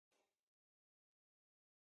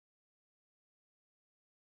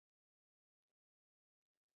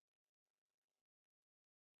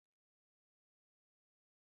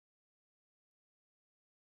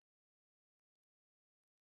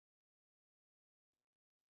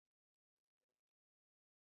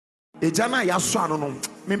Ejana yaso ano no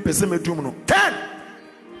me pese medum no 10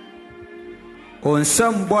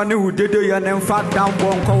 onsam bone udede ya ne mfa dan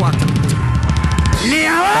bon ko wat ni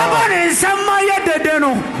awa ne nsam ya dede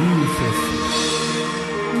no Jesus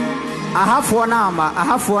ahafo na ama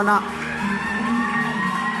ahafo na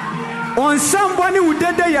onsam bone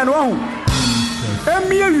udede ya no ho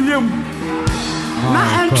emie wiem na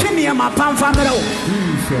entwene ya mapamfa mere wo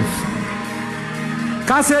Jesus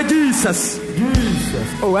kase Jesus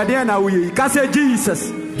oh ade na wo yi kase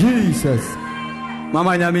Jesus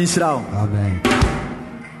Mama nyame nshira. Amen.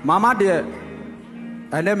 Mama de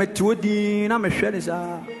ene metodi na mehwe ne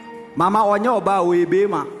sa. Mama onye oba we be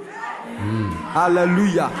ma.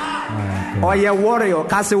 Hallelujah. Oye warrior,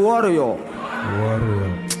 kase warrior.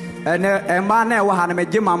 Ene emba na e wo ha na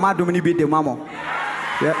meje mama dum ni bi de mamo.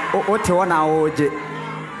 O te wo na o je.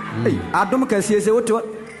 Ei, adum kase ese o te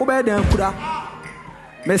wo be dan kura.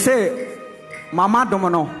 Me say mama dum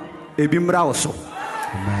no ebi mra wo so.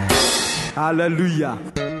 Amen. Hallelujah.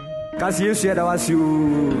 Kasi Yesu ya dawasi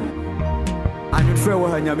u anufre wo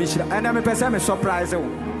hanya mishira. Ena me pese me surprise wo.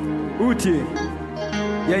 Utie.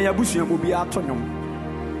 Yen ya busu yambo bi atonyom.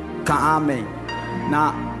 Ka amen.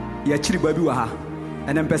 Na ya chiri ba bi wa ha.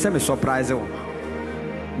 Ena me pese me surprise wo.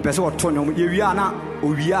 Me pese wo tonyom ye wi ana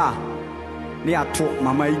owi a ne ato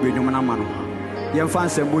mama igbenyom na ma no. Yen fa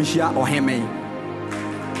nsem bo hia ohemen.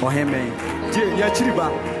 Ohemen. Je ya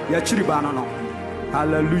chiri ba no no.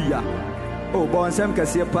 Hallelujah. Oh, bon sem que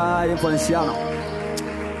c'est pas infonciano.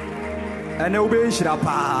 And obéira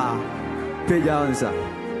pa. Peganza.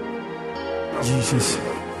 Jesus.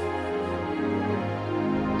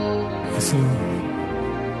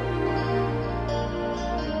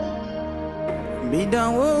 Me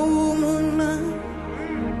down woman.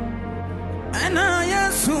 And I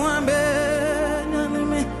yes who am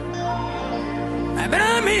me. I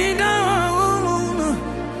better me down woman.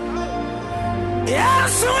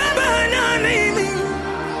 Yes, who am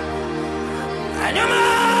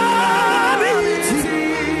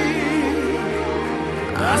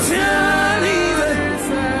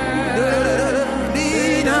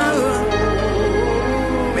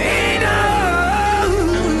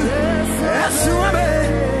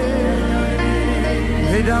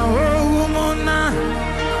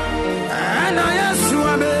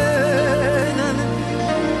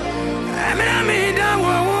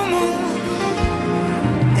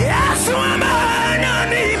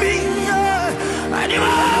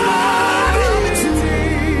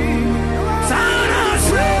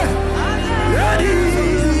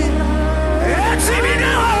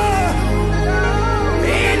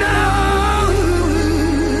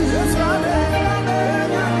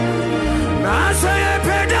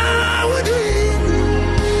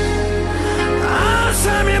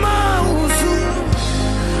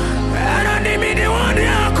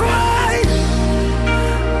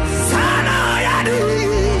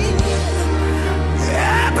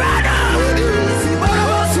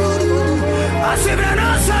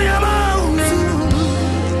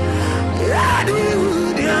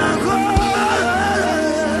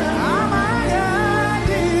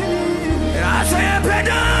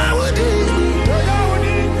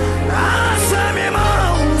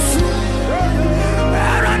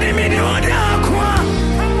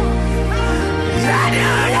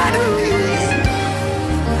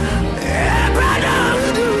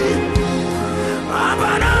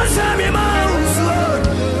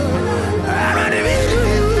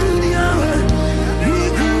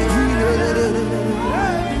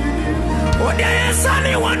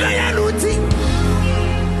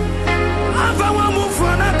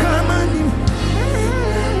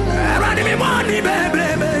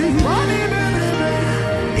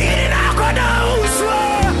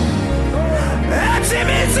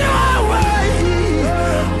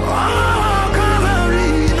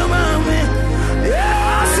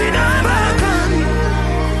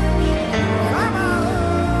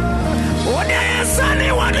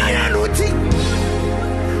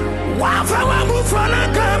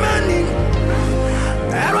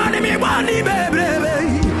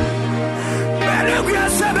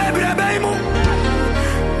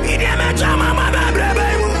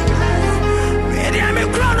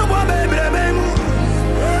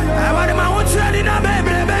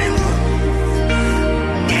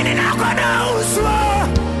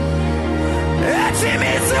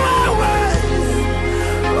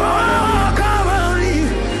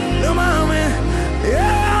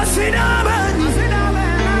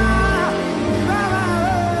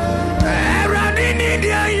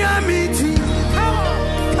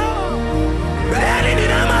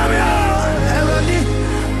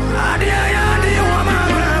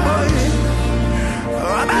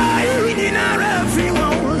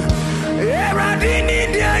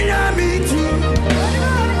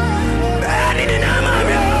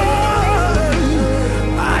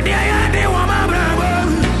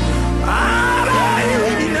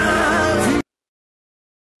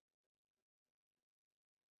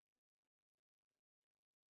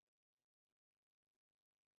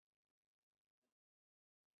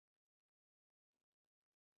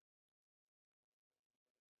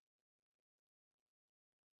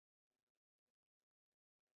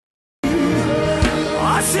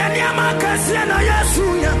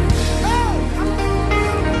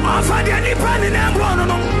offer the depending and one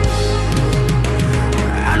on.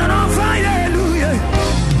 I don't know, hallelujah.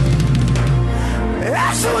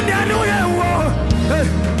 As soon as I know you war,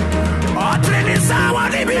 all training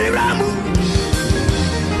someone to be Ramu.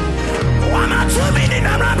 One or 2 minutes,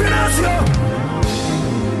 I'm not pronouncing.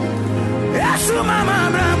 Yes, Mama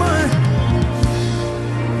Brahma.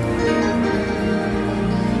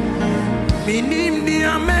 Minim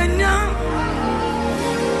dia menya,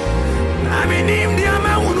 minim dia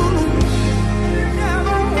maununu.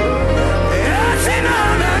 Yes, ina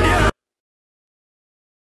dia.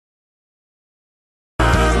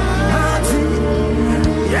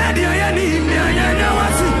 Ya dia ya ni dia ya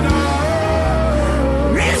wasi.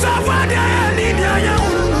 Misa fadia ya ni dia ya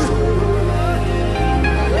ununu.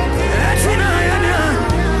 Yes, ina ya dia.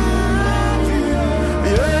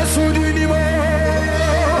 Yes, udini mo.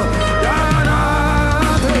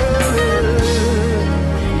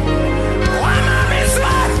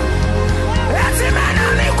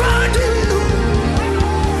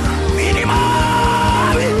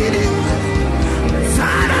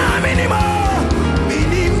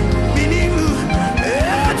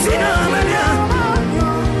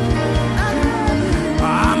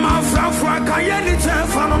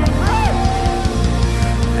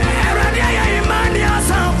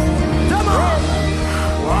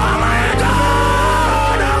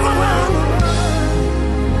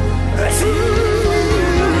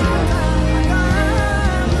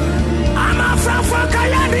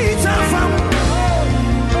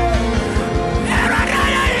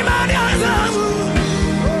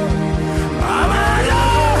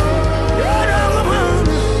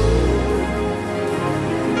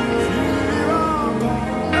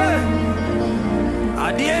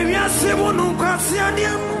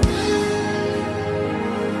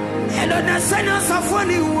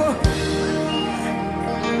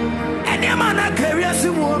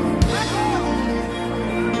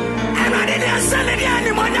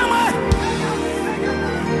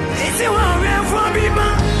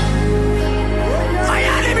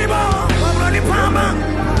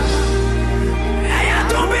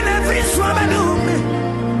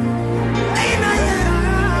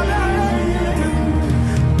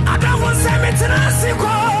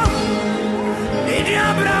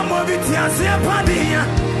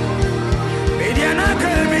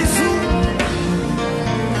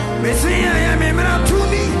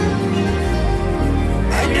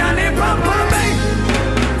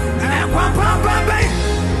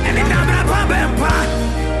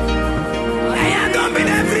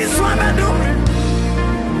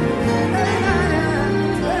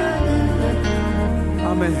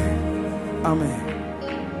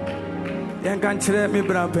 Me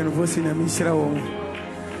brown pen for Sina Mishra.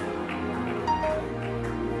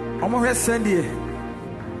 Almost Sandy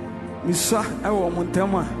Missa, I will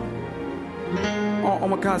Montema. Oh,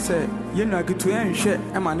 Omaka said, you know, get to end shit,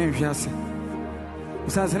 and my name Fias.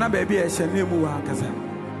 Besides, and a baby, I shall name Muakaza.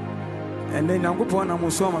 And then I'll go upon a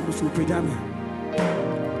Musoma, Mr. Pajama.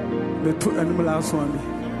 The 2 animals on me.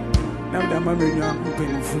 Now that my men are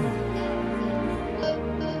open full.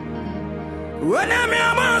 When I'm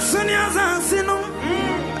your boss, and you're dancing,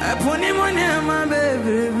 I put him on my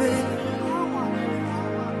baby.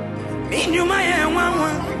 In you, my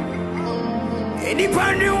one, any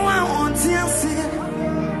part you want, Tiasi.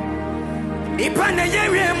 If I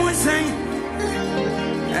never say,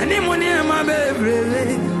 any money, my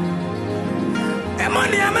baby. And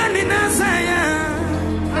money, I'm in Nasaya.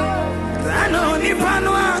 I know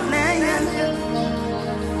Nipano,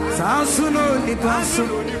 sounds soon, Nipaso.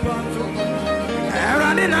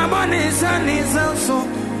 Running a money, son is also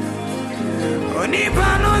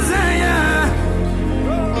Onipano Zaya.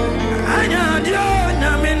 I know Joe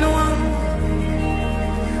Naminoa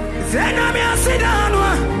Zenamia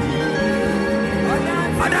Sidanwa.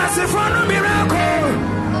 But that's a fun of miracle.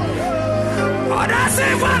 But that's a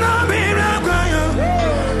fun of miracle.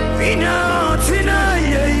 Tina,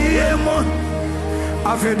 I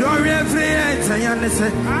feel very free. I say,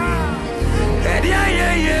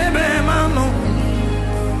 yeah, Mano.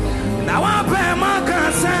 Now I pay my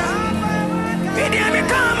concern. It didn't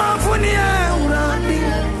come up for the air.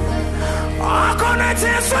 I connect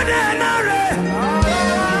it so then.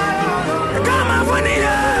 Come up for the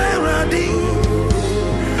air.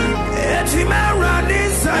 It's him around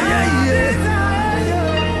this.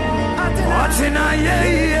 What's in a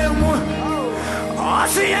year? Oh,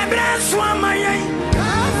 see, I'm blessed one my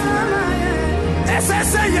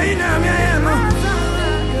SSA in a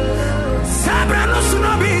Sabra no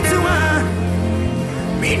suno bitua.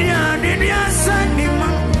 Minya dibia sanima.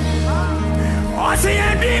 Ose ya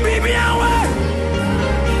dibi biawa.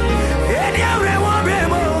 Edia rewa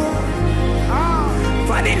bemo.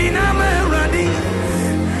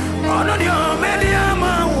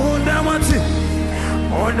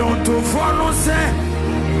 don't to follow say.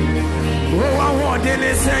 Oh, I want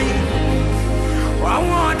to say. I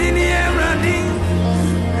want in the everything.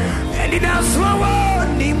 And it has swallowed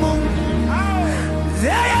the moon. They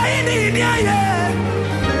are in the air.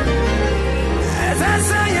 As I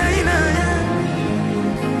say, in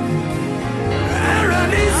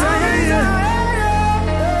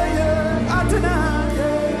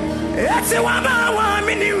it's a woman,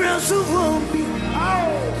 many real soup.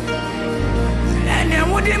 And I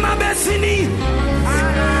would in my best in it.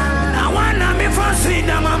 I want to be for seeing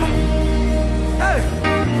the mama.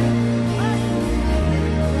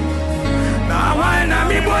 Now, why not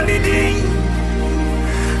me body day?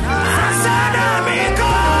 I said, I'm a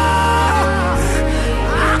girl.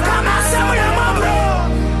 I come and say, my bro.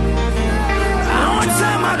 I want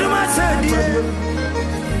some of my said,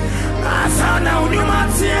 I saw now you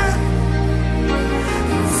might see.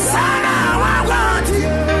 Sana, I want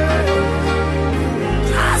you.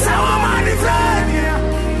 I saw my friend.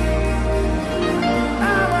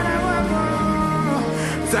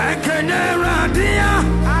 Thank you, dear.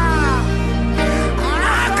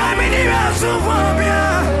 I come in here so far.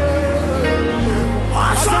 I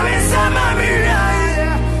saw me some of me.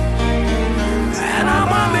 And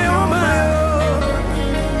I'm on me, oh my.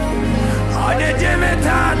 Oh, the Jimmy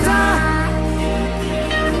Tata.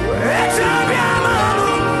 It's a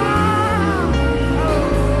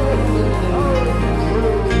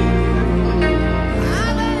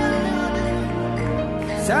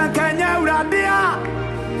Sankanya Radia.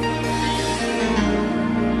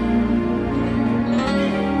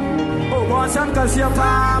 Oh, Wansan Kasia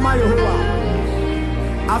Pama Yohua.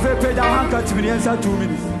 I've paid a hanker to be answer 2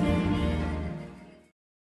 minutes.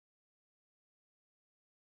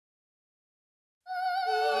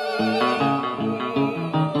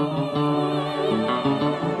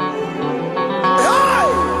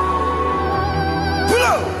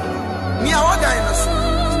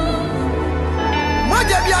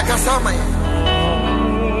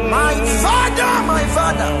 My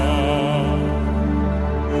father,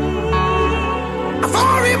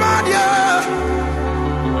 for Rimadia,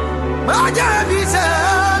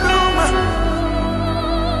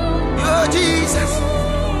 oh Jesus,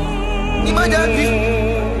 Imadabi,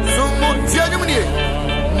 so much Germany,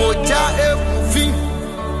 Moja Efi,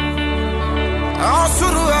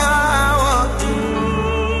 Asura,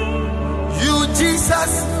 you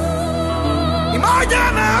Jesus,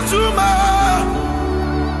 Imagine Zuma.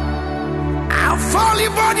 Folly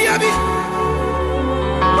body of it.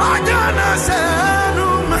 Madonna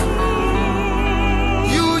Sanum.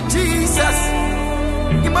 You Jesus.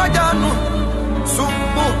 Imagine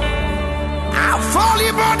Sumbo. A folly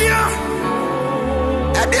body.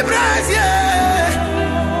 At the Brazil.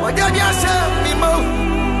 What did you say, Mimo?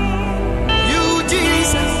 You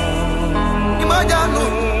Jesus. Imagine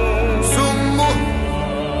Sumbo.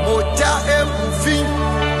 Moja Efi.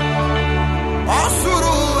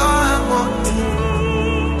 Osuru.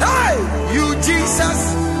 Hey, you Jesus,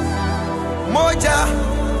 Moja,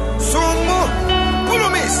 Sumu,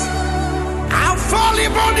 Pulumis, Afali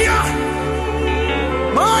Bodia,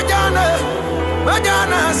 Mojana,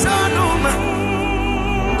 Sanum,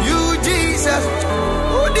 you Jesus,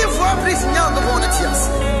 oh, the four please now the volunteers.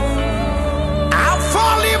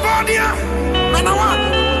 Afali Bodia, number one,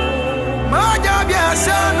 Moja,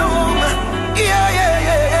 Sanum,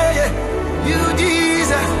 yeah, you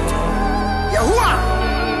Jesus, Yahuwah.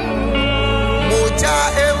 Moja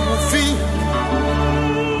Emufi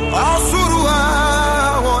Asurua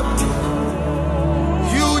want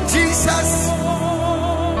you Jesus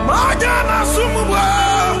Madana Sumwa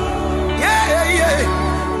yeah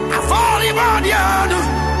I fall in Yadu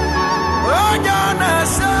Madana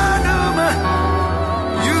Sanuma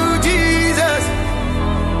you Jesus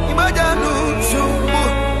Madana Sumwa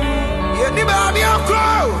Yanibabi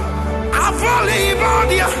Akro I fall in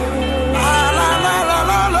Yadu la la la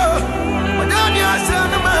la la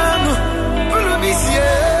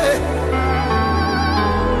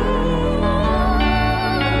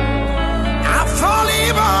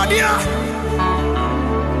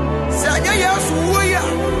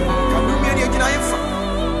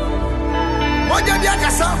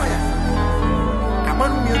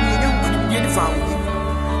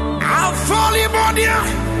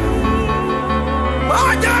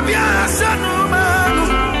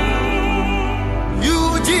You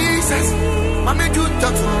Jesus, Mame do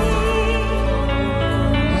tatu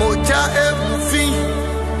Moja Emufi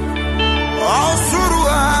Osuru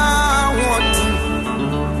want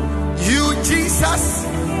you Jesus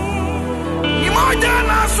Imoja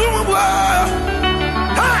na sumwa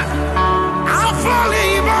ha Afali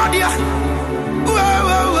Ibadia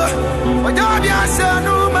Moja Bia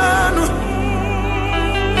Sanu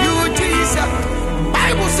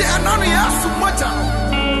say anano yasu moja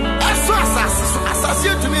eso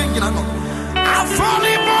asase to me ngina no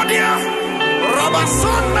afali bodia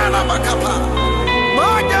rabasonna na bakapa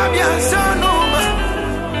moja biansano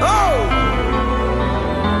oh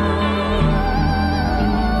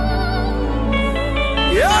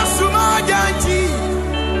yasu moja nti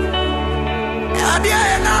adia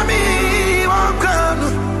enami wakanu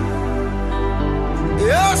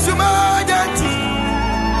yasu moja nti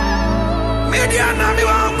media nami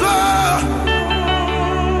wako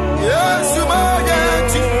Yesu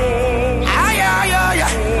majanti aya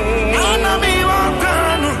nami wako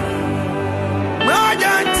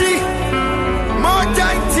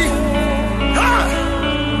majanti ha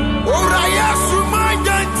ora Yesu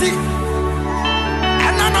majanti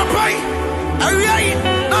anana pai ayai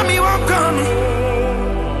nami wako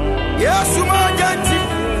Yesu majanti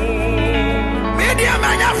media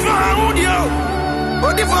manya fa audio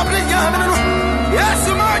Odi for brigano, yes,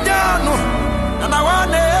 Majano, and I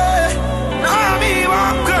want it. Nami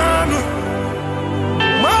Wakano,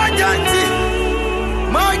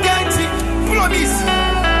 Majanti, promise.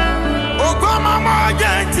 Obama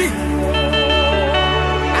Majanti,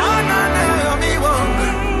 Anami Wanga,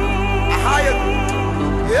 higher.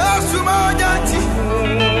 Yes, Majanti,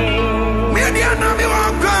 Medianami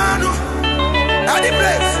Wakano, at the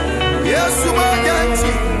place. Yes,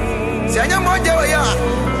 Majanti. Sanya moja ya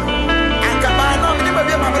akabana mimi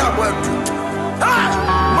bia mabra kwetu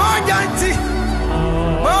moja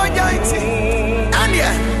nti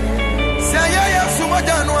ania sanya Yesu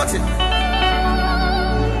moja nuati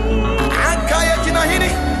akaya jina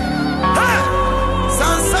hili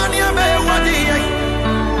sansania be wadi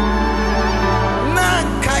na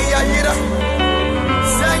kaya yira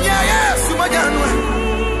sanya Yesu moja nuati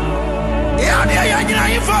ya jina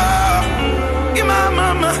hifo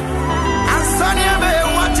imama Sanya be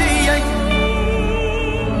wati yai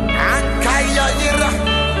Ankaya yira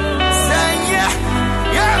Sanya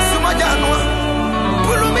Yesu majanwa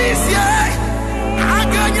Pulumisi yai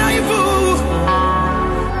Aganya ibu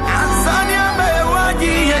Sanya be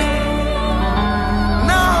wati yai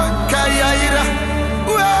Nankaya yira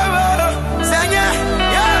Uwewe Sanya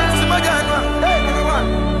Yesu majanwa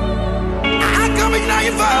Akamina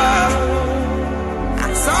ibu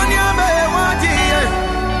Sanya be wati yai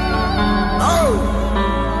Oh,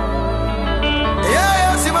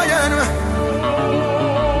 yeah, see my general.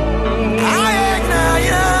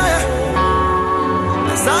 Yeah.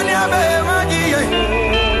 Sanya be magia.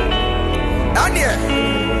 Daniel,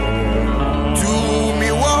 do me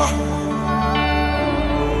what?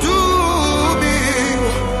 Do me.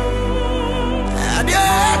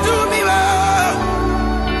 Yeah, do me what?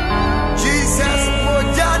 Jesus,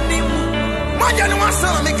 Mojani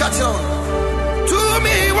masala mi kachon. Do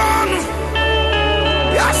me one.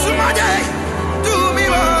 Yasumaje, do me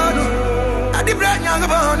one. Adi brand young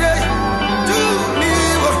about it. Do me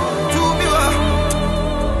one.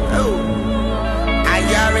 Oh,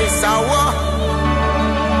 Ayari Sawa.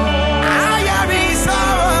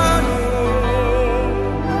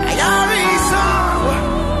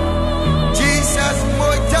 Jesus,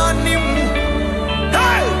 Mojani.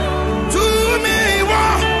 Hey, do me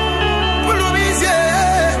one. Pulumize,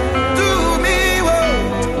 do me one.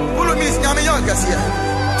 Pulumize, Nyami Yongasia.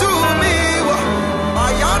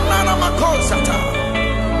 Ayana makosata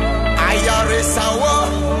Ayarisawa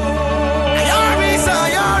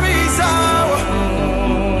Ayarisawa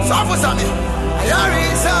Safusami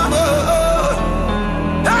Ayarisawa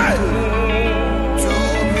Hey To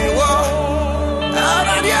me wa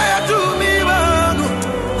Aradia to me wanu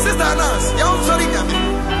Sister Nance Young sorry nyame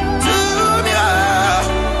To me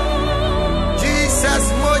Jesus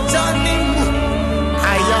mojanimu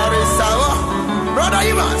Ayarisawa Brother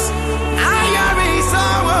Evans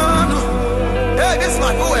Hey, this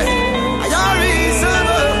man, go ahead.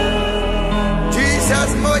 Jesus,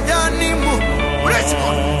 Mojanimu,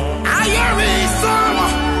 Richmond. Ayarisama.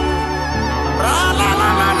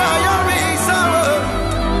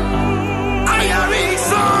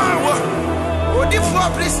 Ayarisama. Oh, the four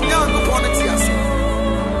please young upon the tears.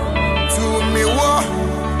 To me, war.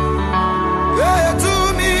 Yeah, to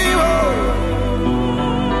me, war.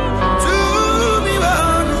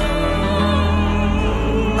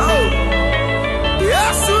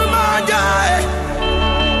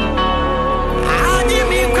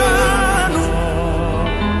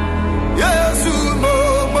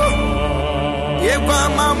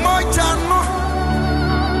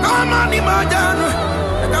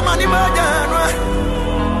 Kamani majano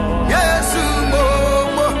Yesu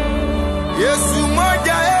momo Yesu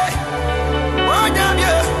moja moja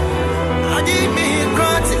bie Aji mi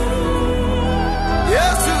krati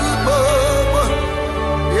Yesu momo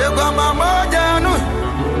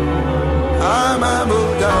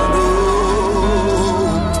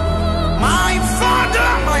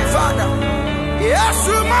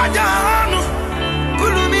Mojano,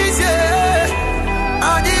 Pulumise,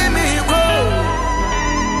 Adimiko,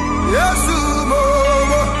 Yesumo,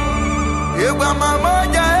 Ewa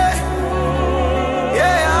Moja,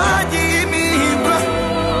 Adimiko,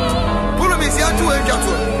 Pulumise, Atu,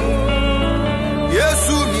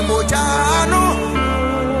 Yesu ni Mojano,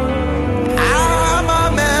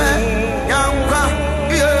 Amame, Yanga,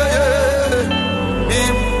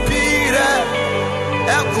 Impire,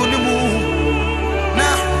 Ekunimu.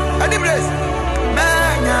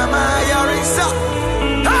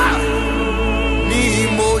 Ni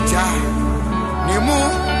moja ni mu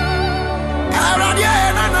aradia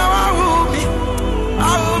na na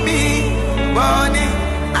aumi bani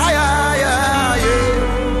aya ye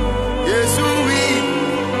Yesu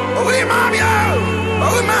wi mami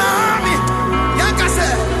yakase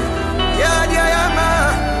ya dia ya ma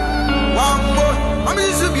wambo mami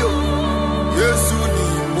zubio Yesu ni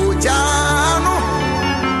moja no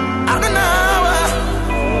adana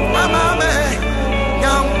mama me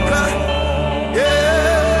nyamka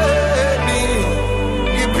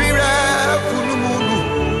ni pira kunumunu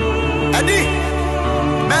adi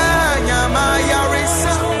me nyama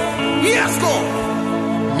yarisa yes go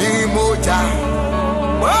ni moja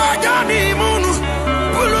ni munu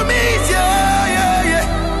pulumize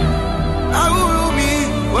aumi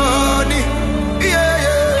woni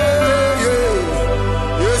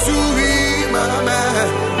Yesu wi mama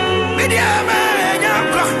mediama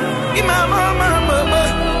mama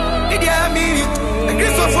idiami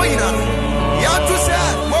Kristo foina ya tu se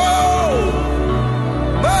mo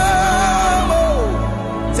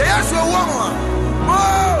se ya so wo mo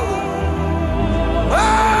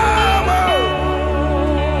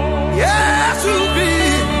Yesu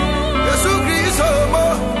Kristo mo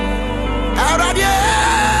aradie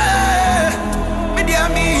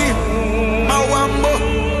idiami mawambo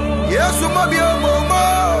Yesu mo bi mo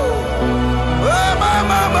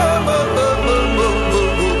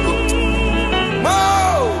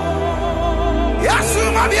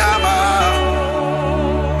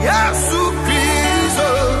Yesu Kristo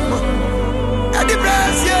adi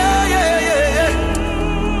brasie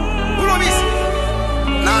promise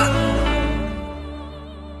na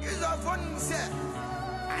is a fun say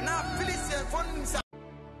ana Phyllis fun say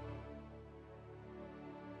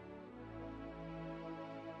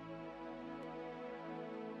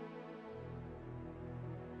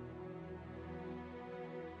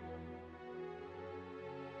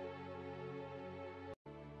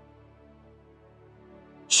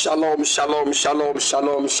Shalom, shalom, shalom,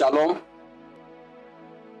 shalom, shalom.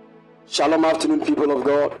 Shalom afternoon, people of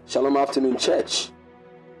God. Shalom afternoon, church.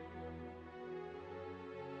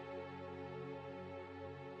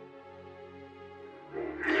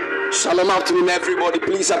 Shalom afternoon, everybody.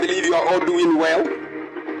 Please, I believe you are all doing well.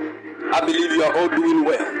 I believe you are all doing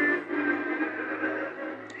well.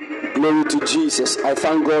 Glory to Jesus. I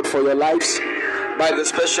thank God for your lives. By the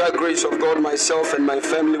special grace of God, myself and my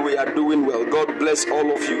family, we are doing well. God bless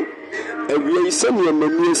all of you.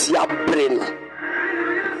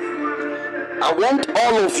 I want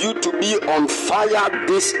all of you to be on fire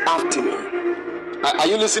this afternoon. Are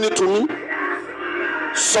you listening to me?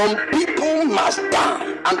 Some people must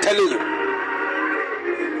die. I'm telling you.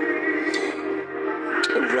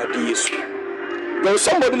 There's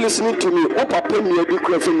somebody listening to me. Oh, Papa, me a big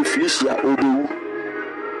question, Felicia, Odu.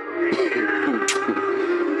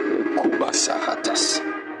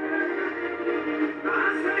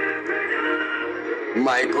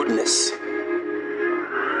 My goodness.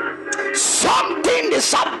 Something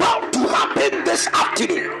is about to happen this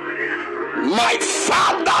afternoon. My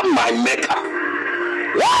Father, my Maker.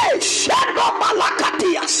 Hey, Shadow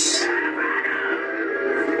Malakatias.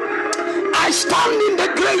 I stand in the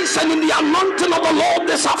grace and in the anointing of the Lord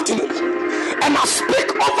this afternoon. And I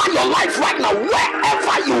speak over your life right now,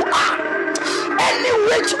 wherever you are. Any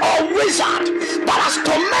witch or wizard that has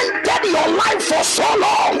tormented your life for so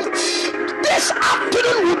long, this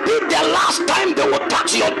afternoon will be the last time they will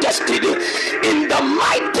touch your destiny. In the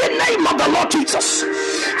mighty name of the Lord Jesus,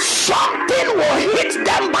 something will hit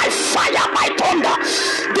them by fire, by thunder.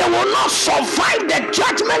 They will not survive the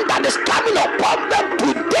judgment that is coming upon them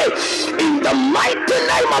today. In the mighty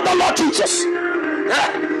name of the Lord Jesus.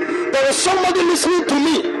 There is somebody listening to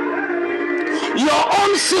me. Your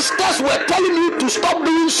own sisters were telling you to stop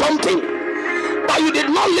doing something, but you did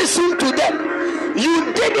not listen to them.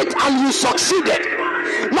 You did it and you succeeded.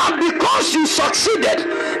 Now, because you succeeded,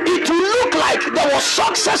 it will look like there was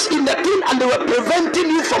success in the thing and they were preventing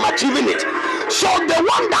you from achieving it. So they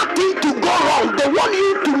want that thing to go wrong. They want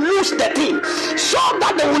you to lose the thing, so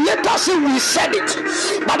that they will later say we said it.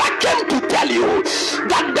 But I came to tell you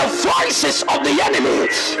that the voice devices of the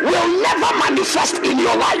enemy will never manifest in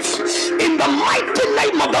your life. In the mighty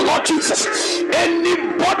name of the Lord Jesus,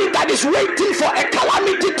 anybody that is waiting for a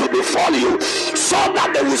calamity to befall you so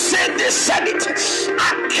that they will say they said it,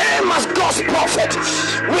 I came as God's prophet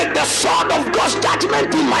with the sword of God's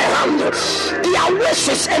judgment in my hand. Their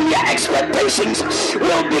wishes and their expectations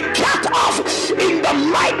will be cut off in the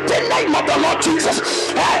mighty name of the Lord Jesus.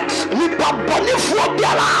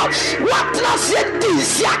 What does it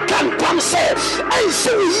this? I can't come say, and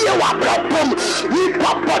so you are broken. You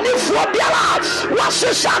body for the what's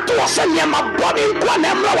the shot to us and my body in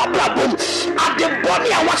Quanemra problem at the body.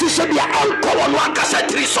 I want to say the uncle on one cassette.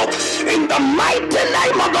 So in the mighty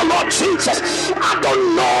name of the Lord Jesus, I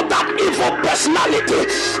don't know that evil personality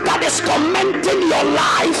that is tormenting your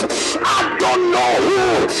life. I don't know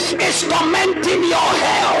who is tormenting your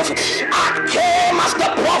health. I came as the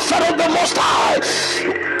prophet of the Most High,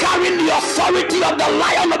 carrying the authority of the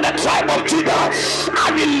Lion of the tribe of Judah.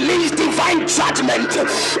 I release divine judgment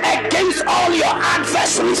against all your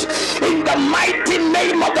adversaries in the mighty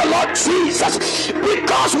name of the Lord Jesus.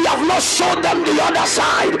 Because we have not shown them the other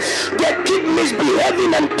side, they keep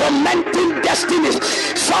misbehaving and tormenting destinies.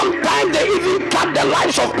 Sometimes they even cut the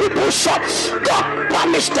lives of people short. God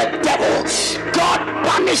punish the devil. God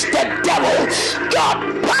punish the devil. God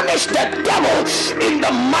punish the devil in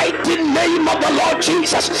the mighty name of the Lord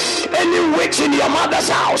Jesus. Any witch in your mother's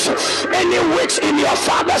house, any witch in your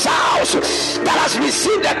father's house that has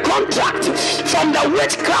received a contract from the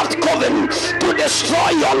witchcraft coven to destroy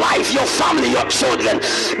your life, your family, your children,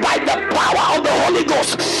 by the power of the Holy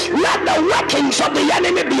Ghost, let the workings of the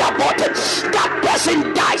enemy be aborted. That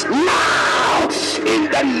person dies now in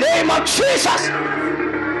the name of Jesus.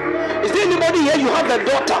 Is there anybody here? You have a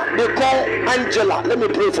daughter they call Angela. Let me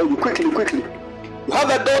pray for you quickly. You have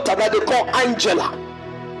a daughter that they call Angela.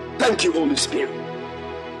 Thank you, Holy Spirit.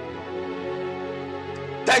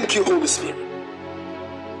 Thank you, Holy Spirit.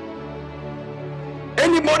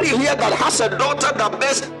 Anybody here that has a daughter that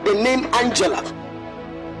bears the name Angela?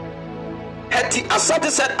 Hetty Asante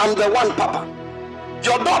said, I'm the one, Papa.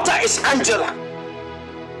 Your daughter is Angela.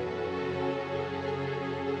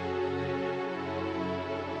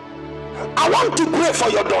 I want to pray for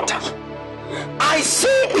your daughter. I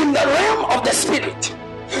see in the realm of the Spirit,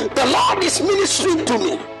 the Lord is ministering to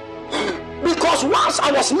me. Because once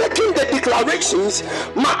I was making the declarations,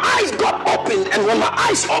 my eyes got opened, and when my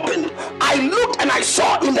eyes opened, I looked and I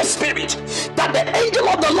saw in the spirit that the angel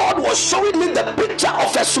of the Lord was showing me the picture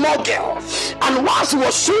of a small girl. And whilst he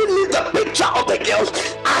was showing me the picture of the girl,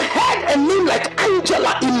 I heard a name like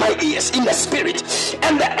Angela in my ears in the spirit.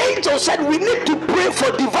 And the angel said, we need to pray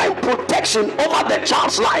for divine protection over the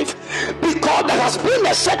child's life, because there has been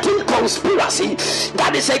a certain conspiracy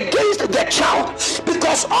that is against the child.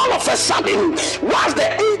 Because all of a sudden, once the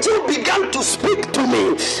angel began to speak to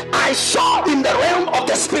me, I saw in the realm of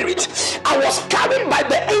the spirit, I was carried by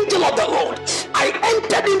the angel of the Lord. I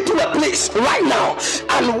entered into a place right now,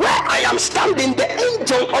 and where I am standing, the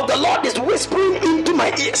angel of the Lord is whispering into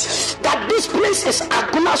my ears that this place is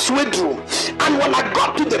Aguna Swedru. And when I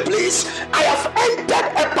got to the place, I have entered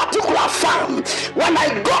a particular farm. When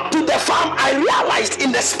I got to the farm, I realized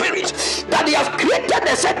in the spirit that they have created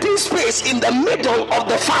a certain space in the middle of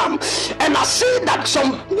the farm, and I see that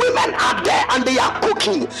some women are there and they are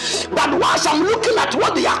cooking. But whilst I'm looking at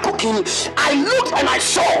what they are cooking, I looked and I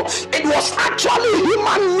saw it was actually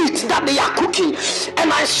human meat that they are cooking.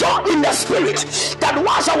 And I saw in the spirit that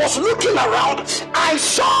whilst I was looking around, I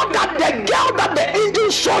saw that the girl that the angel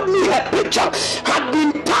showed me her picture had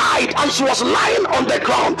been tied and she was lying on the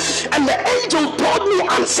ground. And the angel told me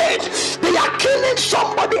and said, they are killing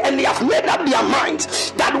somebody, and they have made up their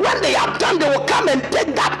minds that when they are done, they will come and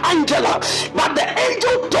take that Angela. But the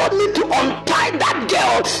angel told me to untie that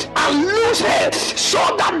girl and lose her, so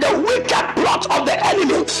that the wicked plot of the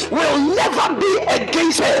enemy will never be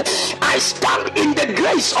against her. I stand in the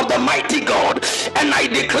grace of the mighty God, and I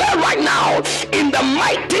declare right now, in the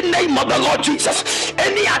mighty name of the Lord Jesus,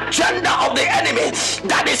 any agenda of the enemy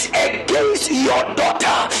that is against your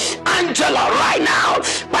daughter Angela right now,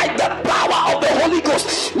 by the power of the Holy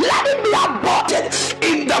Ghost, let it be aborted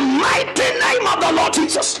in the mighty name of the Lord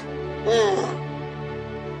Jesus.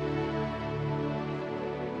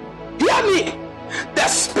 Hear me. The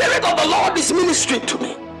Spirit of the Lord is ministering to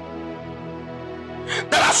me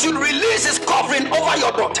that I should release his covering over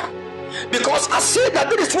your daughter, because I see that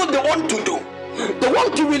this is what they want to do. They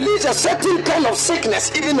want to release a certain kind of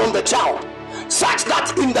sickness even on the child, such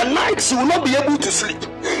that in the night she will not be able to sleep.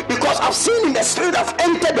 Because I've seen in the spirit, I've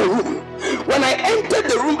entered the room. When I entered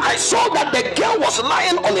the room, I saw that the girl was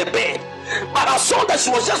lying on a bed, but I saw that she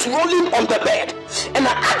was just rolling on the bed. And And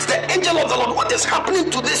I asked the angel of the Lord, what is happening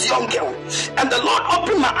to this young girl? And the Lord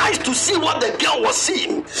opened my eyes to see what the girl was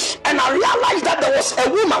seeing. And I realized that there was a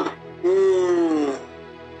woman.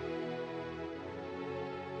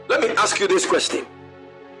 Let me ask you this question.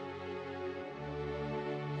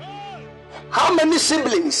 How many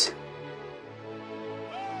siblings?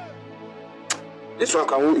 This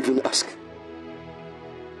one I won't even ask.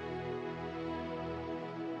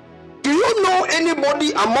 Do you know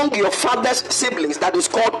anybody among your father's siblings that is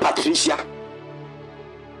called Patricia?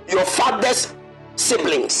 Your father's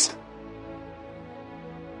siblings.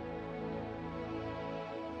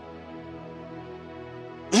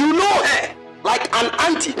 You know her like an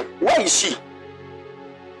auntie. Where is she?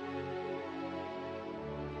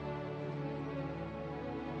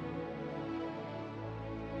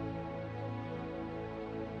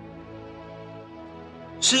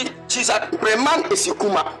 She's at Breman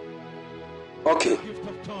Esikuma. Okay.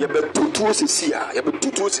 You be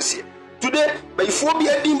today, before be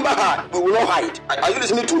a dimba, we will not hide. Are you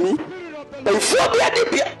listening to me? Before be a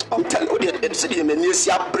dimba, I'm telling you, the city in the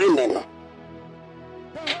Nesia Brennan.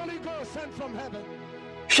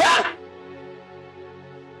 Sure.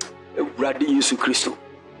 Radi Yesu Christo.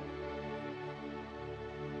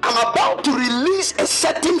 I'm about to release a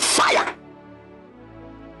certain fire.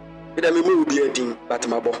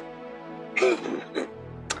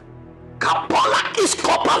 Kapola is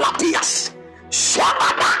Kopalatias.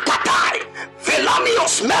 Shabada Katai.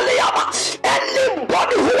 Velamios Meliaba.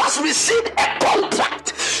 Anybody who has received a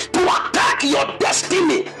contract to attack your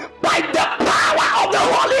destiny by the power of the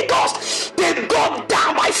Holy Ghost, they go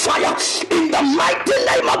down by fire in the mighty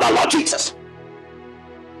name of the Lord Jesus.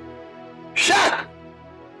 Sure.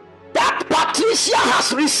 That Patricia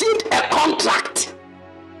has received a contract.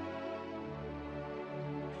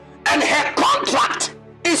 And her contract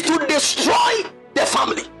is to destroy the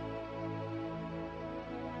family.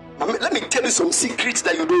 Let me tell you some secrets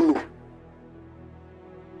that you don't know.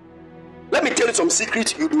 Let me tell you some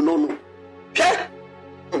secrets you do not know. Okay?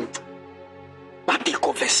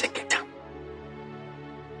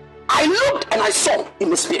 I looked and I saw in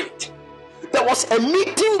the spirit. There was a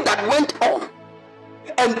meeting that went on.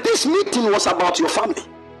 And this meeting was about your family.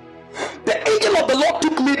 The angel of the Lord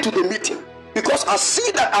took me to the meeting. Because I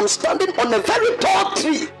see that I'm standing on a very tall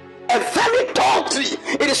tree. A very tall tree.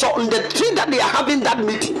 It is on the tree that they are having that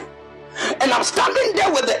meeting. And I'm standing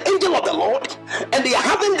there with the angel of the Lord. And they are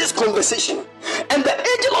having this conversation. And the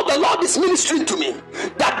angel of the Lord is ministering to me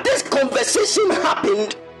that this conversation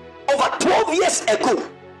happened over 12 years ago.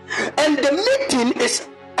 And the meeting is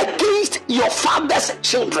against your father's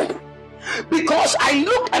children. Because I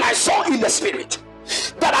looked and I saw in the spirit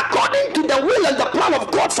that according to the will and the plan of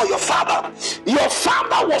God for your father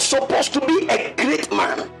was supposed to be a great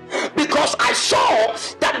man. Because I saw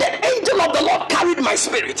that the angel of the Lord carried my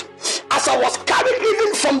spirit. As I was carried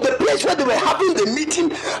even from the place where they were having the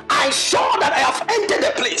meeting, I saw that I have entered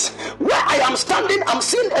a place where I am standing. I'm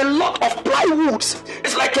seeing a lot of plywoods.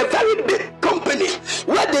 It's like a very big company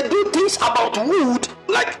where they do things about wood,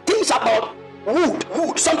 like things about wood,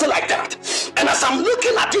 something like that. And as I'm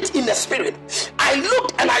looking at it in the spirit, I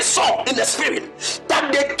looked and I saw in the spirit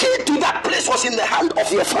that the key to that place was in the hand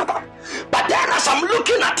of your father. But then as I'm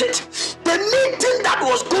looking at it, the meeting that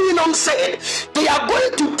was going on said they are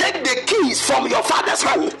going to take the keys from your father's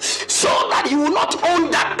hand so that you will not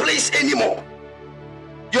own that place anymore.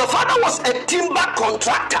 Your father was a timber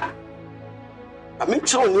contractor. I mean,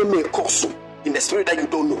 you may cause in the spirit that you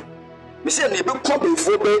don't know. I'm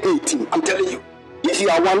telling you, if you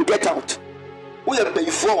are one, get out. We are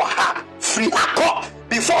before free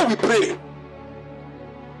before we pray.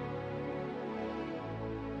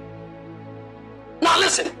 Now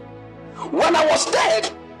listen, when I was there,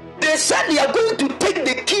 they said they are going to take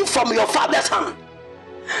the key from your father's hand.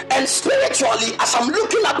 And spiritually, as I'm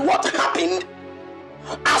looking at what happened,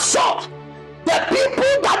 I saw the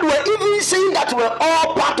people that were even saying that were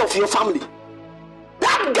all part of your family.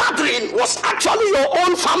 That gathering was actually your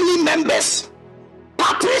own family members.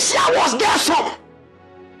 Patricia was there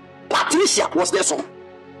some.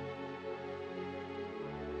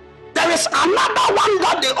 There is another one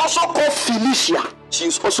that they also call Felicia. She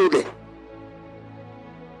is also there.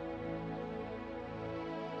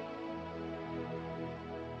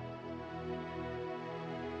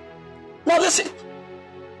 Now listen.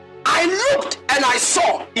 I looked and I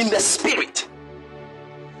saw in the spirit.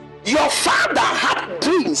 Your father had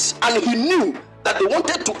dreams and he knew that they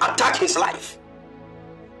wanted to attack his life.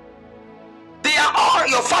 They are all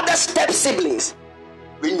your father's step siblings.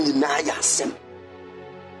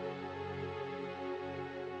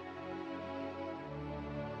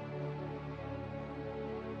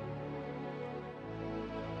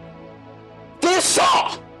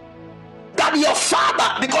 that your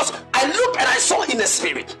father, because I looked and I saw in the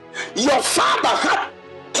spirit, your father had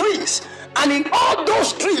dreams, and in all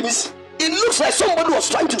those dreams, it looks like somebody was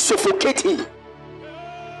trying to suffocate him.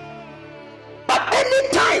 But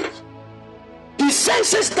anytime he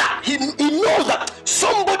senses that, he knows that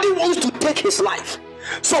somebody wants to take his life.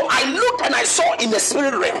 So I looked and I saw in the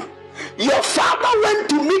spirit realm, your father went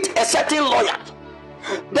to meet a certain lawyer.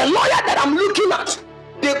 The lawyer that I'm looking at,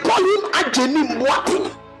 they call him Ajeni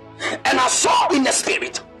Mwati. And I saw in the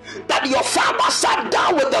spirit that your father sat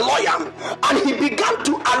down with the lawyer and he began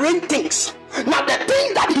to arrange things. Now the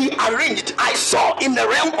thing that he arranged, I saw in the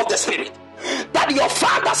realm of the spirit, that your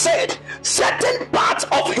father said certain parts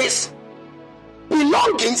of his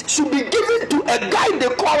belongings should be given to a guy they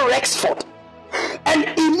call Rexford. And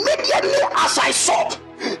immediately as I saw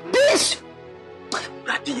this,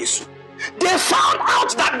 they found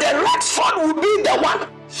out that the Rexford would be the one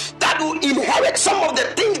that will inherit some of the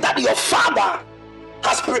things that your father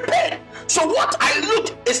has prepared. So what I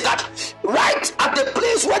looked is that right at the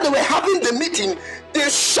place where they were having the meeting, they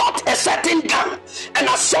shot a certain gun, and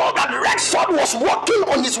I saw that Rexford was walking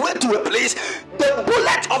on his way to a place. The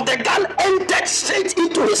bullet of the gun entered straight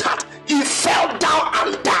into his heart. He fell down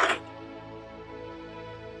and died.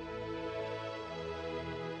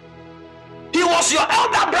 He was your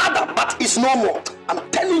elder brother, but he's no more. I'm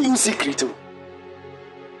telling you secret too.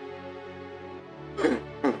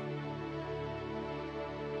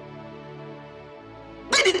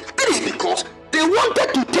 That is because they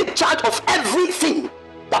wanted to take charge of everything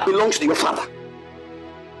that belongs to your father.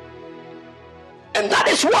 And that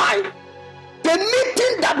is why the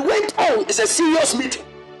meeting that went on is a serious meeting.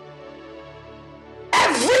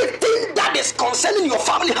 Everything that is concerning your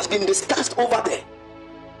family has been discussed over there.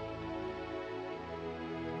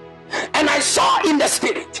 And I saw in the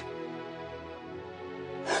spirit,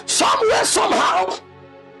 somewhere, somehow,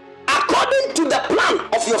 according to the plan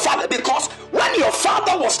of your father, because when your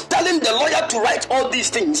father was telling the lawyer to write all these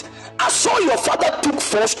things, I saw your father took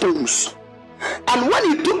 4 stones. And when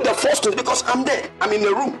he took the 4 stones, because I'm there, I'm in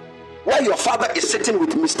the room where your father is sitting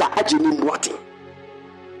with Mr. Ajini Mwati.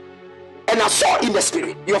 And I saw in the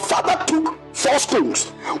spirit, your father took 4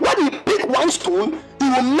 stones. When he picked one stone, he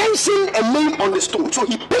will mention a name on the stone. So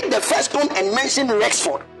he picked the first stone and mentioned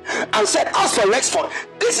Rexford, and said, as for Rexford,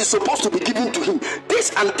 this is supposed to be given to him.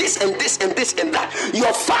 This and this and this and this and that.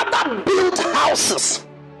 Your father built houses.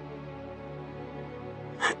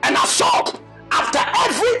 And I saw, after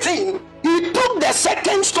everything, he took the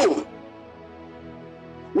second stone.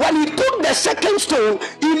 When he took the second stone,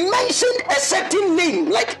 he mentioned a certain name,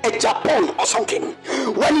 like a Japan or something.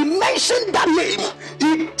 When he mentioned that name,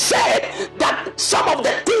 he said that some of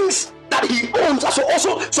the things that he owns are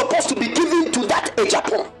also supposed to be given to that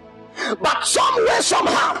Japan. But somewhere,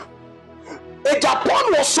 somehow, Japan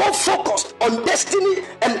was so focused on destiny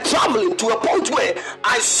and traveling to a point where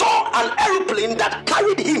I saw an airplane that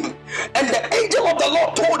carried him. And the angel of the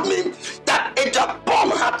Lord told me that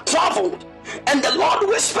Japan had traveled. And the Lord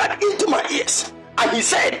whispered into my ears, and he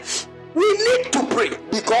said, we need to pray,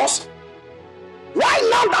 because right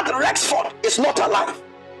now that Rexford is not alive.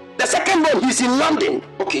 The second one, he's in London.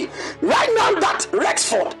 Okay, right now that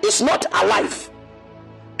Rexford is not alive,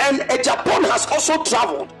 and Japan has also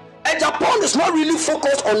traveled. Japan is not really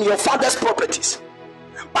focused on your father's properties,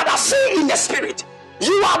 but I say in the spirit,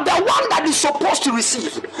 you are the one that is supposed to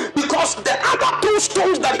receive, because the other 2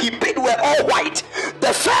 stones that he picked were all white.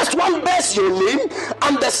 The first one bears your name,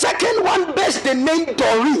 and the second one bears the name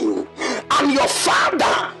Doreen. And your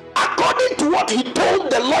father, according to what he told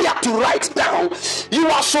the lawyer to write down, you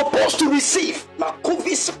are supposed to receive.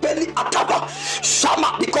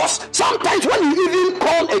 Because sometimes when you even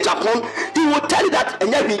call a Japan, he will tell you that,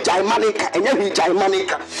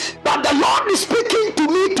 but the Lord is speaking to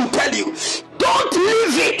me to tell you, don't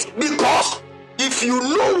leave it, because if you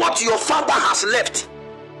know what your father has left,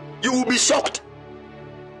 you will be shocked.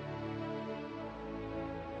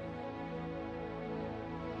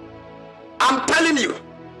 I'm telling you.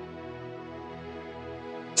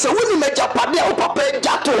 So when you make your papa or papa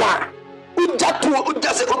jatoa,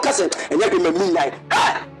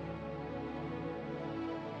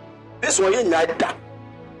 this one you that.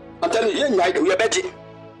 I'm telling you, we are better.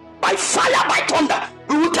 By fire, by thunder,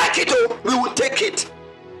 we will take it. Oh, we will take it.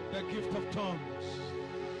 The gift of tongues.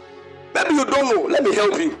 Maybe you don't know. Let me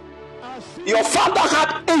help you. Your father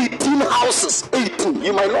had 18 houses. 18.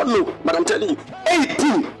 You might not know, but I'm telling you,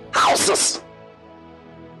 18 houses.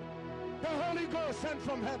 The Holy Ghost sent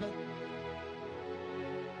from heaven.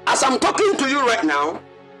 As I'm talking to you right now,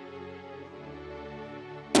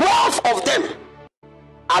 12 of them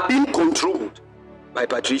are being controlled by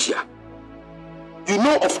Patricia. You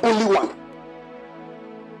know of only one.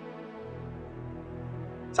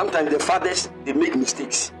 Sometimes the fathers, they make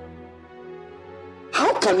mistakes.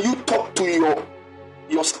 How can you talk to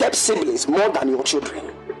your step siblings more than your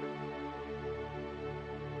children?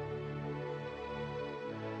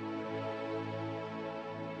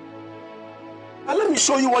 Now let me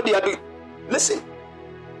show you what they are doing. Listen.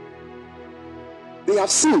 They have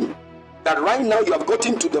seen that right now you have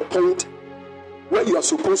gotten to the point where you are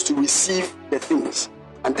supposed to receive the things.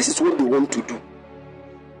 And this is what they want to do.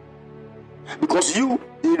 Because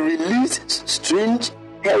they release strange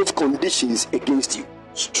health conditions against you.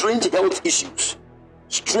 Strange health issues.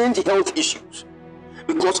 Strange health issues.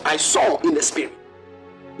 Because I saw in the spirit,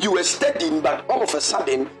 you were studying, but all of a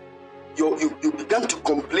sudden, you began to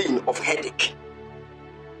complain of headache.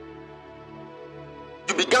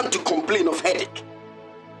 You began to complain of headache.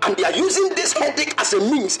 And they are using this headache as a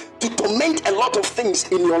means to torment a lot of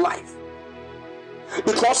things in your life.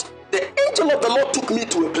 Because the angel of the Lord took me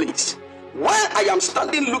to a place where I am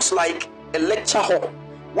standing, looks like a lecture hall,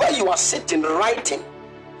 where you are sitting writing.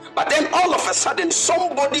 But then all of a sudden,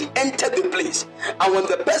 somebody entered the place. And when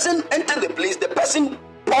the person entered the place, the person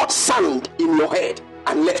poured sand in your head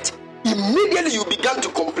and left. Immediately you began to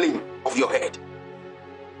complain of your head.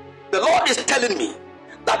 The Lord is telling me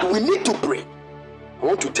that we need to pray. I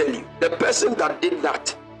want to tell you, the person that did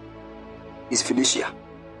that is Felicia.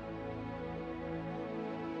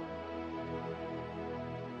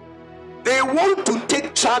 They want to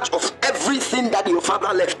take charge of everything that your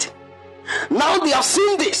father left. Now they have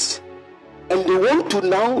seen this, and they want to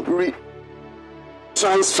now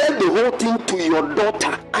transfer the whole thing to your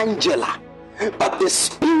daughter, Angela. But the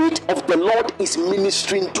Spirit of the Lord is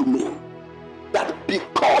ministering to me that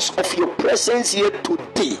because of your presence here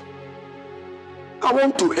today, I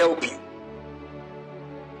want to help you.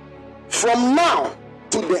 From now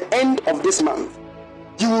to the end of this month,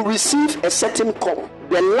 you will receive a certain call.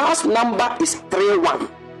 The last number is 31.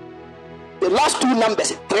 The last two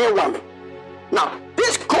numbers, 31. Now,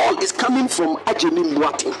 this call is coming from Ajeni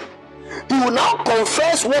Mwati. He will now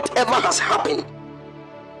confess whatever has happened.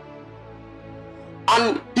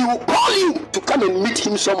 And he will call you to come and meet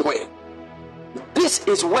him somewhere. This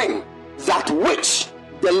is when that which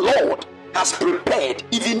the Lord has prepared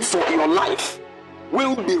even for your life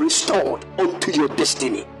will be restored unto your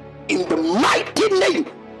destiny. In the mighty name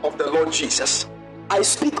of the Lord Jesus, I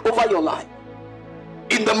speak over your life.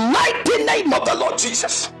 In the mighty name of the Lord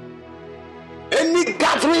Jesus, any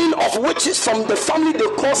gathering of witches from the family they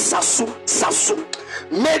call Sasu,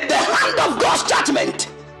 may the hand of God's judgment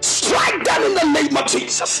strike them in the name of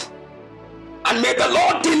Jesus. And may the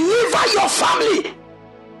Lord deliver your family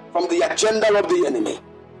from the agenda of the enemy.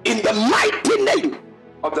 In the mighty name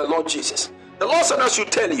of the Lord Jesus. The Lord said I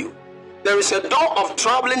should tell you, there is a door of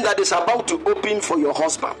traveling that is about to open for your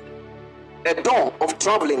husband. A door of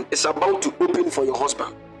traveling is about to open for your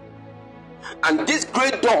husband. And this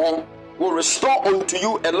great door will restore unto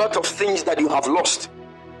you a lot of things that you have lost.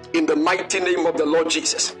 In the mighty name of the Lord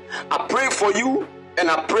Jesus. I pray for you and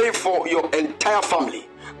I pray for your entire family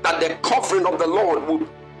that the covering of the Lord will...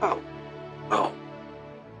 Oh.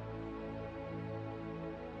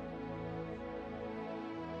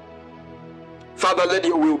 Father, let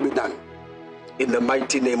your will be done. In the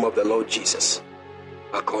mighty name of the Lord Jesus.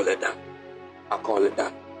 I call it down. I call it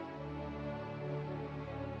down.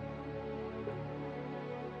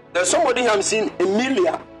 There's somebody I'm seeing,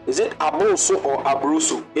 Emilia. Is it Abroso or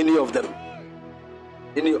Abroso? Any of them?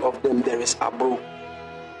 Any of them, there is Abro.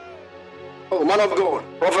 Oh, man of God,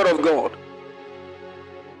 prophet of God,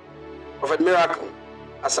 prophet Miracle.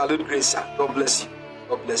 I salute grace, sir. God bless you.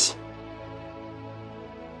 God bless you.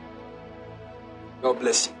 God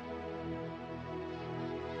bless you.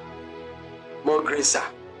 More grace, sir.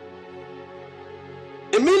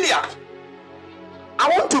 Emilia, I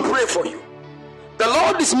want to pray for you. The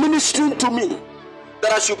Lord is ministering to me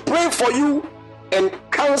that I should pray for you and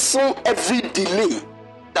cancel every delay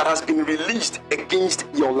that has been released against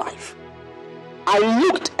your life. I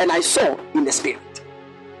looked and I saw in the spirit.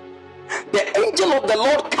 The angel of the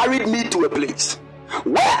Lord carried me to a place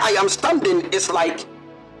where I am standing is like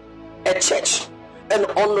a church. And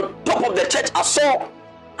on the top of the church, I saw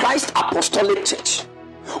Christ Apostolic Church.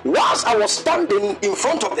 Whilst I was standing in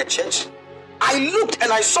front of the church, I looked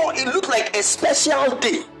and I saw it looked like a special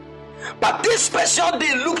day. But this special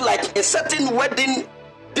day looked like a certain wedding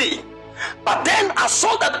day. But then I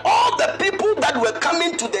saw that all the people that were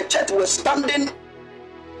coming to the church were standing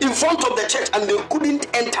in front of the church and they couldn't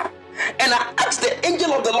enter. And I asked the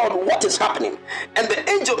angel of the Lord, what is happening? And the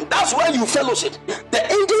angel, that's where you fellowship. The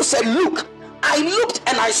angel said, look. I looked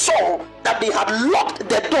and I saw that they had locked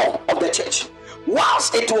the door of the church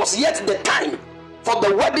whilst it was yet the time for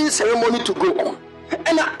the wedding ceremony to go on.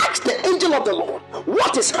 And I asked the angel of the Lord,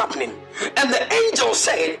 what is happening? And the angel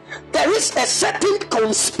said, there is a certain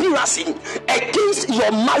conspiracy against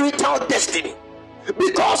your marital destiny.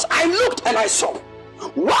 Because I looked and I saw,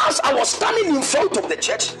 whilst I was standing in front of the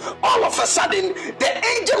church, all of a sudden the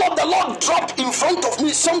angel of the Lord dropped in front of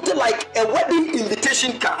me something like a wedding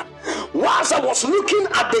invitation card. Whilst I was looking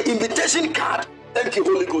at the invitation card, thank you,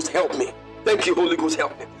 Holy Ghost, help me. Thank you, Holy Ghost,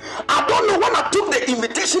 help me. I don't know, when I took the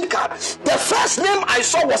invitation card, the first name I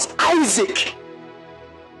saw was Isaac.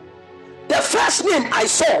 The first name I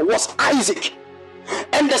saw was Isaac.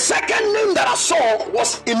 And the second name that I saw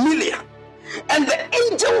was Emilia. And the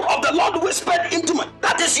angel of the Lord whispered into me,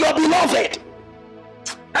 that is your beloved.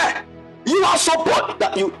 You are supposed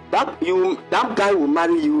that guy will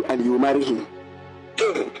marry you and you will marry him.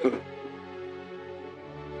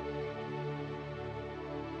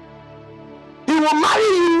 He will marry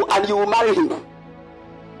you and you will marry him.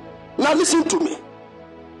 Now listen to me.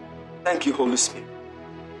 Thank you, Holy Spirit.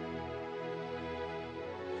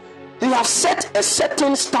 They have set a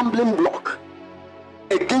certain stumbling block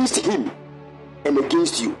against him and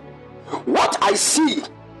against you. What I see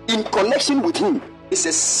in connection with him is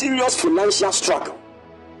a serious financial struggle.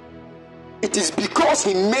 It is because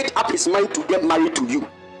he made up his mind to get married to you.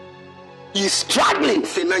 He is struggling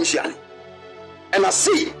financially. And I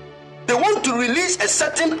see they want to release a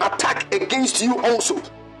certain attack against you also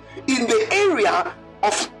in the area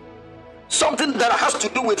of something that has to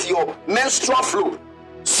do with your menstrual flow,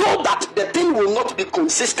 so that the thing will not be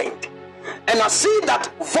consistent. And I see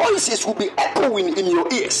that voices will be echoing in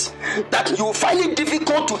your ears, that you will find it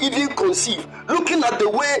difficult to even conceive, looking at the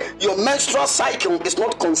way your menstrual cycle is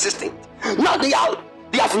not consistent. Now they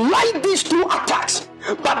have lined these two attacks,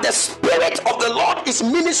 but the Spirit of the Lord is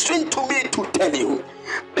ministering to me to tell you,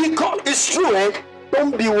 because it's true,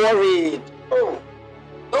 don't be worried. Oh,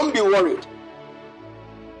 don't be worried.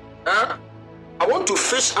 I want to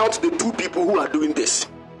fish out the two people who are doing this.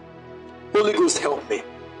 Holy Ghost, help me.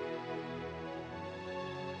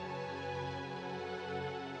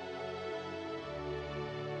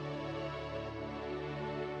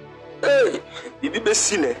 Hey, Bibi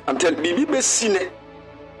Besine, I'm telling Bibi Besine.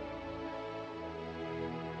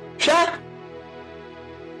 Sure.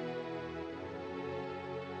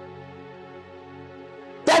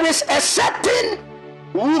 There is a certain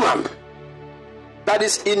woman that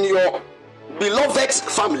is in your beloved's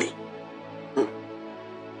family,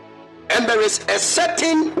 and there is a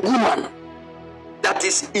certain woman that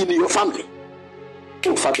is in your family.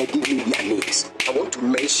 Oh, Father, give me their names. I want to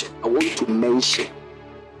mention.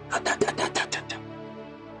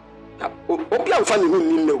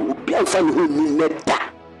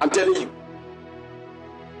 I'm telling you.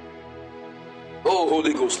 Oh,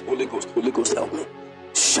 Holy Ghost, help me.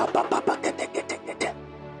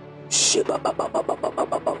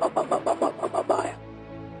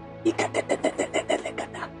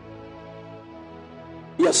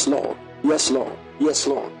 Yes, Lord.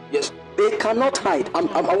 Yes. They cannot hide. I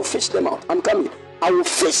will fish them out. I'm coming. I will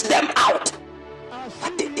fish them out.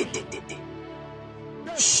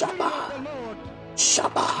 Shabba.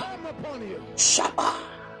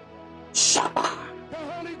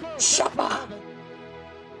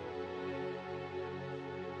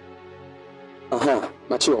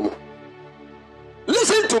 Machuomo.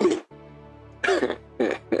 Listen to me.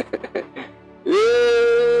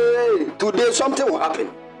 Today something will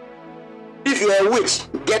happen. If you are a witch,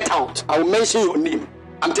 get out. I will mention your name.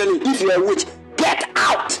 I'm telling you, if you are a witch, get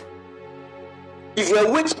out. If you are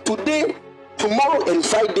a witch today, tomorrow and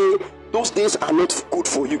Friday, those days are not good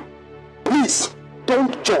for you. Please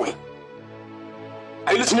don't join.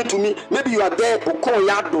 Are you listening to me? Maybe you are there.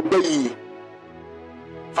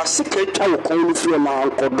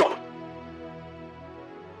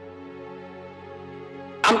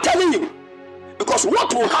 I'm telling you, because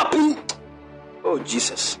what will happen? Oh,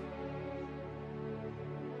 Jesus.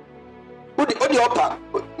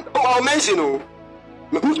 I'll mention you.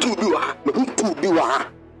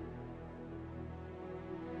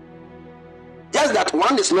 Just that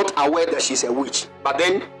one is not aware that she's a witch, but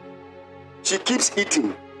then she keeps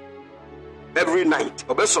eating every night.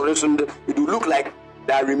 It will look like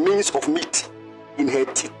there remains of meat in her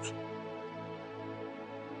teeth.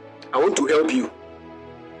 I want to help you.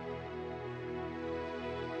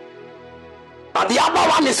 But the other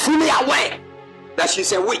one is fully aware that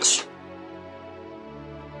she's a witch.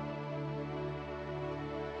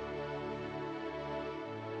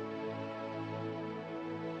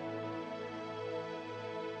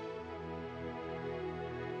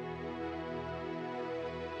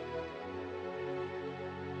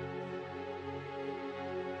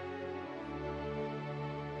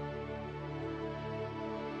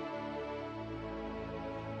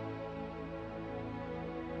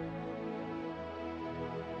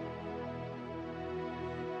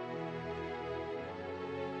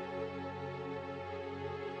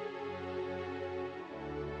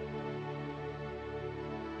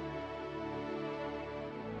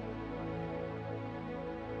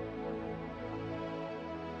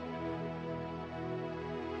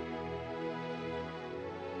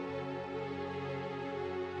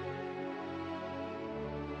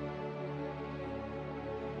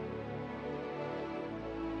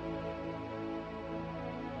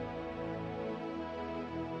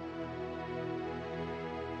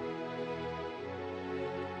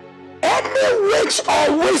 Any witch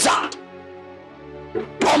or wizard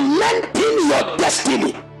tormenting your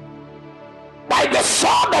destiny, by the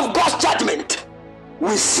sword of God's judgment,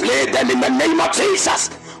 we slay them in the name of Jesus.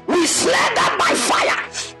 We slay them by fire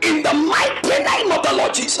in the mighty name of the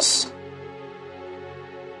Lord Jesus.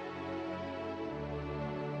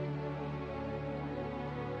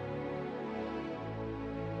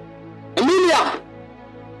 Emilia,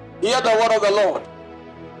 hear the word of the Lord.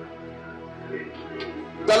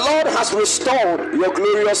 The Lord has restored your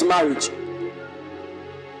glorious marriage.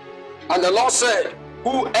 And the Lord said,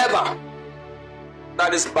 whoever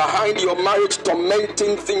that is behind your marriage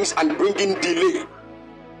tormenting things and bringing delay,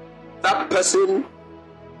 that person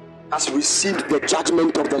has received the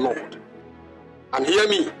judgment of the Lord. And hear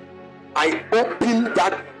me, I open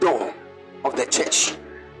that door of the church.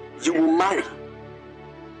 You will marry.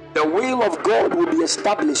 The will of God will be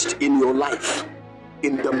established in your life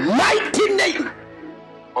in the mighty name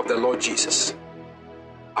of the Lord Jesus.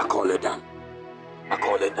 I call it down. I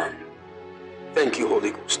call it down. Thank you,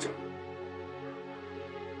 Holy Ghost.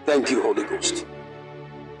 Thank you, Holy Ghost.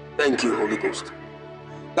 Thank you, Holy Ghost.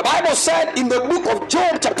 The Bible said in the book of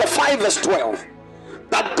Job chapter 5 verse 12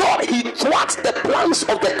 that God, he thwarts the plans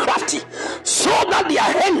of the crafty so that their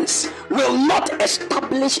hands will not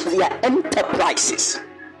establish their enterprises.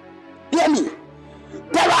 Hear me.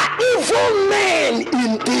 There are evil men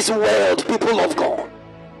in this world, people of God.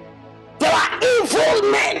 There are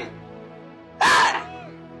evil men.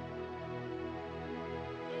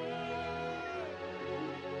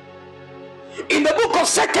 In the book of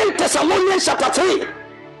 2 Thessalonians chapter 3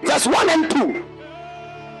 verse 1 and 2,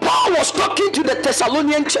 Paul was talking to the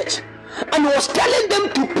Thessalonian church and was telling them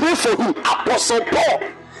to pray for him. Apostle Paul,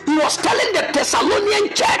 he was telling the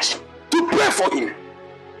Thessalonian church to pray for him.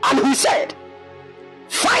 And he said,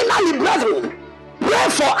 finally, brethren, pray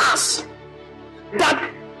for us that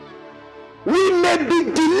we may be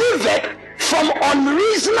delivered from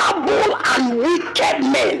unreasonable and wicked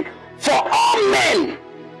men, for all men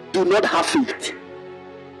do not have faith.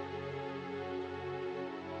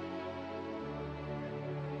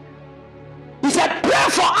 He said, pray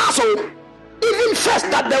for us, even first,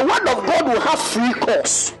 that the word of God will have free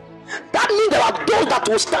course. That means there are those that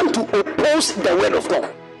will stand to oppose the word of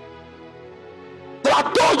God. There are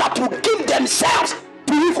those that will give themselves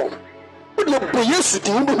to evil. They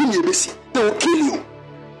will kill you.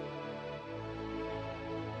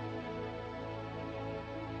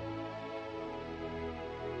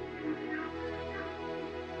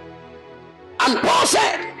 And Paul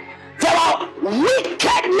said, there are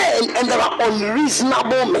wicked men and there are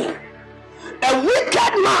unreasonable men. A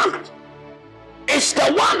wicked man is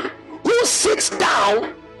the one who sits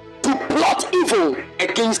down to plot evil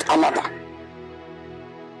against another.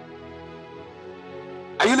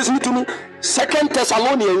 Are you listening to me? 2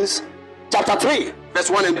 Thessalonians chapter 3 verse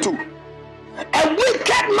 1 and 2. A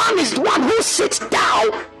wicked man is the one who sits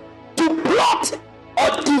down to plot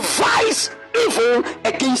or devise evil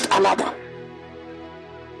against another.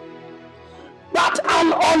 But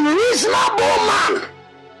an unreasonable man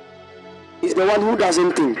is the one who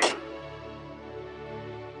doesn't think.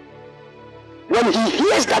 When he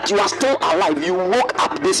hears that you are still alive, you woke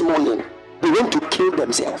up this morning, they want to kill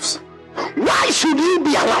themselves. Why should you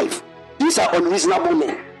be alive? These are unreasonable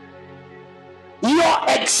men. Your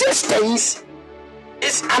existence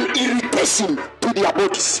is an irritation to their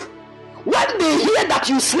bodies. When they hear that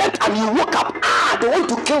you slept and you woke up, they want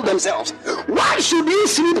to kill themselves. Why should you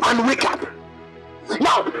sleep and wake up?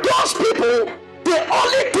 Now, those people, the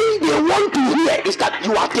only thing they want to hear is that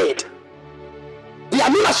you are dead. They are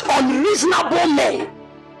known as unreasonable men.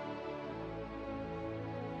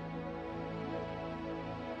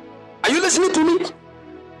 Are you listening to me?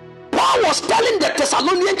 Paul was telling the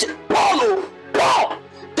Thessalonians, Paul,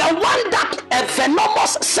 the one that a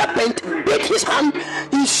venomous serpent bit his hand,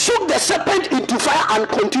 he shook the serpent into fire and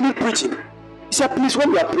continued preaching. He said, please,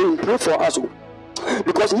 when we are praying, pray for us.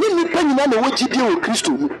 Because in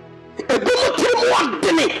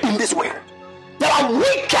this world, there are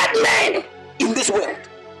wicked men in this world.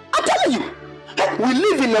 I'm telling you, we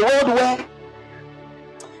live in a world where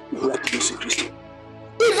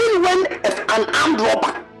even when an armed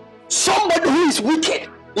robber, somebody who is wicked,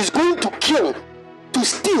 is going to kill, to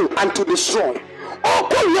steal, and to destroy,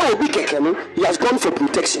 he has gone for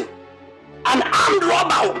protection. An armed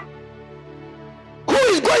robber who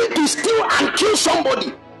is going to steal and kill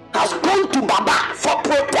somebody has gone to Baba for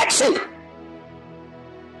protection,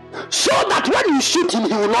 so that when you shoot him,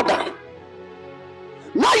 he will not die.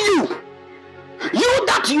 Now you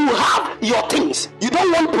that you have your things, you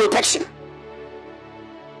don't want protection.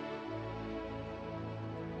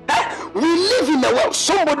 We live in a world.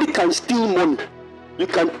 Somebody can steal money. You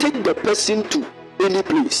can take the person to any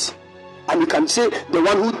place, and you can say the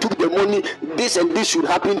one who took the money, this and this should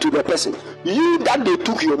happen to the person. You that they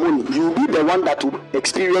took your money, you will be the one that will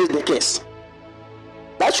experience the curse.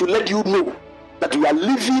 That should let you know that you are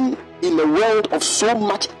living in a world of so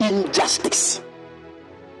much injustice.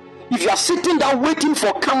 If you are sitting down waiting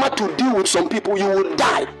for karma to deal with some people, you will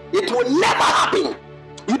die. It will never happen.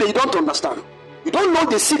 You don't understand. You don't know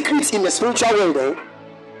the secrets in the spiritual world.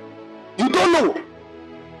 You don't know.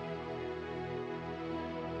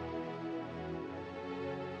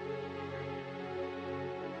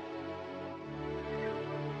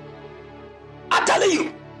 I'm telling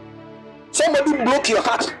you, somebody broke your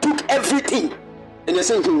heart, took everything, and you're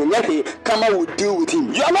saying, karma will deal with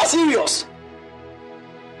him. You are not serious.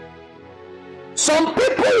 Some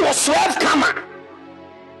people will swerve karma.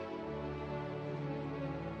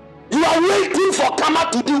 You are waiting for karma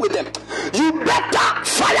to deal with them. You better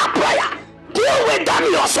fire prayer. Deal with them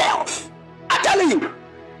yourself. I'm telling you.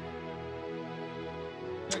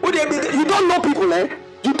 You don't know people, eh?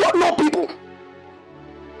 You don't know people.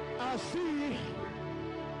 I see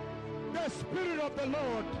the Spirit of the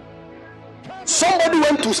Lord. Somebody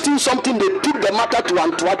went to steal something, they took the matter to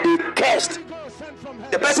Antoine, they cursed.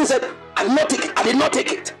 The person said, I did not take it. I did not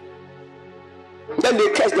take it. Then they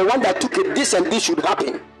cursed the one that took it, this and this should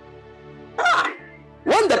happen.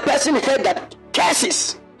 When the person heard that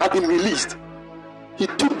curses have been released, he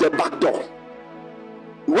took the back door.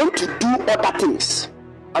 He went to do other things,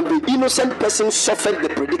 and the innocent person suffered the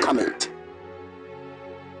predicament.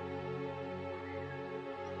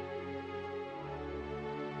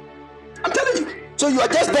 I'm telling you. So you are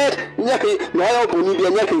just there. You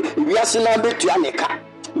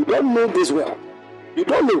don't know this well. You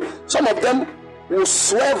don't know. Some of them will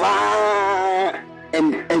swerve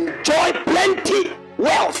and enjoy plenty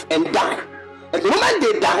wealth and die. And the moment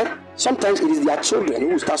they die, sometimes it is their children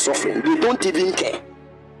who start suffering. They don't even care.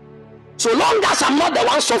 So long as I'm not the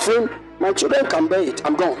one suffering, my children can bear it.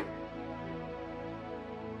 I'm gone.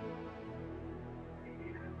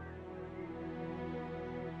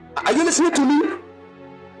 Are you listening to me?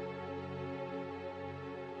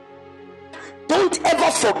 Don't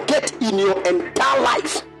ever forget in your entire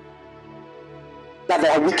life that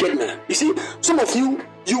there are wicked men. You see, some of you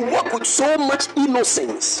walk with so much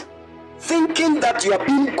innocence, thinking that you are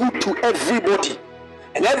being good to everybody,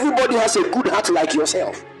 and everybody has a good heart like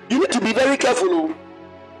yourself. You need to be very careful.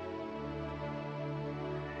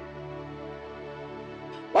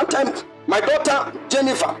 One time, my daughter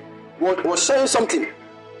Jennifer was saying something.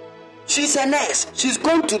 She's a nurse. She's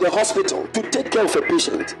gone to the hospital to take care of a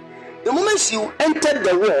patient. The moment she entered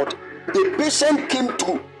the ward, the patient came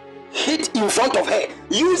to hit in front of her,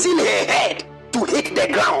 using her head to hit the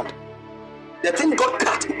ground. The thing got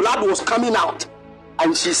cut, blood was coming out,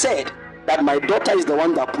 and she said that my daughter is the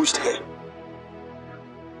one that pushed her.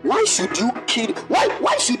 Why should you kill?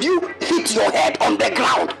 Why should you hit your head on the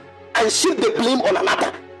ground and shift the blame on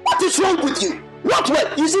another? What is wrong with you? What way?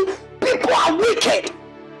 You see, people are wicked.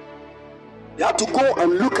 You have to go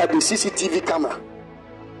and look at the CCTV camera,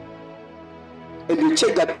 and they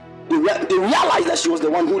check that they realized that she was the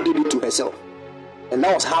one who did it to herself, and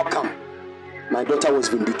that was how come my daughter was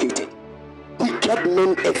vindicated. Wicked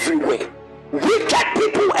men everywhere, wicked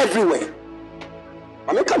people everywhere.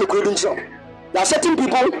 I'm not kind of creating some. There are certain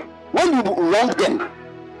people, when you wrong them,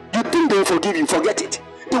 you think they will forgive you. Forget it.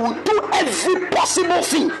 They will do every possible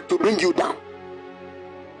thing to bring you down.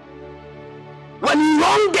 When you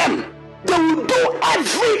wrong them, they will do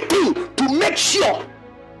everything to make sure.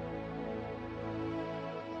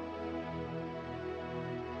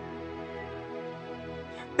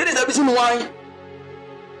 That is the reason why,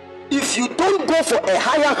 if you don't go for a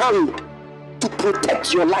higher hand to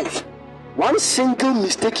protect your life, one single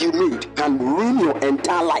mistake you made can ruin your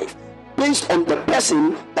entire life based on the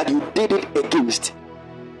person that you did it against.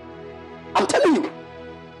 I'm telling you.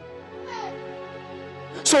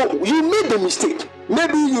 So you made the mistake.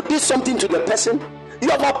 Maybe you did something to the person. You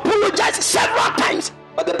have apologized several times,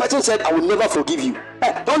 but the person said, I will never forgive you.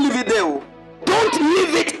 Don't leave it there. Don't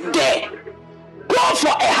leave it there. Go for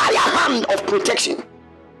a higher hand of protection.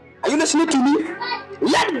 Are you listening to me?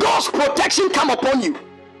 Let God's protection come upon you.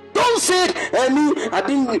 Don't say, I've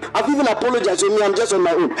even apologized to me, I'm just on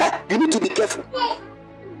my own. You need to be careful.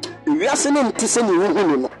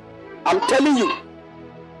 I'm telling you.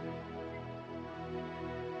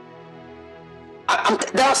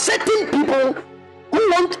 There are certain people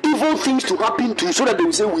who want evil things to happen to you so that they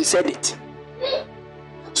will say, we said it.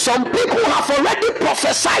 Some people have already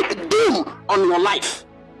prophesied doom on your life.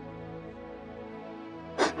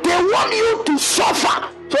 They want you to suffer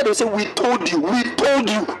So they say, we told you, we told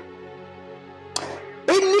you.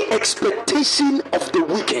 Any expectation of the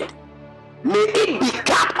wicked, may it be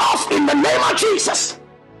cut off in the name of Jesus.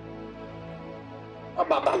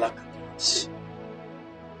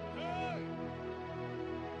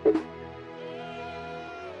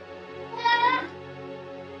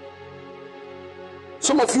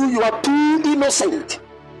 Some of you, you are too innocent.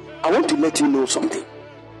 I want to let you know something.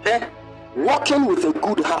 Walking with a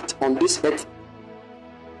good heart on this earth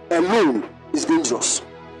alone is dangerous.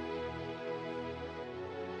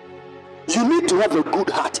 You need to have a good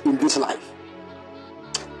heart in this life,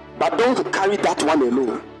 but don't carry that one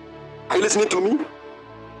alone. Are you listening to me?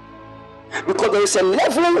 Because there is a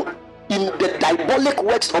level in the diabolic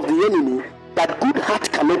works of the enemy that good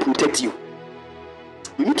heart cannot protect you.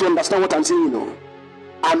 You need to understand what I'm saying, you know.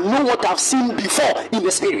 I know what I've seen before in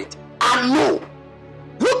the spirit. I know.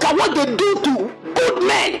 Look at what they do to good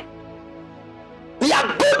men. They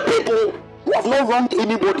are good people who have not wronged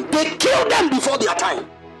anybody. They kill them before their time.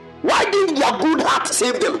 Why didn't their good heart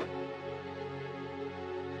save them?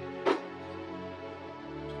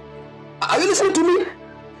 Are you listening to me?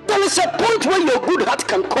 There is a point where your good heart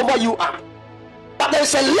can cover you up. But there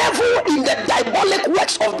is a level in the diabolic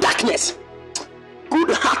works of darkness.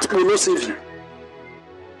 Good heart will not save you.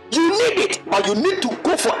 You need it, but you need to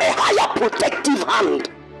go for a higher protective hand.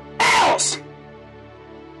 Else,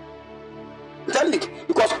 tell it,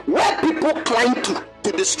 because where people climb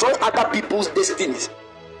to destroy other people's destinies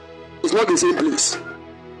is not the same place.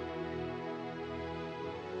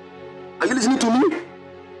 Are you listening to me?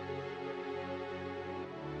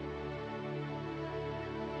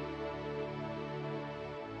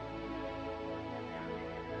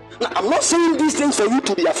 Now, I'm not saying these things for you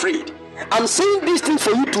to be afraid. I'm saying these things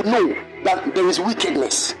for you to know that there is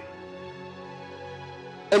wickedness.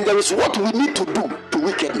 And there is what we need to do to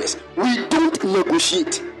wickedness. We don't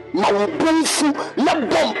negotiate. Are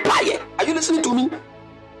you listening to me?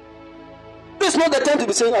 It's not the time to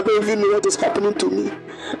be saying, I don't even know what is happening to me.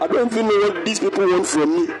 I don't even know what these people want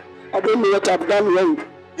from me. I don't know what I've done wrong.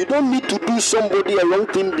 You don't need to do somebody a wrong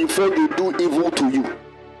thing before they do evil to you.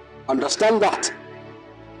 Understand that.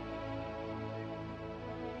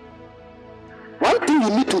 One thing you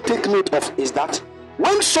need to take note of is that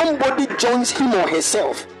when somebody joins him or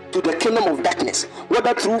herself to the kingdom of darkness,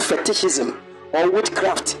 whether through fetishism or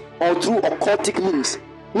witchcraft or through occultic means,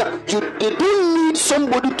 now they don't need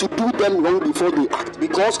somebody to do them wrong before they act,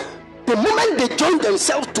 because the moment they join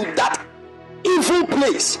themselves to that evil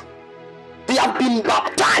place, they have been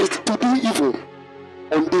baptized to do evil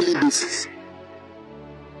on daily basis.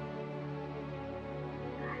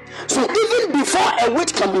 So even before a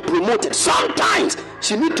witch can be promoted, sometimes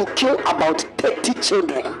she need to kill about 30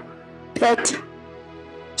 children. 30.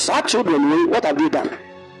 Such children, what have they done?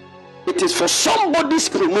 It is for somebody's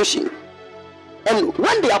promotion. And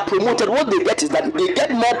when they are promoted, what they get is that they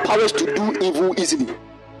get more powers to do evil easily.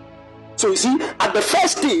 So you see, at the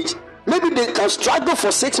first stage, maybe they can struggle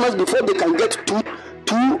for 6 months before they can get two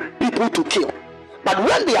people to kill. But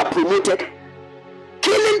when they are promoted,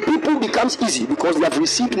 killing people becomes easy because they have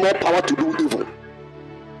received more power to do evil.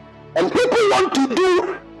 And people want to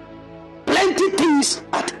do plenty things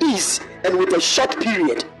at ease and with a short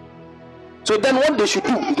period. So then what they should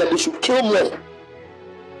do is that they should kill more.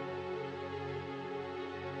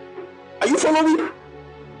 Are you following?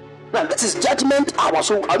 Now this is judgment hour,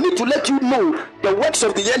 so I need to let you know the works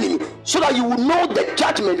of the enemy so that you will know the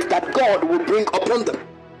judgment that God will bring upon them.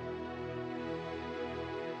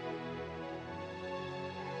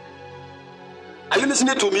 Are you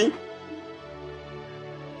listening to me?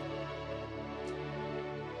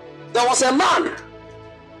 There was a man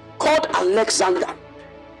called Alexander,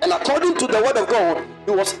 and according to the word of God,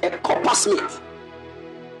 he was a coppersmith.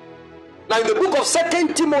 Now in the book of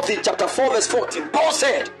 2 Timothy chapter 4 verse 14, Paul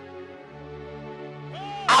said,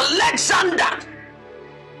 Alexander,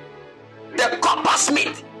 the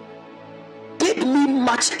coppersmith, did me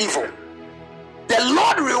much evil. The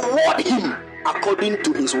Lord reward him according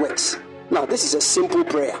to his works. Now this is a simple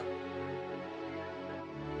prayer.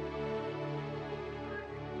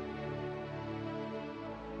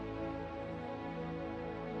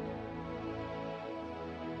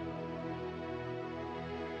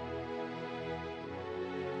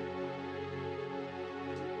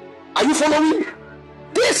 Are you following?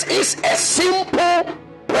 This is a simple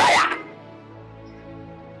prayer.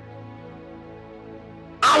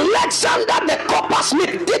 Alexander the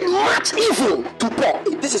coppersmith did much evil to Paul.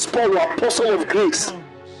 This is Paul, the apostle of grace.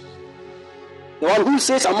 The one who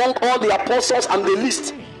says, among all the apostles, I'm the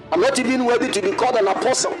least. I'm not even worthy to be called an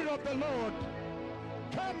apostle.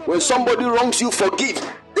 When somebody wrongs you, forgive.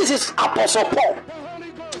 This is Apostle Paul.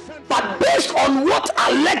 based on what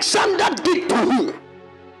Alexander did to him,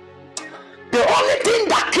 the only thing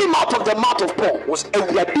that came out of the mouth of Paul was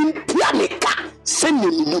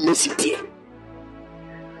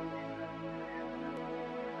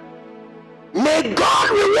may God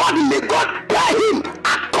reward him, may God pay him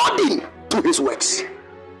according to his works.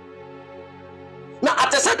 Now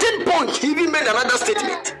at a certain point, he even made another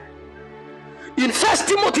statement. In 1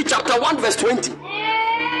 Timothy chapter 1 verse 20,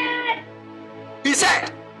 he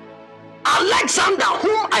said, Alexander,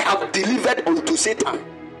 whom I have delivered unto Satan,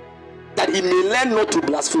 that he may learn not to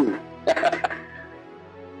blaspheme.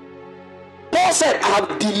 Paul said, I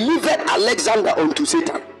have delivered Alexander unto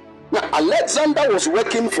Satan. Now Alexander was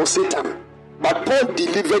working for Satan, but Paul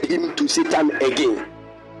delivered him to Satan again.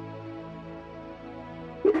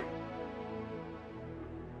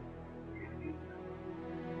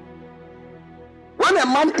 When a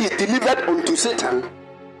man is delivered unto Satan,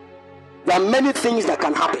 there are many things that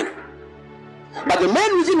can happen. But the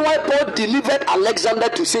main reason why Paul delivered Alexander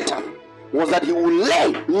to Satan was that he will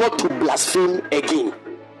learn not to blaspheme again.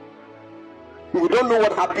 We don't know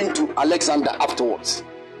what happened to Alexander afterwards.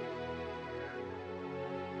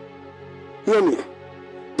 Hear me.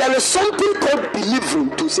 There is something called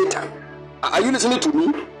delivering to Satan. Are you listening to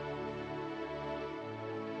me?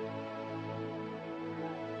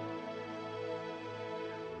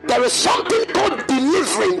 There is something called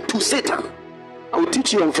delivering to Satan. I will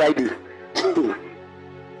teach you on Friday.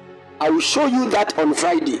 I will show you that on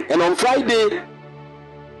Friday. And on Friday,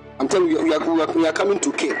 I'm telling you, we are coming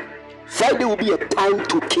to kill. Friday will be a time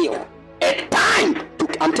to kill. A time to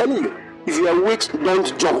kill. I'm telling you, if you are witch,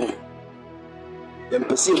 don't join.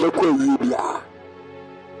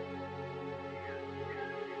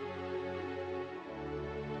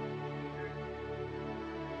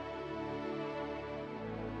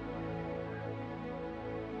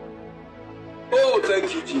 Oh,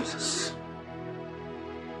 thank you, Jesus.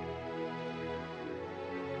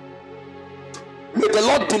 May the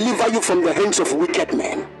Lord deliver you from the hands of wicked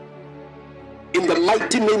men. In the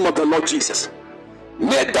mighty name of the Lord Jesus.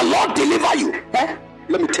 May the Lord deliver you.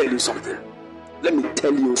 Let me tell you something. Let me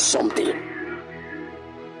tell you something.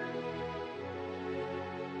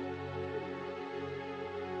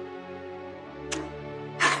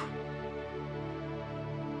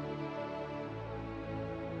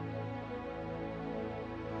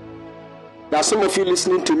 There are some of you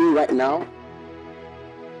listening to me right now.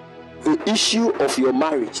 The issue of your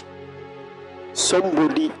marriage,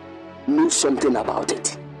 somebody knows something about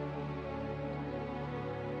it.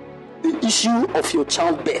 The issue of your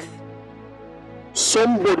childbirth,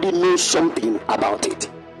 somebody knows something about it.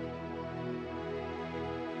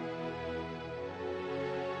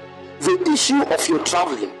 The issue of your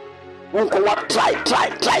traveling,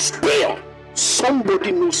 try still,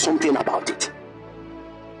 somebody knows something about it.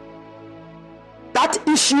 That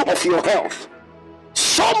issue of your health,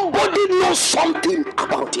 somebody knows something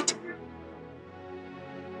about it.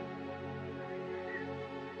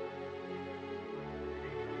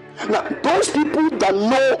 Now, those people that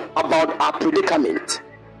know about our predicament,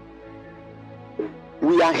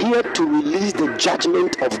 we are here to release the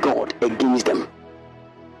judgment of God against them.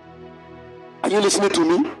 Are you listening to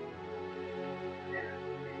me?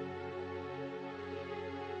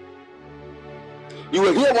 You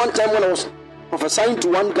were here one time when I was prophesying to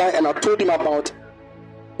one guy, and I told him about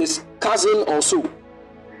his cousin also.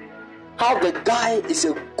 How the guy is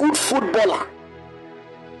a good footballer,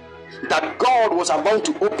 that God was about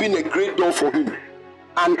to open a great door for him.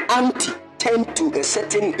 An ant turned to a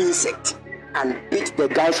certain insect and bit the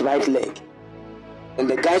guy's right leg, and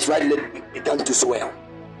the guy's right leg began to swell.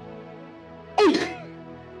 Hey!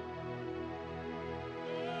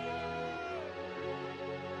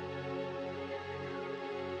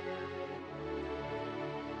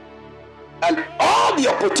 And all the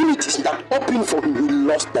opportunities that opened for him, he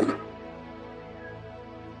lost them.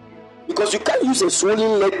 Because you can't use a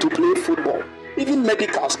swollen leg to play football. Even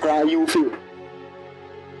medicals cry, you fail.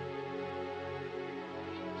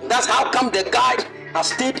 That's how come the guy has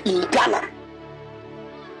stayed in Ghana.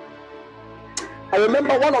 I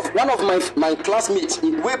remember one of my classmates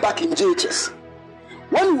way back in JHS.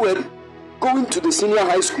 When we were going to the senior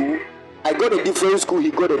high school, I got a different school, he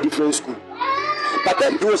got a different school. But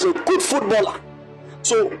then he was a good footballer.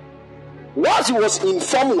 So once he was in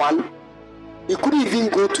Form 1, he couldn't even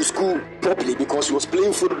go to school properly because he was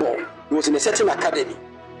playing football. He was in a certain academy.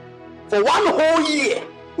 For one whole year,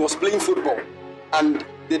 he was playing football. And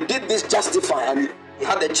they did this justify, and he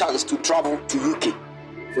had a chance to travel to UK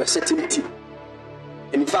for a certain team.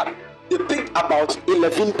 And in fact, they picked about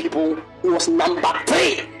 11 people. He was number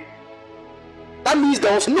 3. That means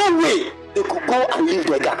there was no way they could go and leave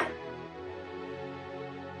the Ghana.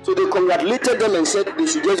 So they congratulated them and said they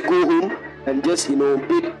should just go home and just,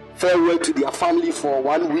 bid farewell to their family for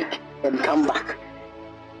 1 week and come back.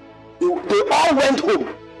 They all went home.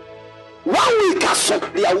 1 week or so,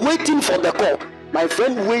 they are waiting for the call. My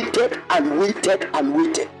friend waited and waited and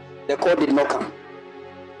waited. The call did not come.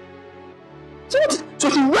 So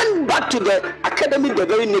he went back to the academy the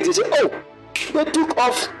very next day. He said, oh, they took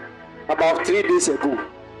off about 3 days ago.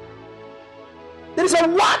 There is a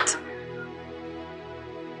what?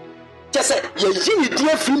 Just said,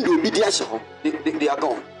 they are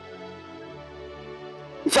gone.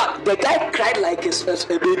 In fact, the guy cried like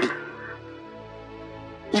a baby.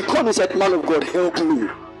 He called and said, man of God, help me.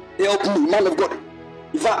 Help me, man of God.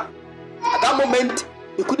 In fact, at that moment,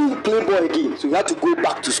 he couldn't play ball again, so he had to go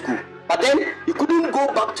back to school. But then, he couldn't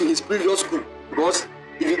go back to his previous school, because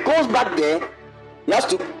if he goes back there, he has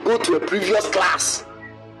to go to a previous class.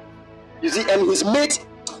 You see, and his mate,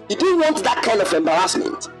 he didn't want that kind of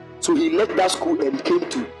embarrassment. So he left that school and came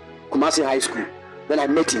to Kumasi High School. Then I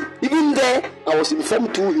met him. Even there, I was in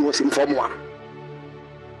Form 2, he was in Form 1.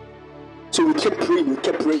 So we kept praying.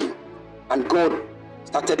 And God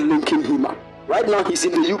started linking him up. Right now, he's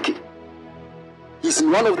in the UK. He's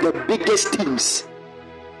in one of the biggest teams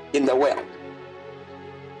in the world.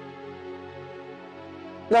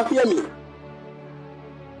 Now hear me.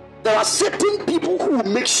 There are certain people who will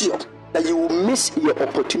make sure that you will miss your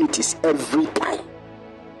opportunities every time.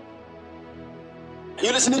 Are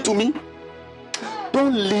you listening to me?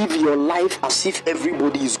 Don't live your life as if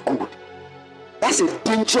everybody is good. That's a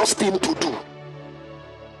dangerous thing to do.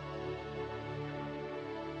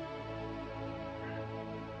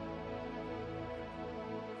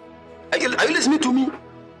 Are you listening to me?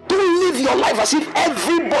 Don't live your life as if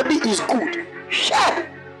everybody is good. Share.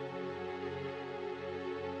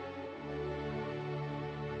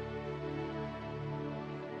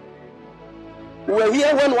 We were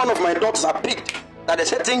here when one of my daughters are picked that a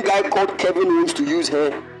certain guy called Kevin wants to use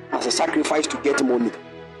her as a sacrifice to get money.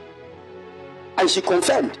 And she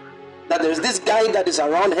confirmed that there's this guy that is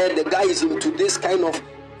around her. The guy is into this kind of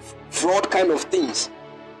fraud kind of things.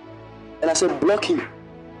 And I said, block him.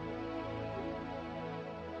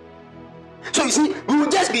 So you see, we will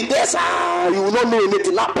just be there, you will not know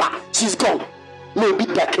anything. She's gone. No, be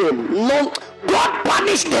back him. No, God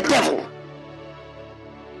punish the devil.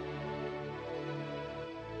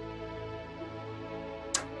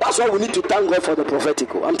 That's why we need to thank God for the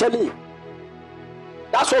prophetic. I'm telling you.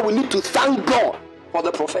 That's why we need to thank God for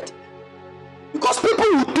the prophetic. Because people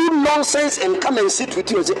will do nonsense and come and sit with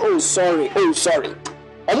you and say, oh sorry.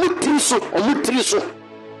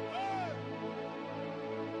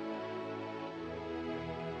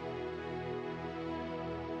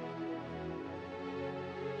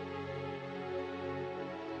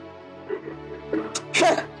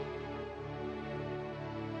 Sure.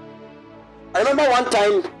 I remember one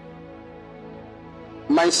time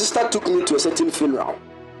my sister took me to a certain funeral.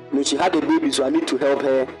 She had a baby, so I need to help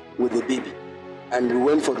her with the baby. And we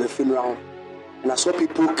went for the funeral, and I saw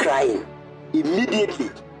people crying.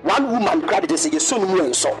 Immediately, one woman cried. They said, she's on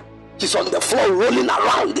the floor rolling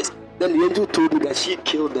around this. Then the angel told me that she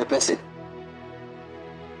killed the person.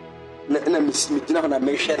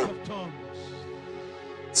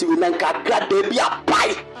 See, we now got baby a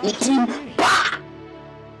pie, The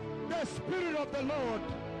Spirit of the Lord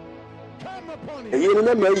come upon him. You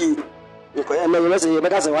remember you? Sent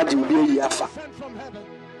From heaven.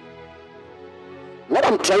 What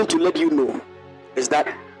I'm trying to let you know is that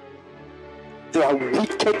there are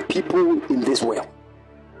wicked people in this world.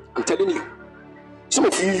 I'm telling you. Some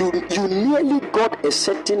of you nearly got a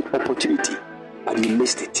certain opportunity, but you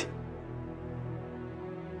missed it.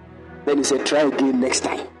 Then he said, try again next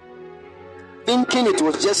time. Thinking it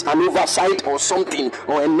was just an oversight or something,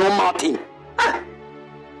 or a normal thing.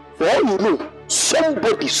 For all you know,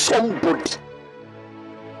 somebody.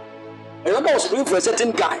 I remember I was praying for a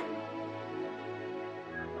certain guy.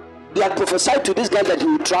 They had prophesied to this guy that he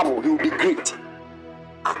will travel, he will be great.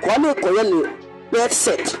 Akwame Koyane bed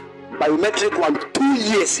set, biometric one, 2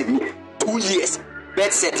 years in me. 2 years.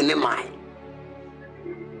 Bed set in my.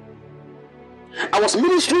 I was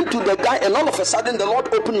ministering to the guy, and all of a sudden the Lord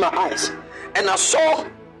opened my eyes, and I saw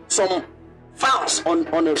some files on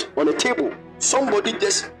a table. Somebody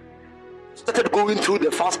just started going through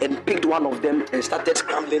the files and picked one of them and started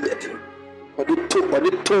scrambling the thing. But they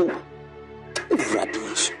told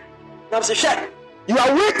radiation. Now I said, you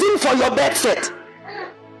are waiting for your bed set.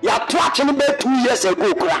 You are watching bed 2 years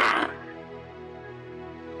ago.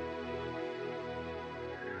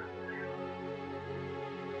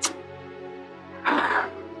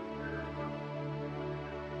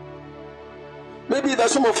 Maybe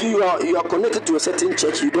there's some of you are connected to a certain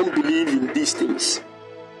church, you don't believe in these things.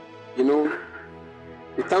 You know,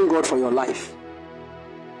 we thank God for your life.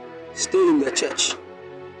 Stay in the church.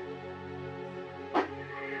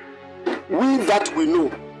 We that we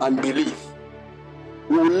know and believe,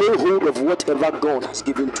 we will lay hold of whatever God has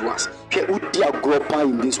given to us.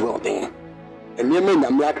 In this world, and you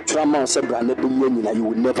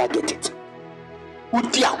will never get it.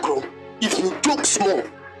 If you joke small,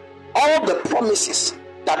 all the promises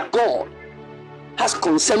that God has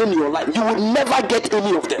concerning your life, you will never get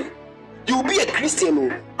any of them. You will be a Christian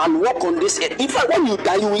and walk on this earth. In fact, when you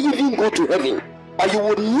die, you will even go to heaven, but you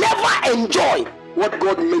will never enjoy what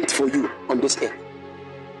God meant for you on this earth.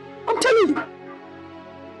 I'm telling you,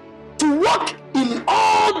 to walk in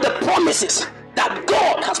all the promises that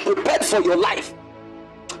God has prepared for your life,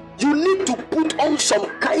 you need to put on some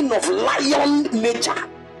kind of lion nature.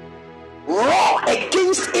 Roar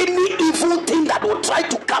against any evil thing that will try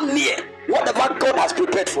to come near whatever God has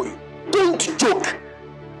prepared for you. Don't joke.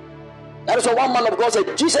 That is why one man of God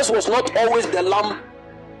said Jesus was not always the lamb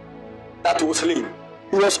that was slain.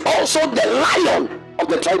 He was also the lion of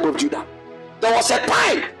the tribe of Judah. There was a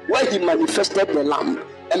time where he manifested the lamb,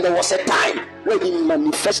 and there was a time where he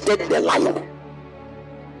manifested the lion.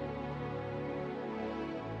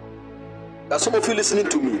 There's some of you listening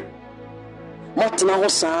to me.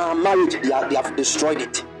 Marriage, they have destroyed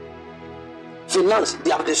it. Finance,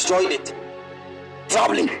 they have destroyed it.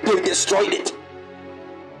 Traveling, they've destroyed it.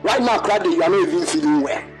 Right now, you are not even feeling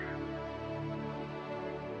well.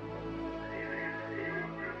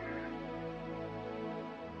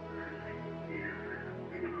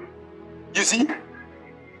 You see,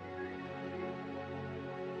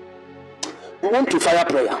 we want to fire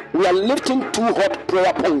prayer. We are lifting 2 hot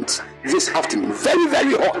prayer points this afternoon. Very,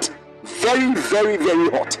 very hot. Very, very, very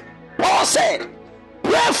hot. Paul said,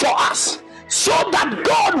 pray for us so that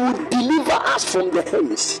God will deliver us from the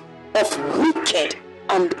hands of wicked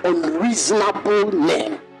and unreasonable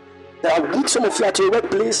men. There are some of you at your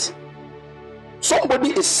workplace.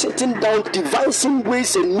 Somebody is sitting down devising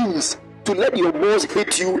ways and means to let your boss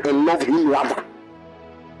hate you and love him rather.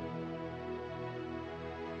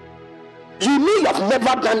 You know you have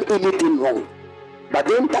never done anything wrong, but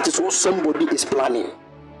then that is what somebody is planning.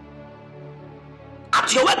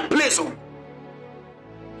 At your workplace,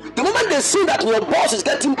 the moment they see that your boss is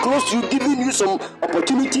getting close to you, giving you some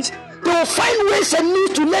opportunities, they will find ways and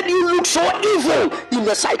means to let you look so evil in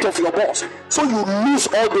the sight of your boss, so you lose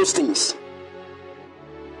all those things.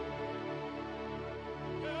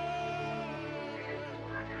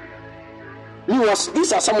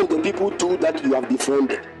 These are some of the people too that you have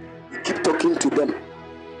befriended. You keep talking to them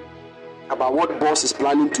about what boss is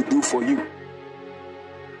planning to do for you.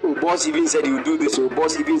 Oh, boss even said he will do this. Oh,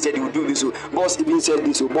 boss even said he will do this. Oh, boss even said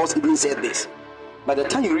this. Oh, boss even said this. By the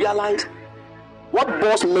time you realize what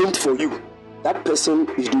boss meant for you, that person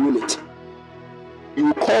is doing it.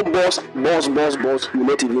 You call boss, you will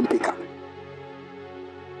not even pick up.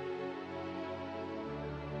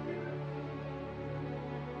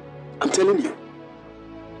 I'm telling you,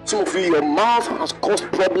 some of you, your mouth has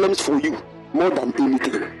caused problems for you more than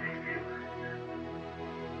anything.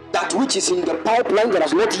 That which is in the pipeline that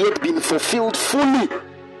has not yet been fulfilled fully,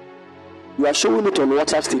 you are showing it on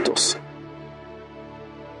WhatsApp status.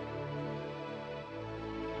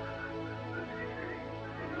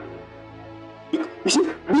 You see,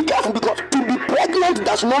 be careful, because to be pregnant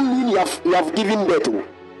does not mean you have given birth.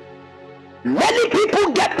 Many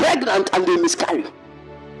people get pregnant and they miscarry.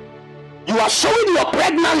 You are showing your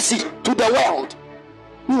pregnancy to the world.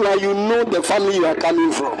 Meanwhile, you know the family you are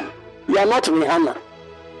coming from. You are not Rihanna.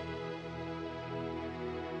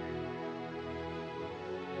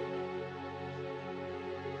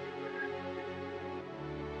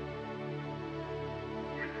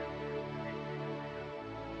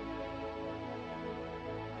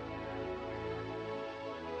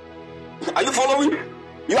 Are you following?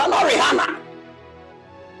 You are not Rihanna.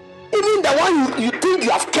 Even the one you think you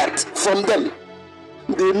have kept from them,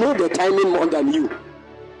 they know the timing more than you.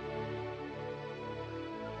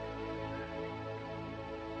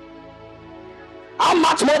 How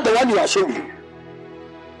much more the one you are showing?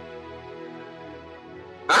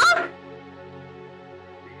 Huh?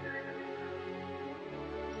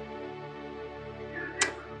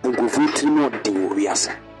 And go for more than we are.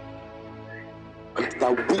 And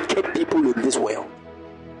the wicked people in this world.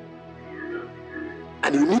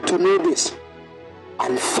 And you need to know this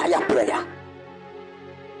and fire prayer,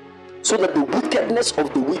 so that the wickedness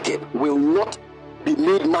of the wicked will not be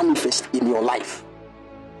made manifest in your life.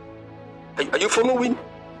 Are you following?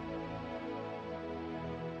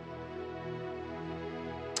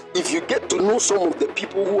 If you get to know some of the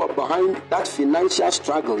people who are behind that financial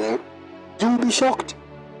struggle, you will be shocked.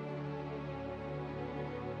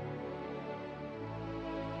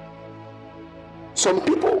 Some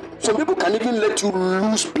people can even let you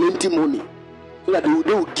lose plenty money so that they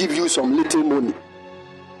will give you some little money.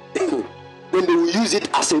 Then they will use it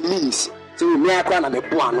as a means. So may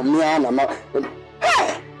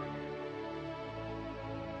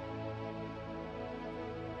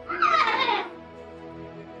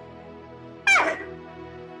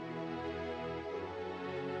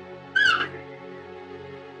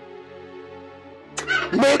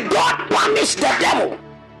God punish the devil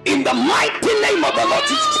in the mighty name of the Lord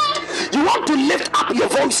Jesus. You want to lift up your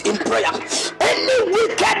voice in prayer. Any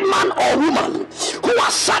wicked man or woman who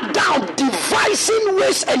has sat down devising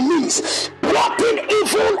ways and means, plotting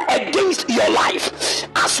evil against your life,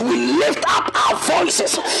 as we lift up our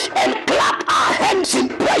voices and clap our hands in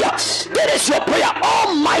prayer, that is your prayer.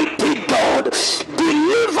 Almighty God,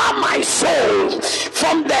 deliver my soul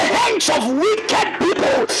from the hands of wicked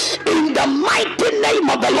people in the mighty name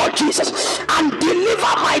of the Lord Jesus, and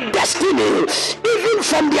deliver my destiny even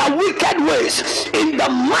from their wicked ways in the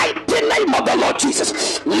mighty name of the Lord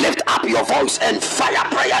Jesus. Lift up your voice and fire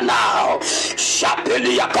prayer now.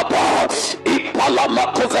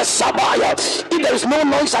 If there is no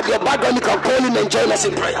noise at your background, you can call in and join us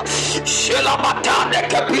in prayer.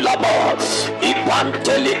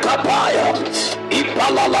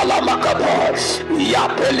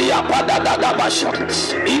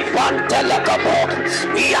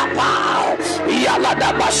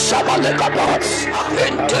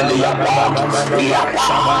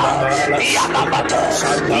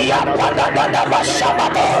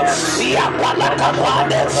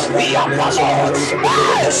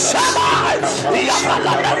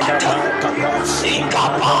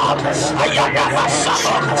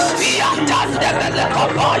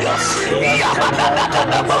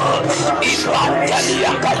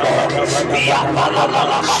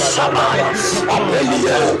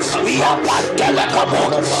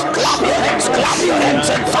 Clap your hands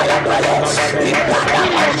and fire prayer.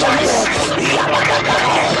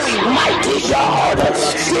 Mighty God,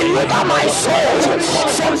 deliver my soul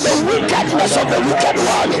from the wickedness of the wicked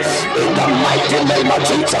one in the mighty name of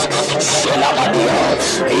Jesus.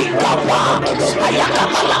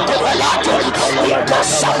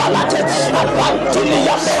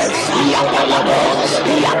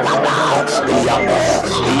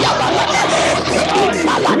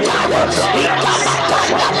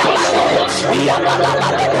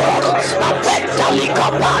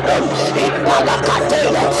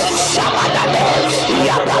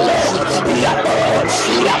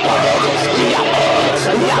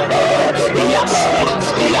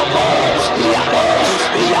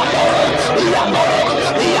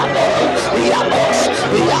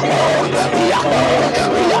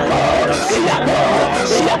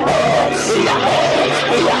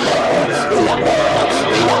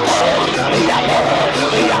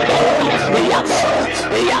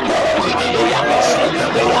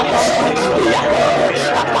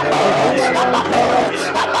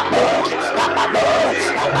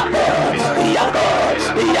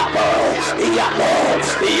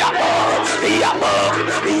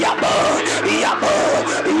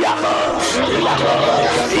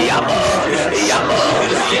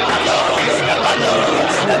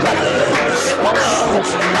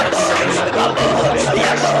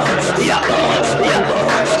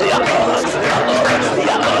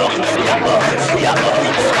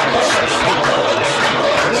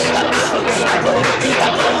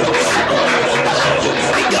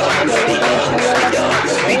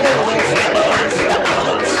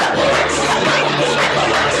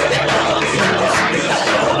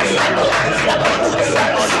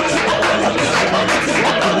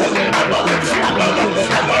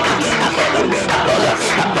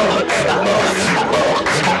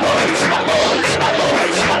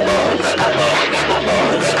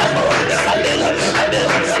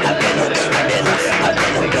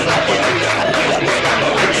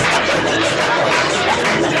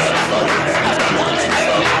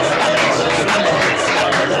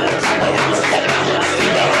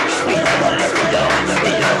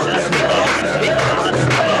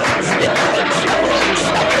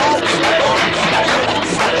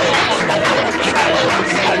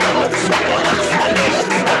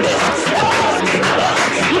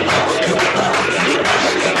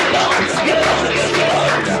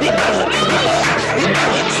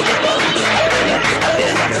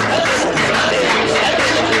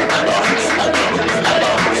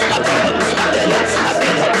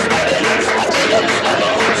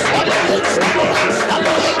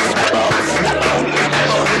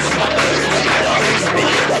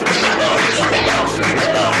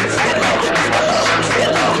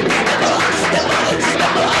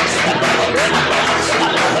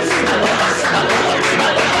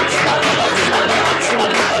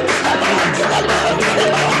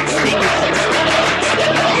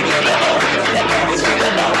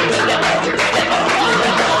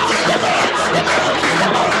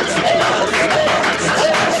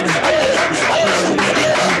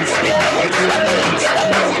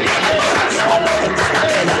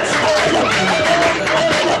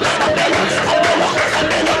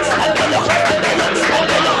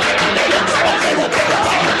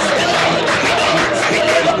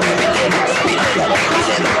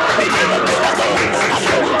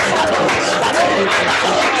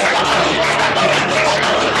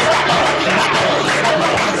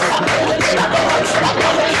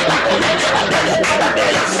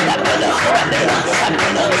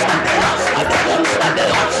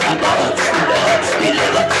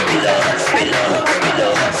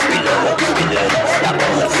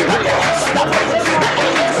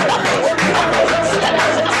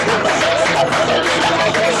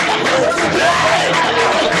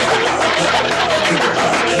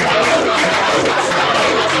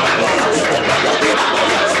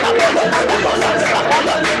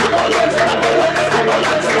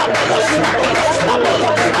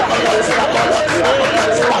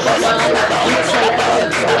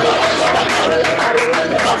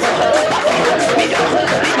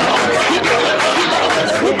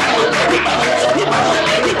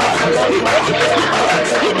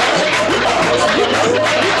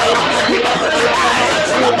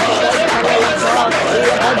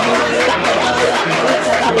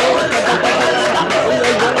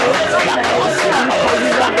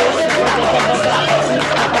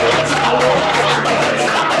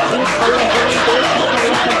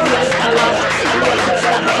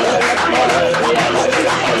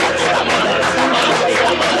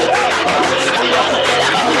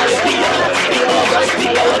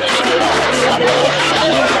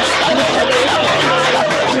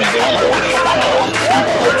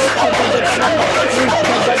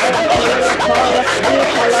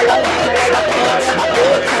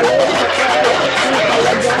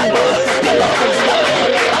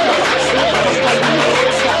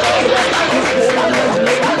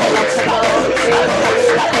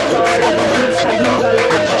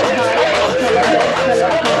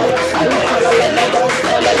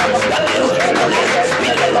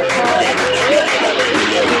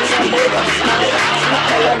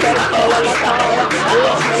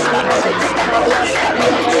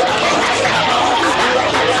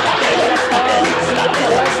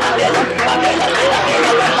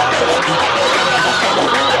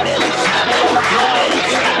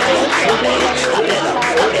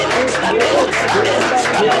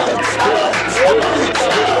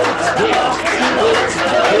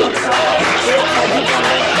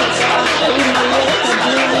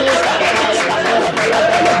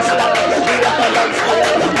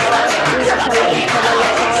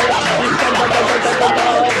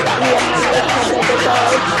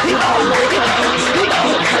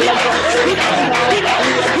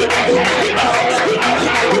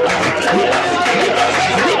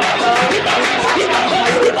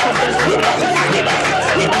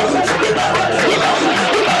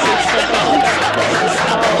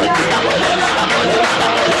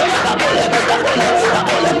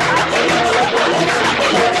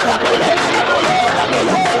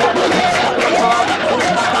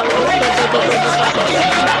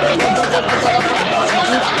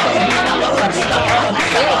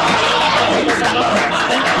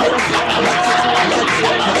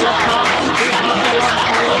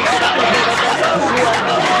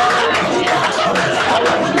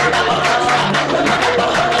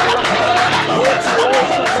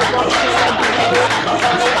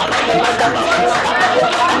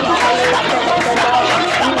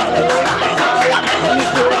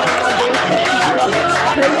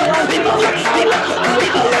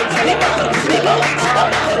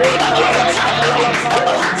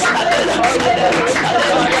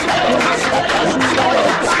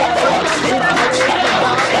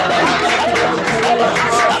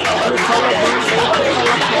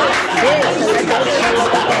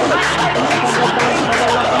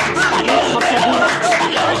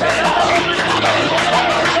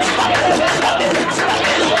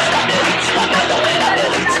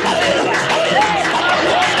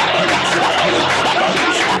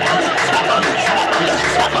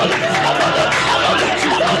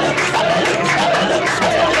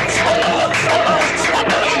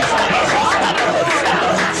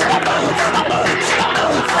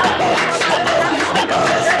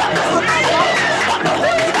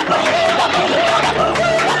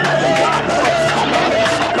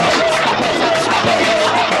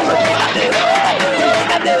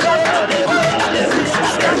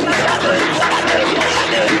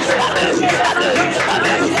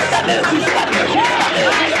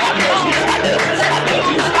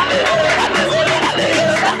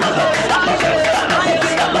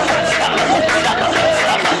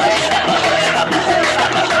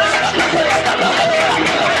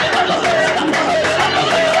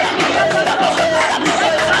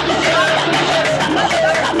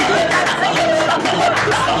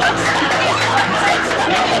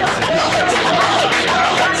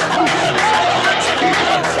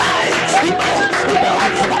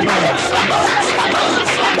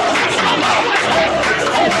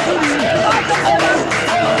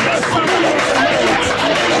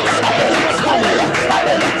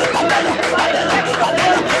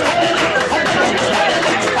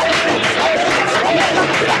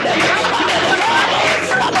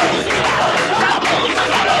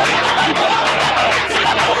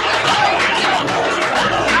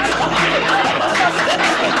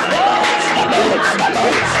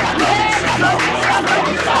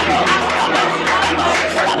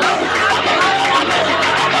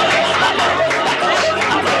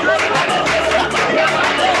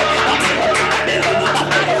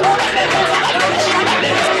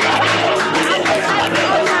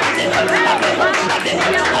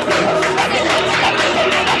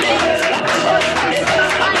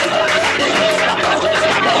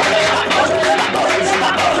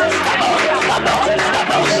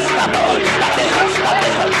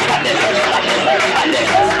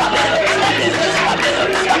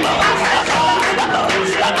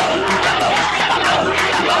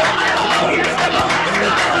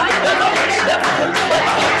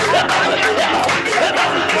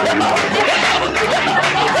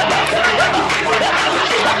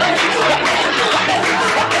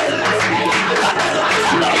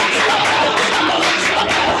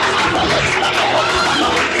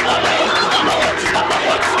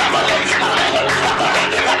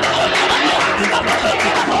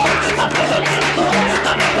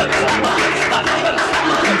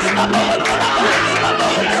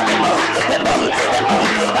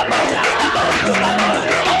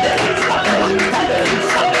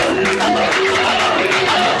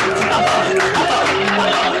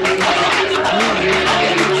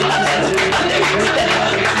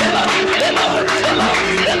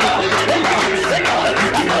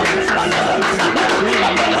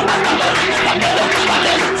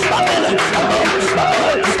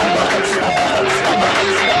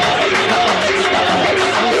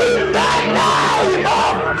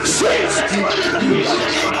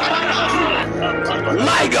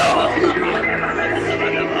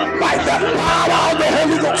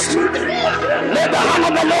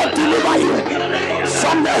 the Lord deliver you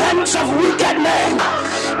from the hands of wicked men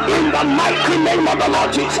in the mighty name of the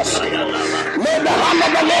Lord Jesus. May the hand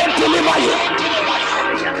of the Lord deliver you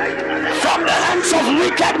from the hands of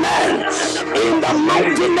wicked men in the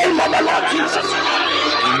mighty name of the Lord Jesus.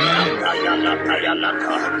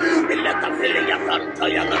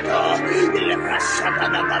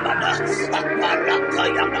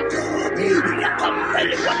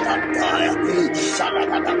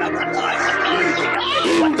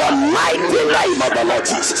 In the mighty name of the Lord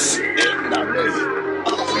Jesus.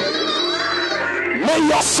 May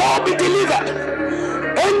your soul be delivered.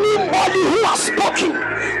 Anybody who has spoken,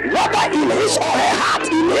 whether in his or her heart,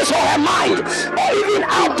 in his or her mind, or even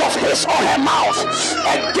out of his or her mouth,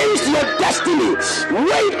 against your destiny,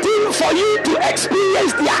 waiting for you to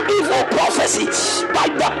experience their evil prophecy by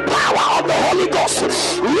the power of the Holy Ghost,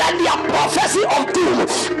 let their prophecy of doom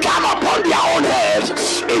come upon their own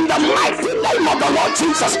heads in the mighty name of the Lord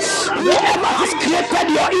Jesus. Whoever has created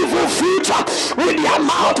your evil future with their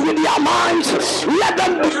mouth, with their minds, let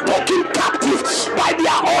them be taken captive by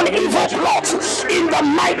their own evil plot in the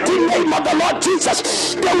mighty name of the Lord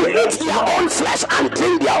Jesus. They will eat their own flesh and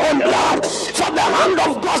drink their own blood, for the hand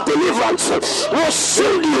of God's deliverance will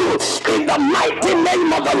shield you in the mighty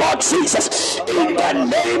name of the Lord Jesus. In the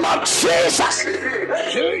name of Jesus.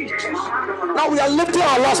 Now we are lifting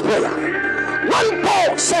our last prayer. When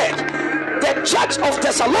Paul said the church of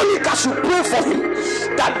Thessalonica should pray for him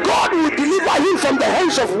that God will deliver him from the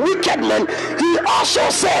hands of wicked men, he also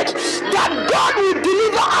said that God will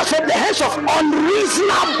deliver us from the hands of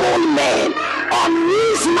unreasonable men.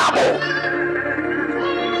 Unreasonable.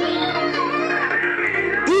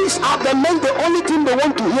 These are the men, the only thing they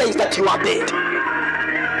want to hear is that you are dead.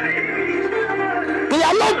 They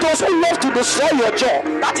are not those who love to destroy your job.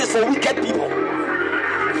 That is for wicked people.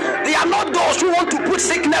 They are not those who want to put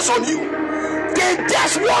sickness on you. They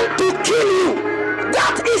just want to kill you.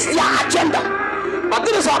 That is their agenda. But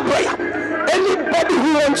this is our prayer. Anybody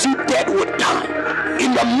who wants you dead will die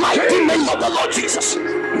in the mighty name of the Lord Jesus.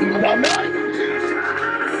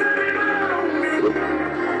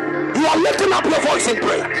 You are lifting up your voice in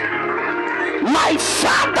prayer. My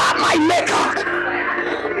Father, my Maker,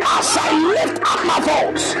 as I lift up my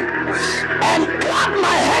voice and clap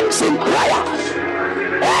my hands in prayer,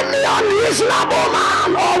 any unreasonable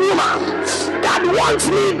man or woman that wants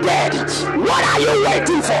me dead, what are you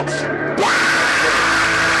waiting for? Die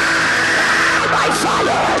by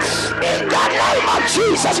fire in the name of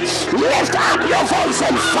Jesus. Lift up your voice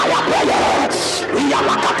and fire prayer.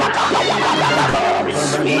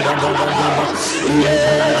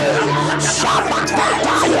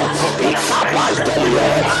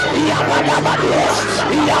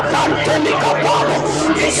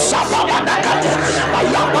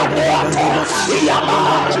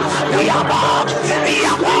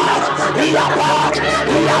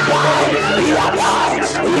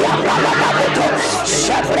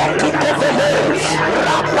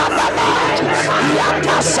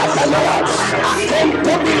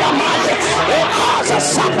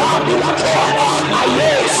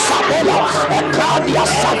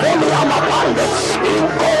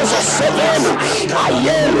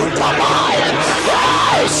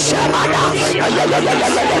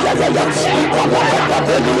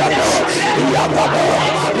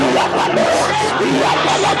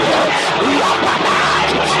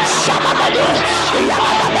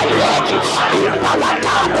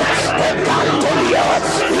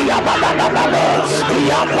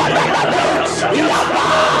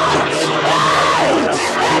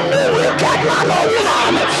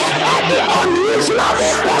 Any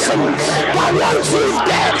unreasonable person that wants you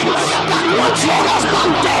dead, that wants your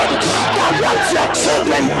husband dead, that wants your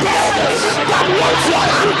children dead, that wants your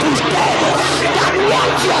aunties dead, that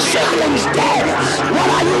wants your siblings dead, what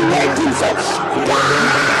are you waiting for?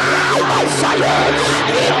 Die by fire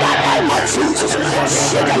in the name of Jesus.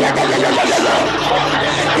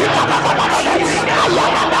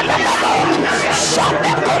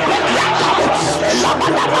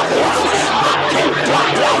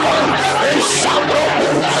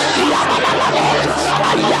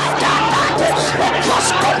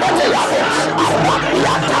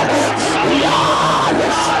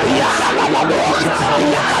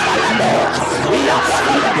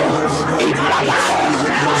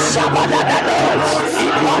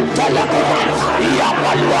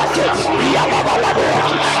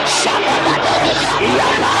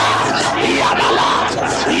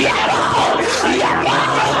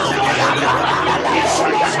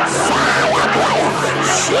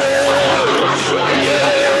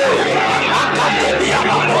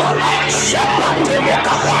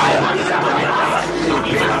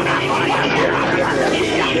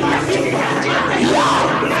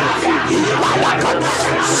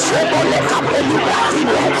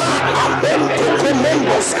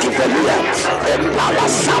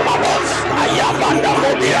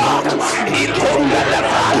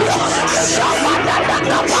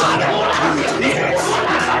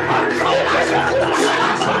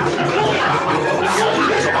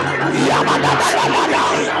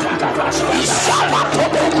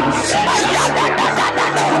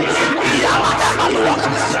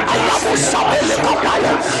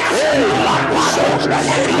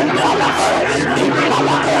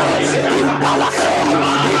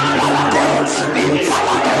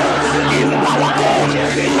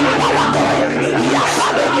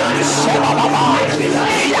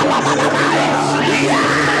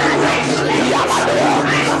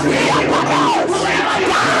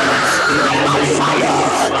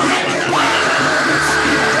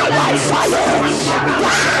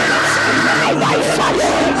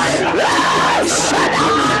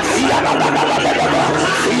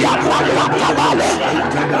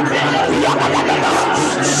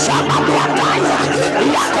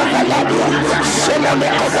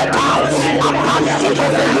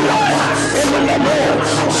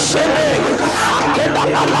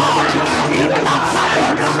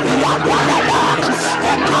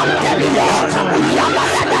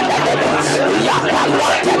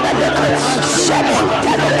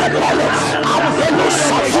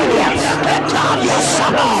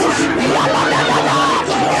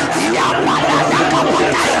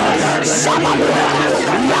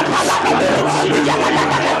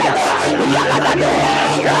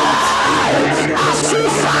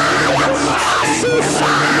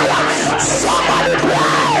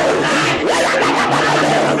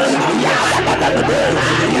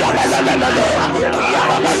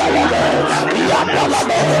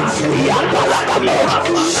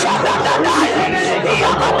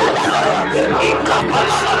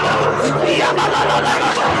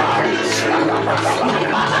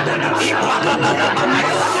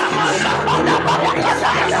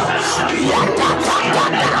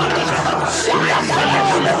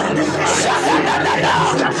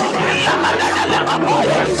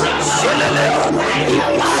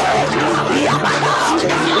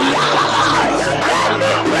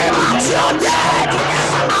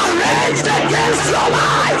 Arranged against your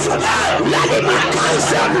life, let it be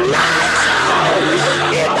cancelled now.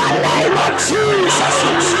 In the name of Jesus.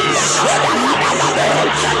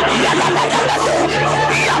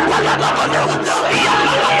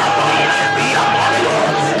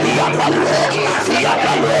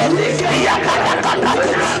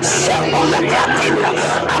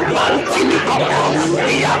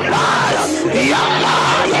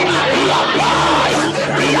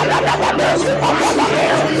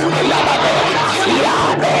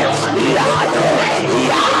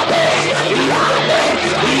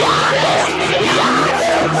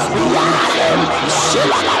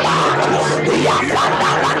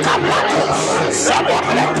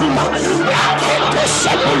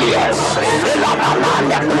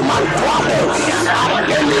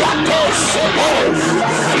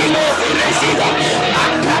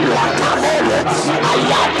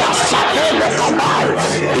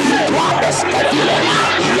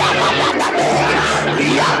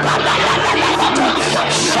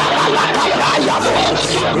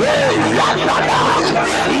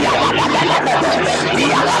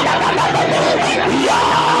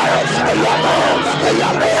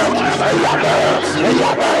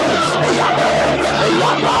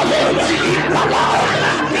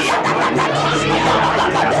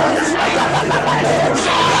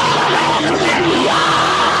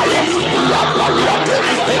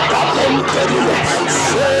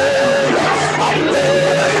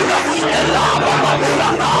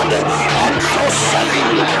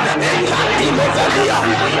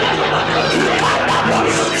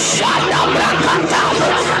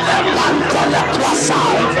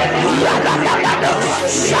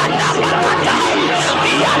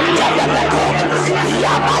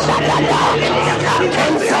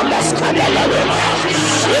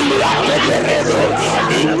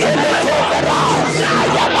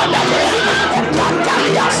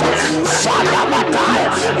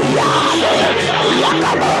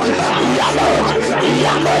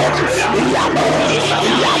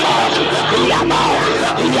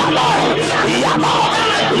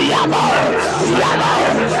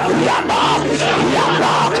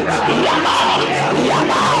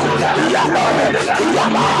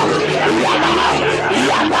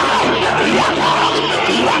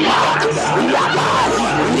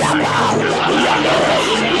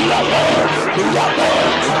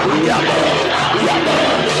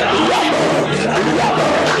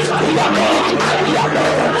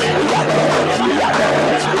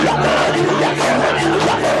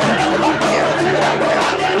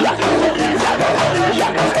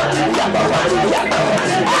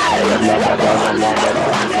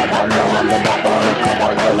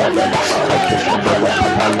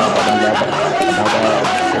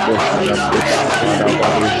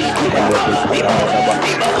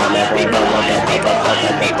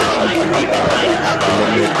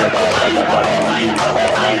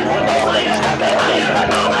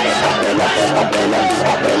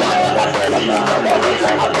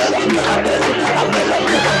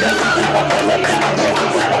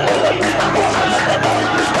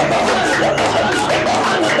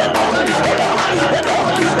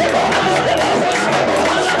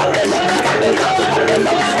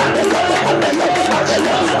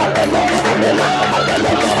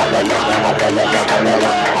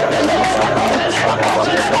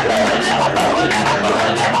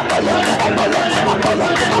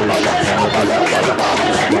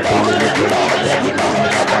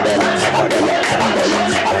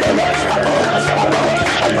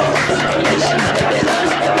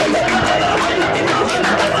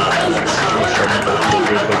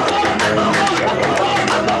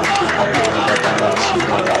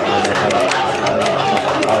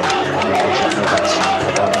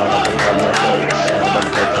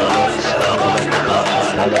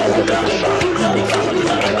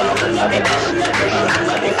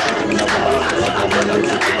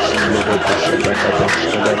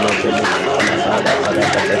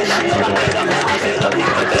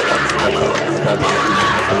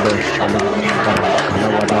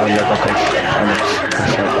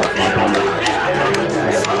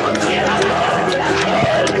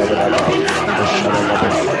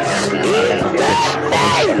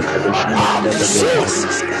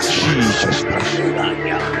 Jesus Christ.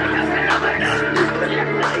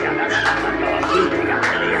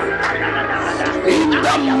 In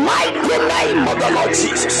the mighty name of the Lord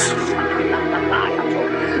Jesus,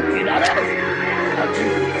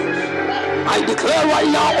 I declare right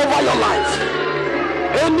now over your life,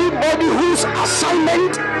 anybody whose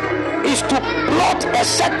assignment is to plot a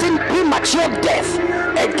certain premature death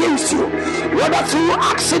against you, whether through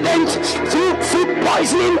accident, through food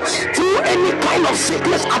poisoning, through any kind of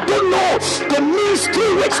sickness, I don't know the means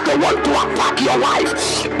through which they want to attack your life,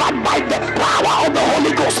 but by the power of the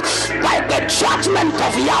Holy Ghost, by the judgment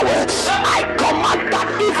of Yahweh, I command that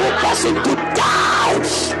evil person to die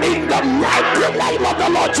in the mighty name of the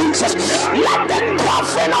Lord Jesus. Let the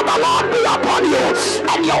covering of the Lord be upon you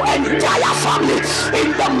and your entire family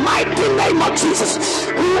in the mighty name of Jesus.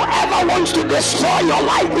 Whoever wants to destroy your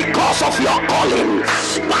life because of your calling,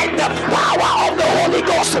 by the power of the Holy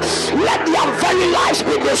Ghost, let their very lives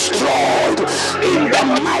be destroyed in the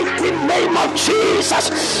mighty name of Jesus.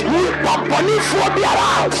 In the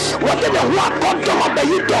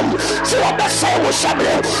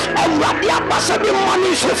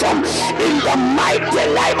mighty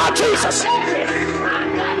name of Jesus.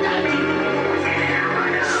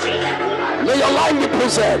 May your life be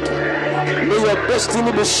preserved. May your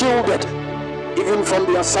destiny be shielded even from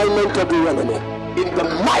the assignment of the enemy. In the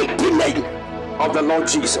mighty name of the Lord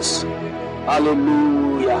Jesus.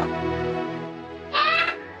 Hallelujah.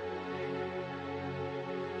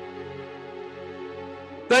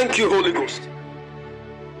 Thank you, Holy Ghost.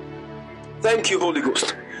 Thank you, Holy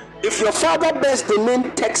Ghost. If your father bears the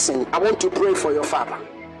name Texan, I want to pray for your father.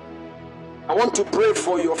 I want to pray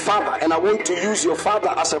for your father, and I want to use your father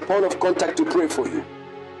as a point of contact to pray for you.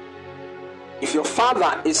 If your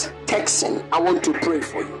father is Texan, I want to pray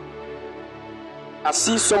for you. I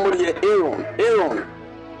see somebody here, Aaron.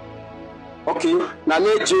 Okay,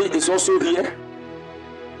 Nane J is also here.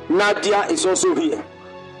 Nadia is also here.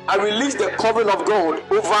 I release the covenant of God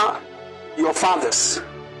over your fathers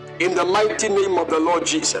in the mighty name of the Lord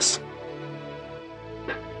Jesus.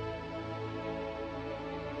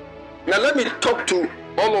 Now let me talk to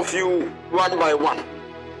all of you one by one.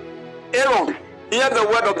 Aaron, hear the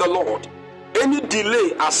word of the Lord. Any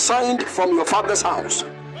delay assigned from your father's house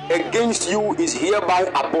against you is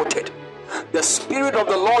hereby aborted. The Spirit of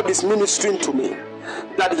the Lord is ministering to me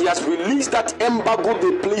that He has released that embargo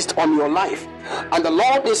they placed on your life, and the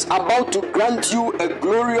Lord is about to grant you a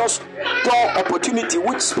glorious door opportunity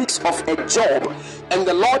which speaks of a job. And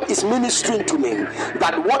the Lord is ministering to me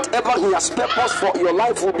that whatever He has purposed for your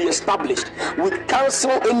life will be established. We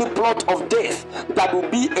cancel any plot of death that will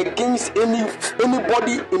be against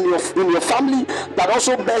anybody in your family that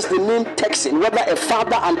also bears the name Texan, whether a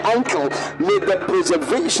father and uncle. May the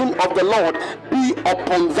preservation of the Lord be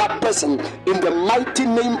upon that person in the mighty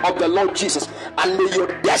name of the Lord Jesus, and may your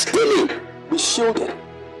destiny be shielded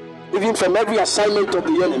even from every assignment of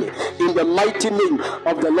the enemy in the mighty name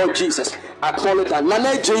of the Lord Jesus. I call it that.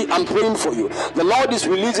 Nana J, I'm praying for you. The Lord is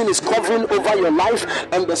releasing His covering over your life,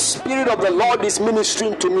 and the Spirit of the Lord is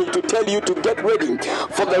ministering to me to tell you to get ready,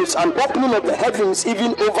 for there is an opening of the heavens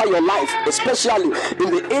even over your life, especially in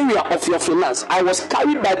the area of your finance. I was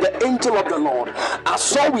carried by the angel of the Lord. I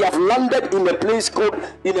saw we have landed in a place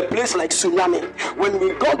like Tsunami. When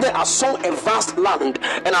we got there, I saw a vast land,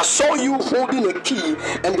 and I saw you holding a key,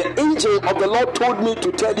 and the angel of the Lord told me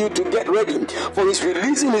to tell you to get ready, for He's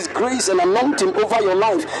releasing His grace and anointing over your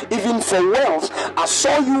life, even for wealth. I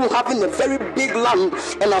saw you having a very big land,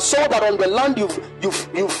 and I saw that on the land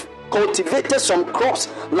you've cultivated some crops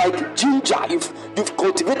like ginger, you've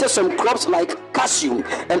cultivated some crops like cashew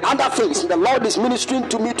and other things. The Lord is ministering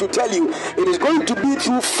to me to tell you it is going to be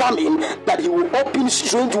through famine that He will open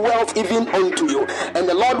strange wealth even unto you. And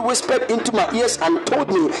the Lord whispered into my ears and told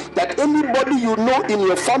me that anybody you know in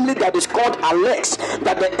your family that is called Alex,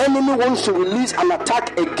 that the enemy wants to release an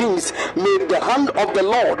attack against, may the hand of the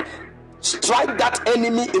Lord strike that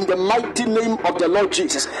enemy in the mighty name of the Lord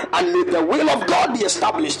Jesus, and may the will of God be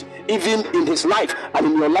established even in his life and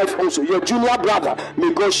in your life also. Your junior brother,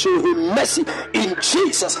 may God show him mercy in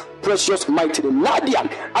Jesus' precious mighty name. Nadia,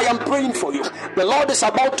 I am praying for you. The Lord is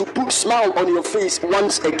about to put smile on your face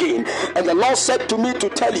once again. And the Lord said to me to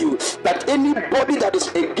tell you that anybody that is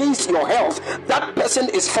against your health, that person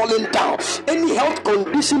is falling down. Any health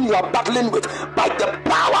condition you are battling with, by the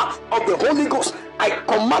power of the Holy Ghost, I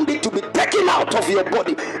command it to be taken out of your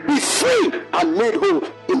body. Be free and made whole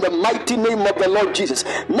in the mighty name of the Lord Jesus.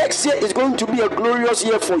 Next year is going to be a glorious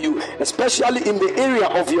year for you, especially in the area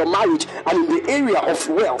of your marriage and in the area of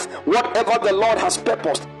wealth. Whatever the Lord has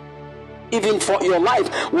purposed, even for your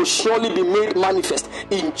life, will surely be made manifest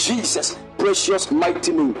in Jesus' precious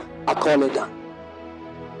mighty name. I call it down.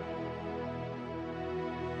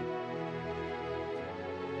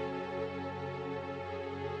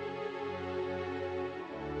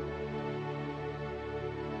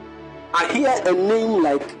 I hear a name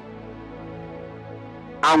like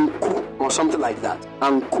Anku or something like that.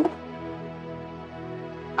 Anku.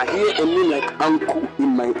 I hear a name like Anku in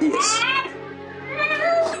my ears.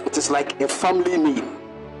 It is like a family name.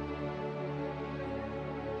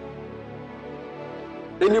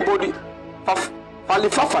 Anybody?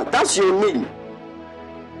 Falifafa, that's your name.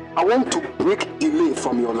 I want to break delay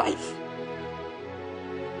from your life.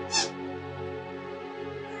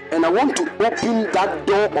 And I want to open that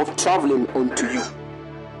door of traveling unto you.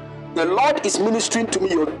 The Lord is ministering to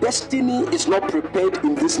me. Your destiny is not prepared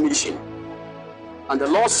in this nation. And the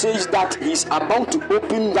Lord says that He's about to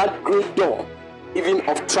open that great door, even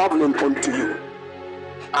of traveling unto you.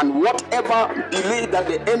 And whatever delay that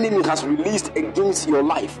the enemy has released against your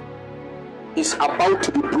life is about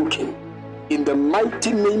to be broken in the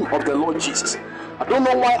mighty name of the Lord Jesus. I don't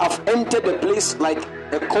know why I've entered a place like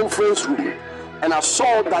a conference room, and I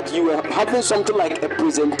saw that you were having something like a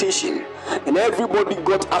presentation, and everybody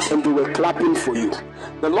got up and they were clapping for you.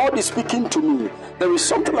 The Lord is speaking to me. There is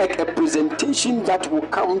something like a presentation that will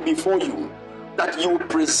come before you, that you will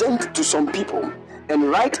present to some people. And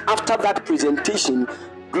right after that presentation,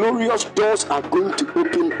 glorious doors are going to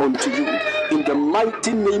open unto you in the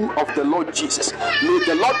mighty name of the Lord Jesus. May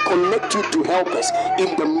the Lord connect you to help us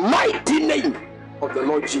in the mighty name of the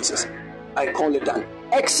Lord Jesus. I call it done.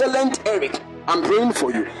 Excellent, Eric. I'm praying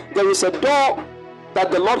for you. There is a door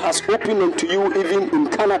that the Lord has opened unto you even in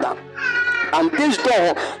Canada. And this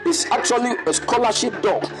door is actually a scholarship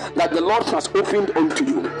door that the Lord has opened unto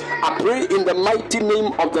you. I pray in the mighty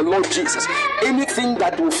name of the Lord Jesus. Anything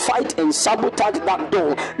that will fight and sabotage that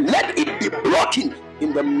door, let it be broken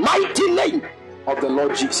in the mighty name of the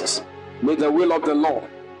Lord Jesus. May the will of the Lord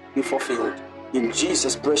be fulfilled. In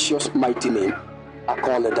Jesus' precious mighty name, I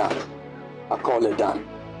call it down. I call it down.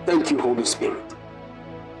 Thank you, Holy Spirit.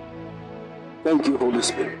 Thank you, Holy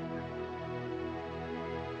Spirit.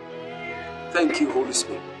 Thank you, Holy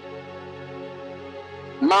Spirit.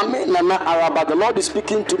 Mame Nana Araba, the Lord is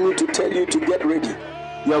speaking to me to tell you to get ready.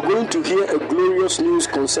 You are going to hear a glorious news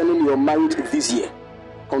concerning your marriage this year.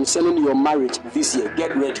 Concerning your marriage this year.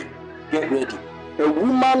 Get ready. Get ready. A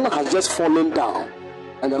woman has just fallen down.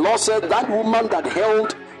 And the Lord said that woman that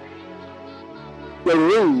held the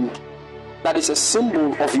ring that is a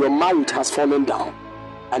symbol of your marriage has fallen down.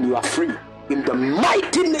 And you are free in the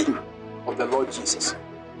mighty name of the Lord Jesus.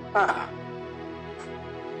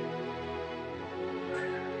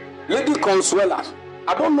 Lady Consuela,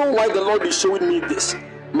 I don't know why the Lord is showing me this.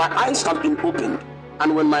 My eyes have been opened,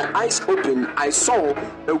 and when my eyes opened, I saw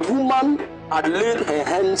a woman had laid her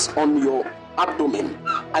hands on your abdomen,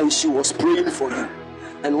 and she was praying for you.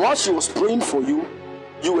 And while she was praying for you,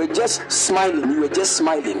 you were just smiling. You were just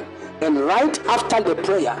smiling. And right after the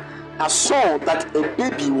prayer, I saw that a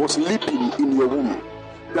baby was leaping in your womb.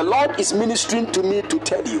 The Lord is ministering to me to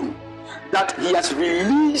tell you that He has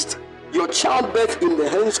released your childbirth in the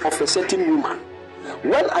hands of a certain woman.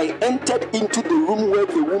 When I entered into the room where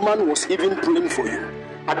the woman was even praying for you,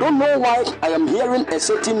 I don't know why I am hearing a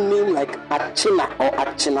certain name like Achina or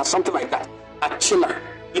Achina, something like that. Achina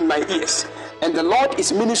in my ears. And the Lord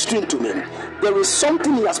is ministering to me. There is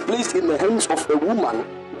something He has placed in the hands of a woman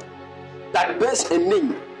that bears a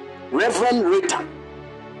name, Reverend Rita.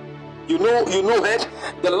 You know her.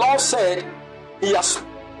 The Lord said He has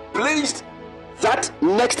placed that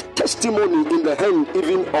next testimony in the hand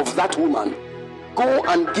even of that woman. Go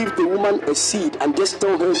and give the woman a seed and just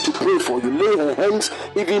tell her to pray for you. Lay her hands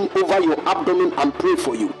even over your abdomen and pray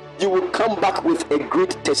for you. You will come back with a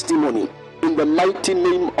great testimony in the mighty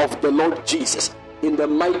name of the Lord Jesus. In the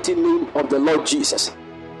mighty name of the Lord Jesus.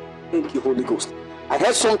 Thank you, Holy Ghost. I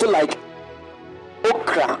heard something like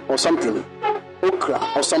okra or something.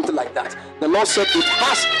 Okra or something like that. The Lord said it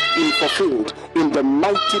has been fulfilled in the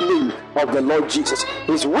mighty name of the Lord Jesus.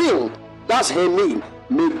 His will, that's her name.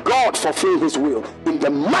 May God fulfill His will in the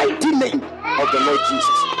mighty name of the Lord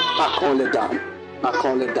Jesus. I call it down. I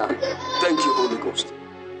call it down. Thank you, Holy Ghost.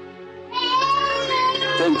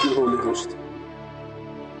 Thank you, Holy Ghost.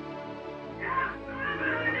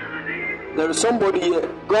 There is somebody here,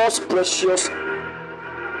 God's precious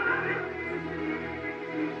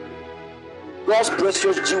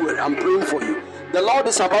jewel. I'm praying for you. The Lord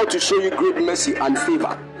is about to show you great mercy and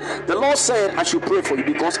favor. The Lord said I should pray for you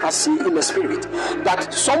because I see in the spirit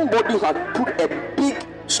that somebody had put a big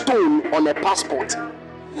stone on a passport.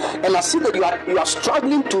 And I see that you are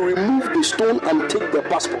struggling to remove the stone and take the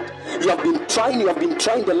passport. You have been trying.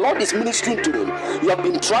 The Lord is ministering to him. You have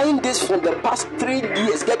been trying this for the past 3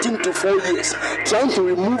 years, getting to 4 years, trying to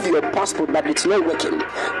remove your passport, but it's not working.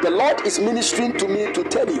 The Lord is ministering to me to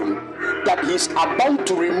tell you that he's about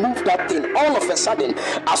to remove that thing. All of a sudden,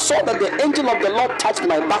 I saw that the angel of the Lord touched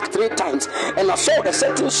my back 3 times, and I saw a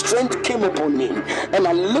certain strength came upon me, and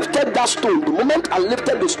I lifted that stone. The moment I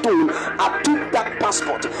lifted the stone, I took that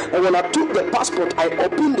passport, and when I took the passport, I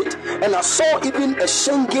opened it, and I saw even a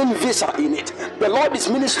Schengen visa in it. The Lord is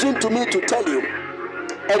ministering to me to tell you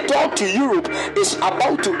a door to Europe is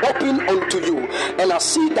about to open unto you, and I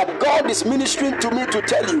see that God is ministering to me to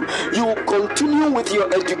tell you, you will continue with your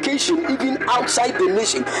education even outside the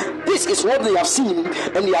nation. This is what they have seen,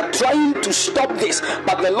 and they are trying to stop this,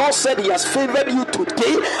 but the Lord said he has favored you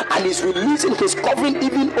today, and is releasing his covering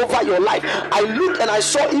even over your life. I looked and I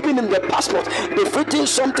saw even in the passport they've written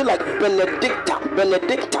something like Benedicta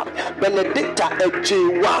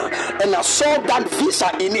J1, and I saw that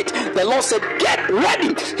visa in it. The Lord said, get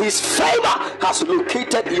ready. His favor has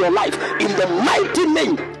located your life in the mighty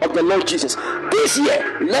name of the Lord Jesus. This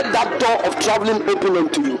year, let that door of traveling open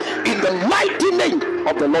unto you in the mighty name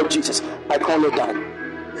of the Lord Jesus. I call it down.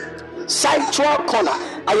 Central corner,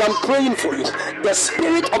 I am praying for you. The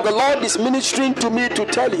Spirit of the Lord is ministering to me to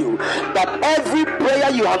tell you that every prayer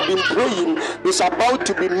you have been praying is about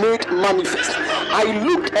to be made manifest. I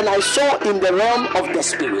looked and I saw in the realm of the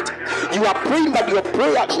Spirit, you are praying that your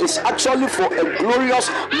prayer is actually for a glorious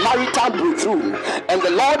marital breakthrough, and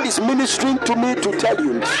the Lord is ministering to me to tell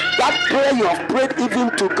you that prayer you have prayed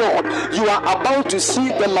even to God, you are about to see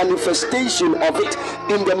the manifestation of it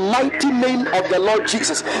in the mighty name of the Lord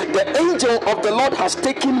Jesus. The angel of the Lord has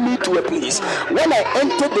taken me to a place. When I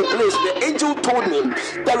entered the place, the angel told me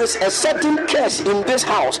there is a certain curse in this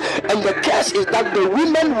house, and the curse is that the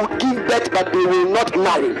women will give birth but they will not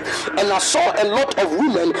marry. And I saw a lot of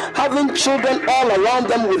women having children all around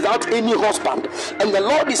them without any husband, and the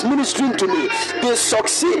Lord is ministering to me. They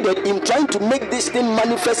succeeded in trying to make this thing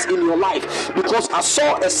manifest in your life, because I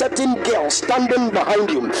saw a certain girl standing behind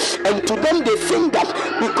you, and to them they think that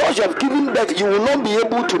because you have given birth you will not be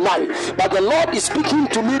able to marry. But the Lord is speaking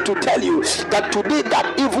to me to tell you that today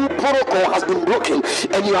that evil protocol has been broken,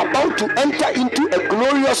 and you are about to enter into a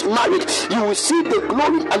glorious marriage. You will see the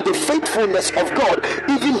glory and the faithfulness of God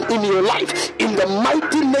even in your life in the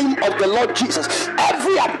mighty name of the Lord Jesus.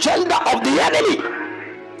 Every agenda of the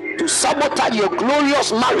enemy to sabotage your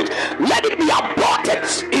glorious marriage, let it be aborted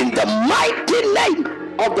in the mighty name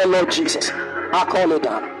of the Lord Jesus. I call it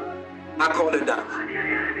down. I call it down.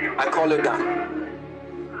 I call it down.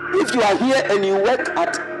 If you are here and you work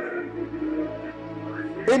at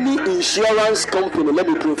any insurance company, let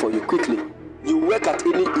me pray for you quickly. You work at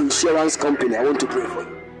any insurance company, I want to pray for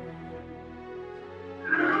you.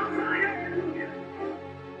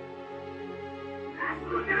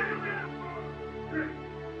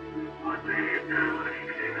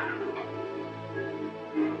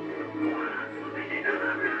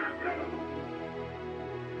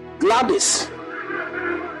 Gladys,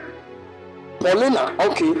 Paulina,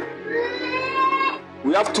 okay.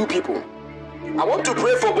 We have 2 people. I want to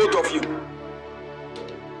pray for both of you.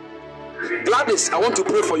 Gladys, I want to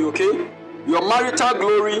pray for you, okay? Your marital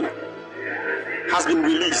glory has been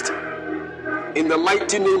released in the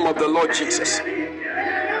mighty name of the Lord Jesus.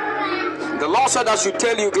 The Lord said I should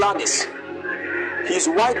tell you, Gladys, He's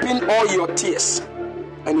wiping all your tears,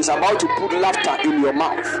 and He's about to put laughter in your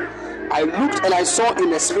mouth. I looked and I saw in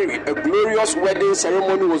the spirit a glorious wedding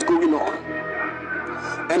ceremony was going on,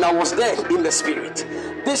 and I was there in the spirit.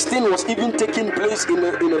 This thing was even taking place in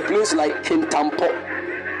a place like Kintampo.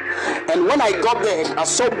 And when I got there, I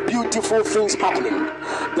saw beautiful things happening.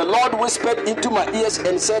 The Lord whispered into my ears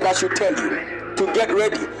and said I should tell you to get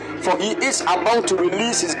ready, for He is about to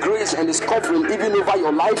release His grace and His covering even over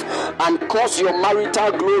your life and cause your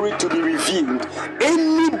marital glory to be revealed.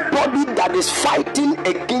 Anybody that is fighting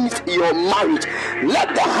against your marriage,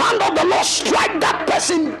 let the hand of the Lord strike that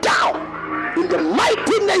person down in the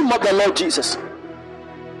mighty name of the Lord Jesus.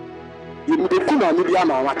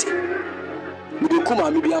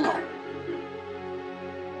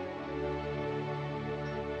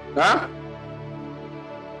 Huh?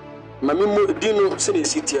 Mami mo dino se ne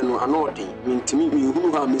sitie no anodi mintimi mi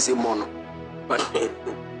hunu ha me se mo no. But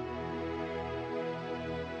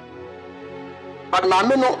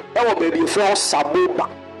mami no e wo baby for Saboba.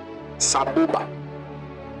 Saboba.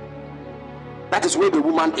 That is where the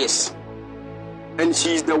woman is. And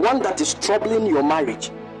she is the one that is troubling your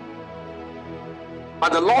marriage.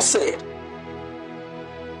 But the Lord said,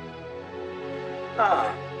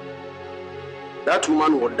 that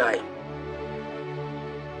woman will die.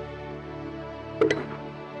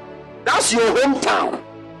 That's your hometown.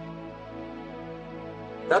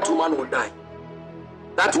 That woman will die.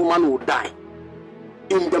 That woman will die.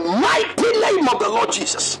 In the mighty name of the Lord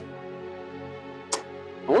Jesus.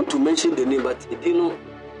 I want to mention the name, but you know,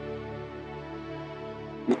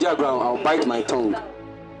 I'll bite my tongue.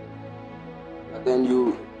 And then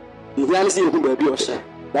you hear anything you baby or share.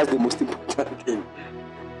 That's the most important thing.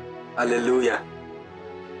 Hallelujah.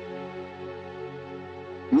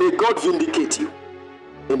 May God vindicate you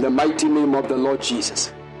in the mighty name of the Lord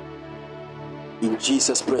Jesus. In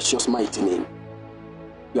Jesus' precious mighty name,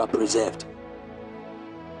 you are preserved.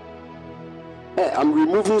 Hey, I'm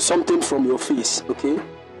removing something from your face, okay?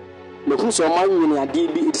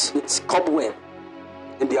 It's cobweb,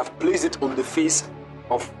 and they have placed it on the face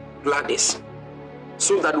of Gladys,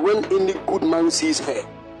 so that when any good man sees her,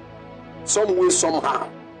 some way, somehow,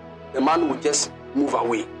 the man will just move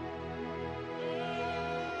away.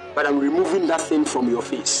 But I'm removing that thing from your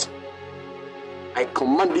face. I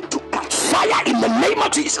command it to catch fire in the name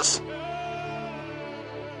of Jesus.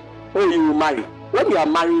 When you will marry, when you are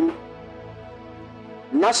marrying,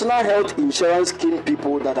 National Health Insurance Scheme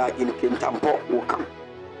people that are in Kintampo will come.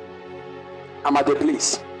 I'm at the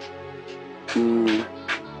place.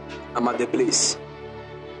 I'm at the place.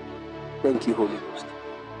 Thank you, Holy Ghost.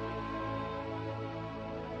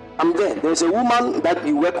 I'm there. There's a woman that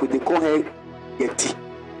you work with, they call her Yeti.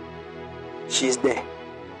 She's there.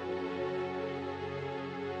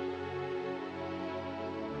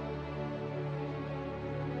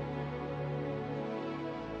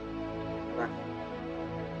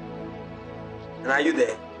 And are you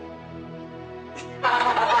there?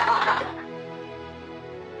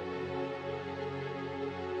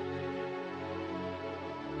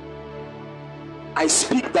 I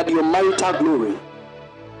speak that your marital glory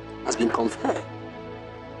has been conferred.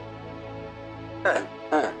 I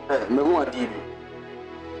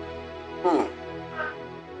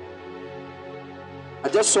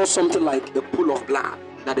just saw something like a pool of blood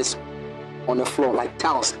that is on the floor, like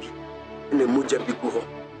tiles in a mujabigu.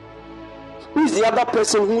 Who is the other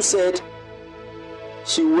person who said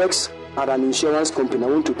she works at an insurance company? I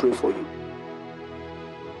want to pray for you.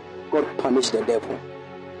 God punish the devil.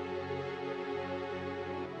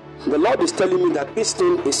 The Lord is telling me that this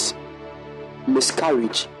thing is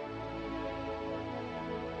miscarriage.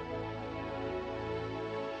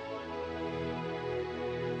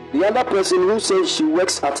 The other person who says she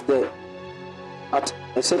works at a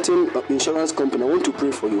certain insurance company, I want to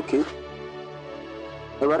pray for you, okay?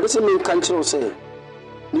 The radical country say,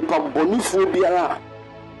 "Nipa bonifu biara,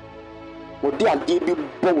 odi ade bi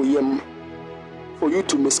bow yem for you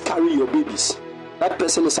to miscarry your babies. That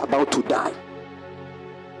person is about to die."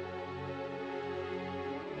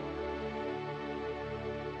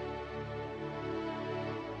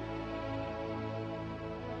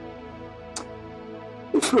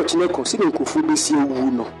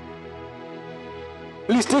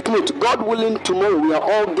 Please take note. God willing, tomorrow we are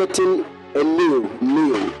all getting a nail.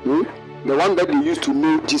 The one that they used to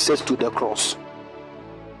nail Jesus to the cross.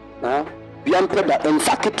 In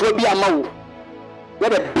fact, it will be a mouth.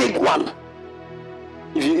 Not a big one.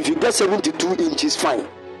 If you get 72 inches, fine.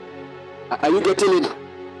 Are you getting it?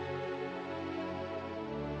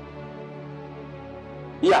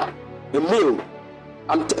 Yeah, a nail.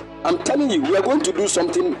 I'm telling you, we are going to do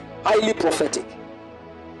something highly prophetic.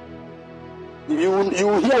 You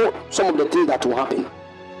will hear some of the things that will happen.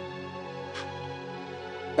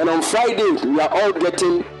 And on Friday, we are all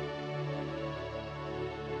getting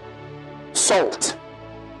salt.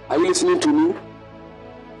 Are you listening to me?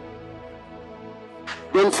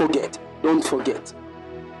 Don't forget. Don't forget.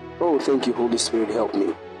 Oh, thank you, Holy Spirit, help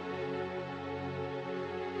me.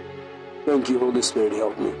 Thank you, Holy Spirit,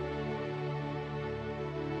 help me.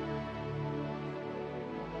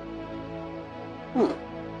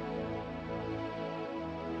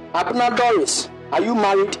 Abner Doris, are you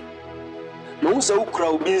married? No, so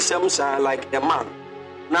crowd being some like a man.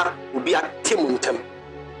 Now will be a Timuntem.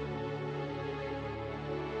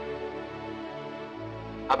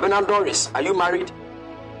 Abner Doris, are you married?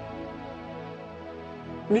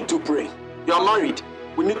 Need to pray. You are married.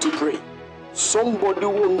 We need to pray. Somebody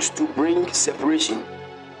wants to bring separation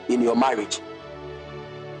in your marriage.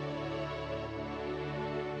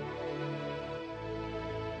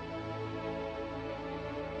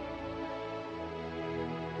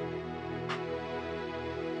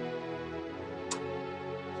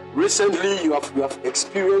 Recently, you have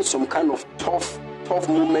experienced some kind of tough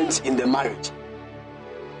moments in the marriage.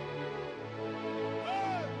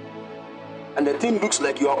 And the thing looks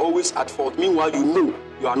like you are always at fault. Meanwhile, you know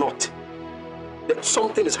you are not.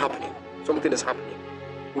 Something is happening. Something is happening.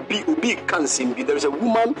 Ubi can't seem be. There is a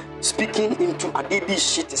woman speaking into a baby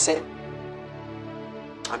shit. Said,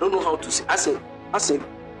 I don't know how to say. I said,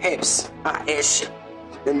 herbs are ash.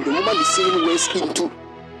 Then the woman is saying words into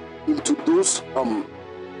those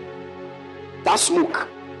that smoke,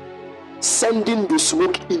 sending the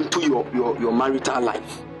smoke into your marital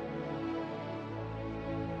life.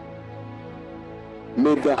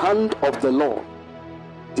 May the hand of the Lord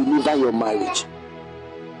deliver your marriage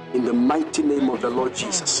in the mighty name of the Lord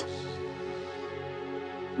Jesus.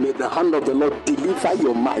 May the hand of the Lord deliver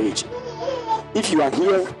your marriage. If you are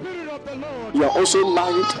here, you are also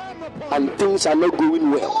married and things are not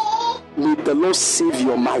going well, may the Lord save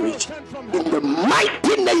your marriage in the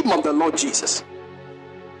mighty name of the Lord Jesus.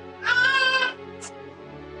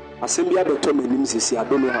 Assembly, I don't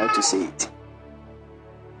know how to say it.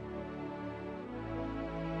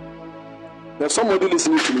 There's somebody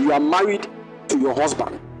listening to me. You are married to your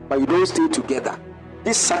husband, but you don't stay together.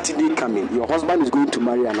 This Saturday coming, your husband is going to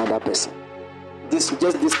marry another person. This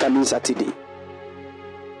coming Saturday.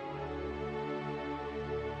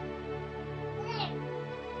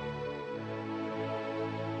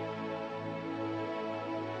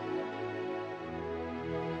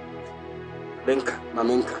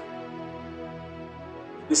 Mamenka.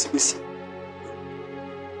 This.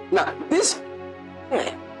 Now, this.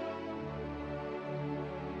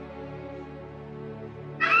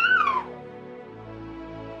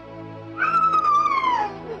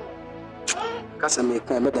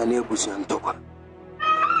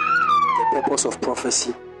 The purpose of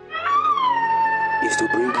prophecy is to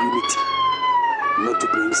bring unity, not to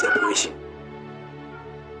bring separation.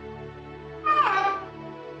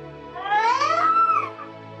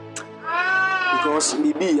 Because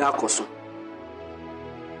maybe Yakoso,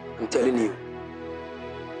 I'm telling you,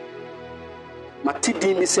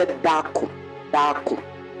 Matidini said, Darko.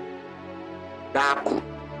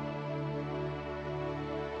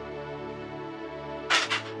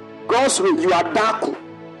 God's way, you are Darko.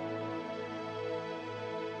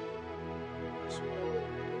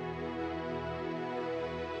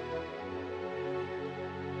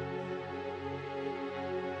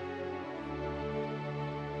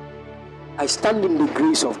 I stand in the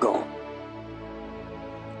grace of God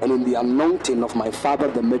and in the anointing of my father,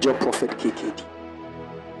 the major prophet KKD.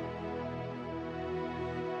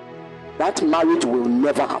 That marriage will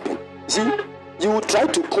never happen. See, you will try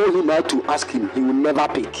to call him out to ask him, he will never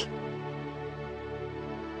pick.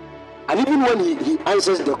 And even when he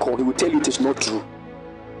answers the call, he will tell you it is not true.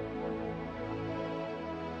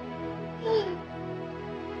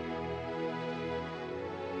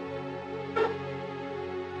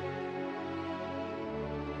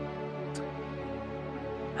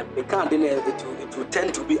 It will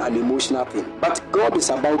tend to be an emotional thing. But God is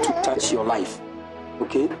about to touch your life.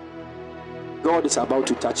 Okay? God is about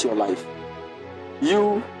to touch your life.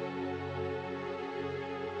 The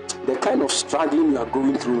kind of struggling you are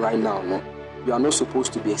going through right now, no? You are not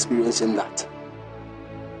supposed to be experiencing that.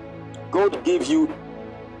 God gave you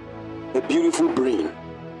a beautiful brain.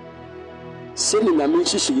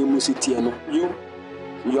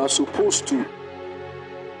 You are supposed to,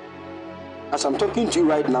 as I'm talking to you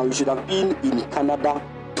right now, you should have been in Canada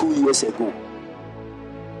 2 years ago.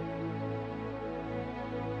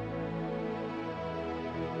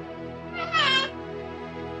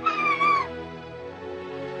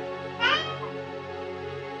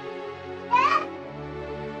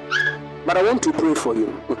 But I want to pray for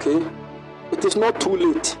you, okay? It is not too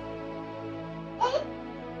late.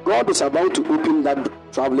 God is about to open that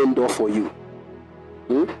traveling door for you.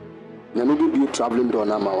 Maybe be a traveling door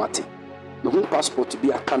now, Mawati. No passport to be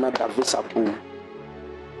a Canada visa boom.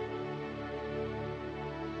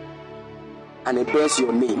 And it bears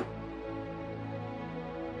your name.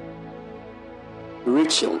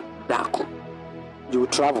 Rachel Darko. You will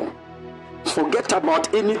travel. Forget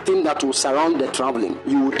about anything that will surround the traveling.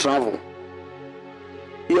 You will travel.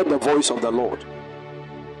 Hear the voice of the Lord.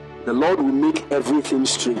 The Lord will make everything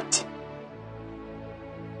straight.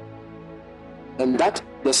 And that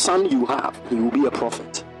the son you have, he will be a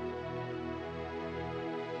prophet.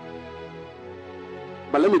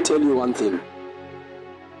 But let me tell you one thing.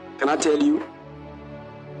 Can I tell you?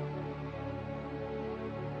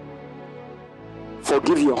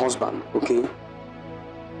 Forgive your husband, okay?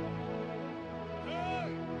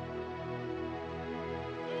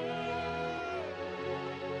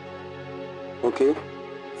 Okay?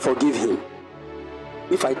 Forgive him.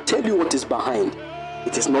 If I tell you what is behind,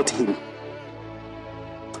 it is not him.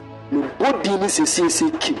 Nobody needs a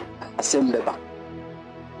CC assembly.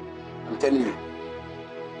 I'm telling you.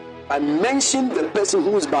 I mentioned the person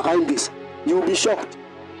who is behind this, you will be shocked.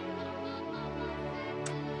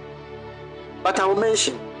 But I will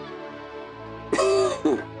mention.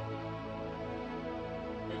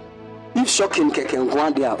 If shocking can go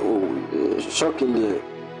on there, shocking there,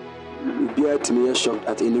 be at me shocked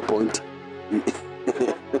at any point.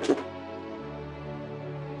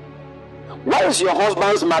 Where is your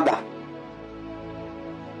husband's mother?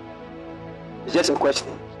 It's just a question.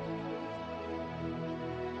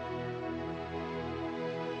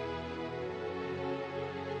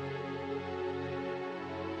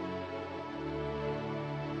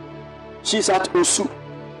 She's at Osu.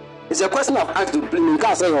 It's a question I've asked to blame.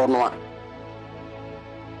 Can't say or no.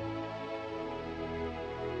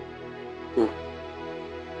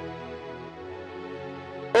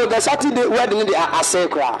 Oh, the Saturday wedding they are say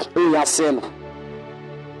crowd. Oh, you are saying.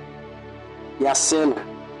 You are saying.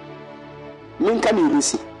 Minka ni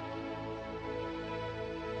lisi.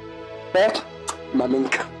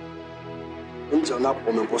 Maminka. Into na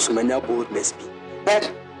pomo posumenya boldness be.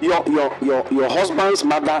 Your husband's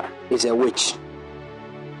mother is a witch.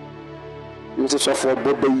 There's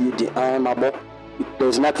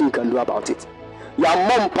nothing you can do about it. Your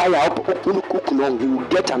mom he will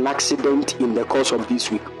get an accident in the course of this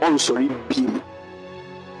week. I'm sorry, beam.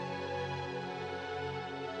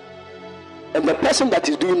 And the person that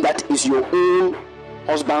is doing that is your own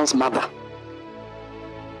husband's mother.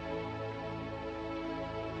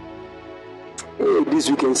 Hey, this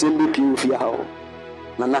weekend send me pure.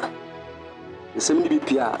 Nana, the same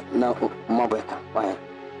BPR now, Mabeka. Why?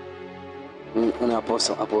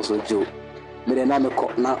 Apostle Joe. Merename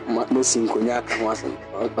na nusin konyak wasen.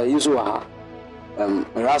 Usual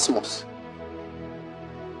Erasmus.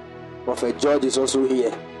 Prophet George is also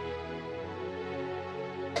here.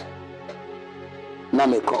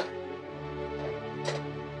 Nameko.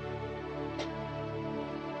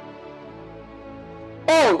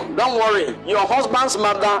 Oh, don't worry. Your husband's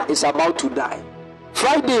mother is about to die.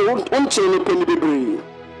 Friday, unchain penny baby.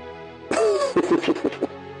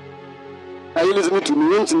 Are you listening to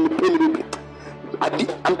me? Unchain penny baby. I did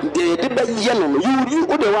the yenon. You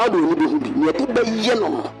the wild will be you did the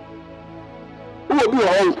yenon. Who will be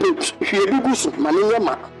your own page? If you do good,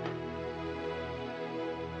 Maniyama.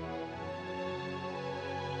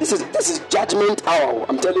 This is judgment hour.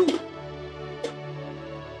 I'm telling you.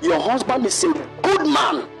 Your husband is a good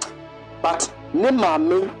man, but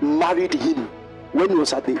Nemame married him when he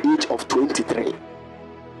was at the age of 23.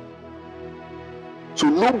 So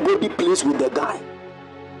nobody plays with the guy.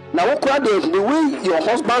 Now, the way your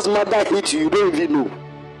husband's mother hates you, you don't even know.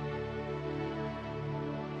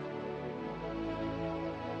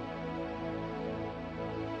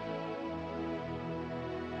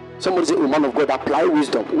 Somebody say, oh man of God, apply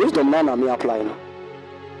wisdom. Wisdom now I'm applying.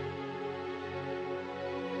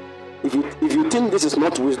 If you think this is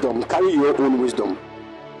not wisdom, carry your own wisdom.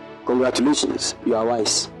 Congratulations, you are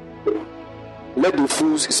wise. Let the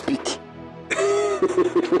fools speak.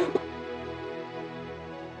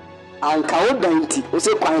 And Kaodanti, what's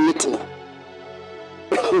a quiet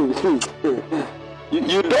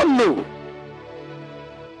You don't know.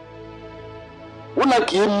 When I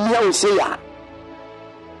came here, say,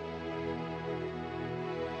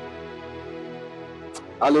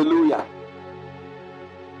 hallelujah.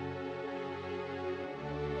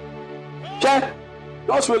 Okay,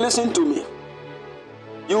 just listen to me.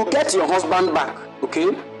 You get your husband back,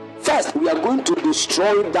 okay? First, we are going to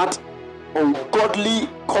destroy that ungodly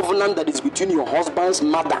covenant that is between your husband's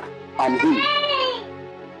mother and him.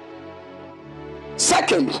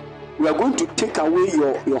 Second, we are going to take away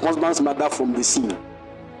your husband's mother from the scene.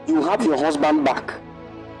 You have your husband back,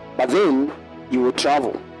 but then you will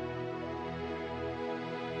travel.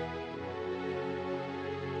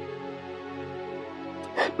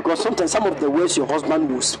 Because sometimes some of the words your husband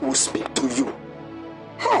will speak to you.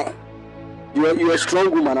 Hey, you're a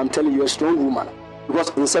strong woman. I'm telling you, you're a strong woman. Because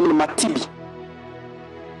in some matibi,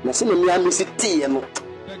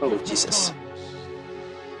 oh Jesus.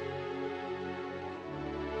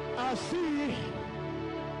 I see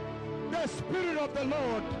the Spirit of the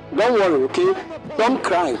Lord. Don't worry, okay? Don't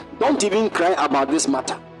cry. Don't even cry about this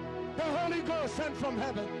matter. The Holy Ghost sent from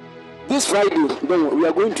heaven. This Friday, don't worry, we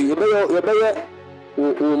are going to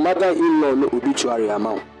mother-in-law no obituary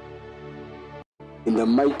amount. In the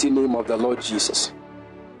mighty name of the Lord Jesus.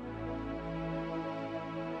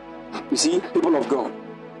 You see, people of God,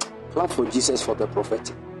 clap for Jesus for the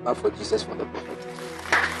prophetic. Clap for Jesus for the prophetic.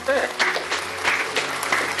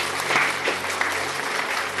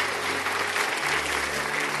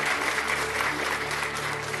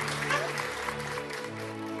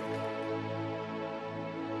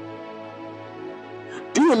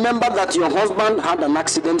 Do you remember that your husband had an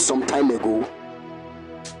accident some time ago?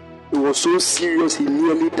 It was so serious, he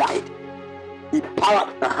nearly died. He powered.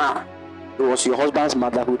 It was your husband's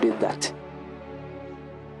mother who did that.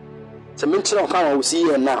 So mention of how I will see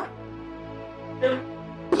here now.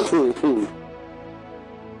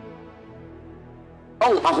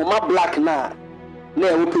 Oh, I'm black now.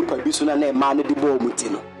 Ne paper bisuna ne man the ball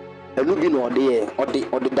mutino. And you be no there or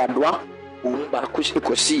the dadwa.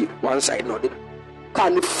 Kushi one side no.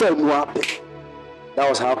 Can the firm happen? That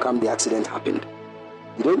was how come the accident happened.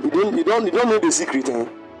 You don't know the secret, eh?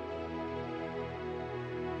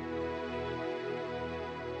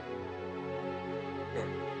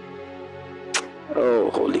 Oh,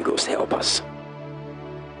 Holy Ghost, help us.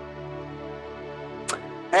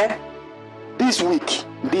 This week,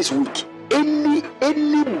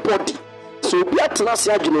 anybody. So be at last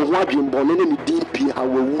year, you know what you born in the DP. How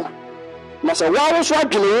will Master? Why was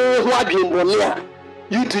what you know what you born here?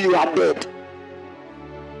 You are dead.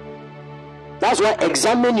 That's why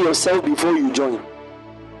examine yourself before you join.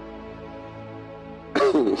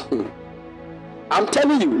 I'm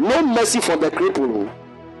telling you, no mercy for the cripple.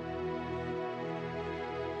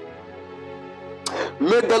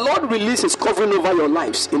 May the Lord release his covering over your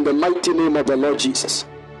lives in the mighty name of the Lord Jesus.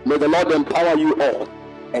 May the Lord empower you all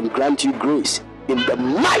and grant you grace in the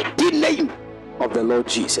mighty name of the Lord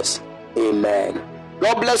Jesus. Amen.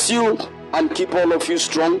 God bless you and keep all of you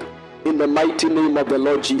strong in the mighty name of the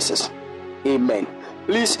Lord Jesus. Amen.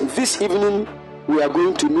 Please, this evening we are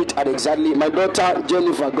going to meet at exactly, my daughter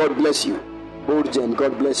Jennifer, God bless you. Old Jen,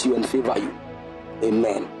 God bless you and favor you.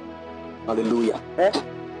 Amen. Hallelujah.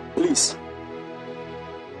 Please.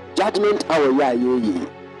 Judgment hour,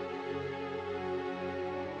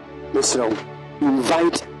 Mr.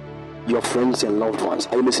 Invite your friends and loved ones.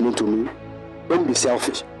 Are you listening to me? Don't be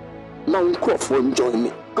selfish. Now, for enjoying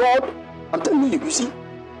me. God, I'm telling you, you see,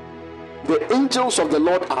 the angels of the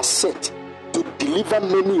Lord are set to deliver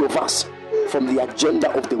many of us from the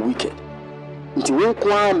agenda of the wicked.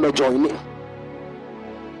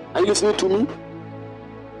 Are you listening to me?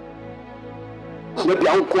 Maybe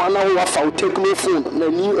uncle now will take no phone.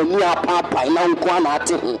 Any papa now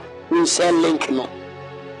uncle we share link no.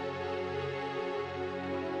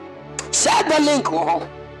 Share the link.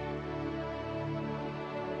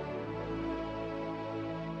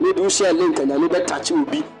 Maybe you share link and another touch will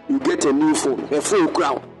be you get a new phone, a full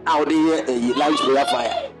crowd out there, a light prayer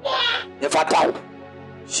fire. If I tell,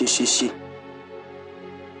 she.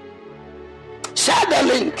 Share the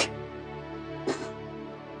link.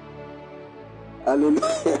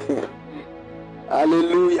 Hallelujah.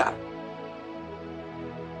 Hallelujah.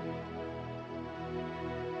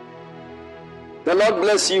 The Lord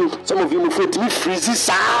bless you. Some of you will fit me freezes.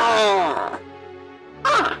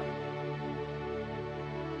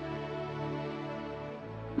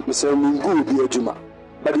 Mr. Mingu will be a Juma.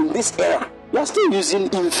 But in this era, you are still using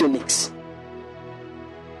Infinix.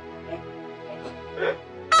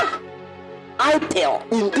 IPL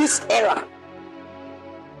in this era.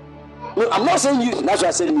 No, I'm not saying you. That's why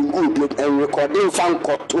I said Mingu and recording fan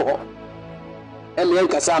cut to her. And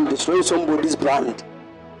I'm destroying somebody's brand.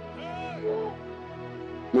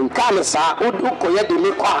 I'll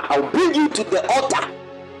bring you to the altar.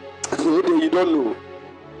 You don't know.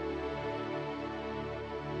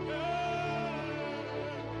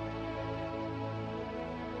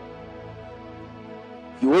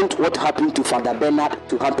 You want what happened to Father Bernard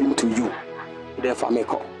to happen to you. Therefore, make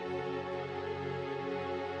up.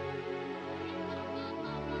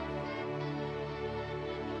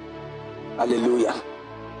 Hallelujah.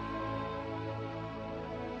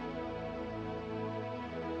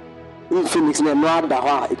 In Phoenix, no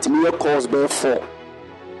matter it may cause by 4.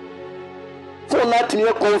 For not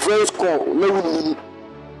near conference call, no.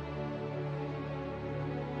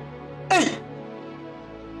 Hey.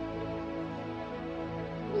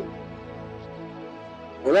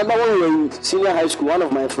 Remember when we were in senior high school, one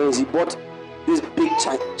of my friends, he bought this big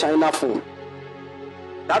China phone.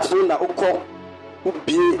 That phone that would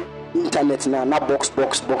be internet now, not box. The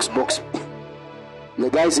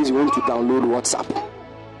guy says you want to download WhatsApp.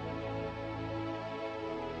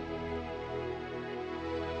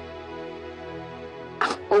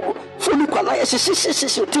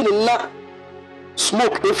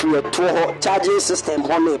 smoke if we are to charging system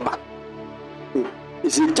on neighbor.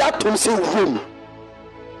 Is it just to say room?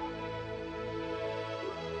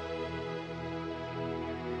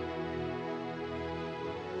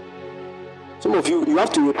 Some of you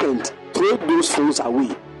have to repent, throw those phones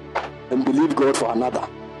away, and believe God for another. Are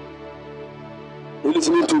you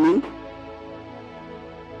listening to me?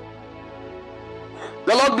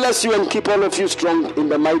 The Lord bless you and keep all of you strong in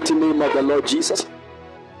the mighty name of the Lord Jesus.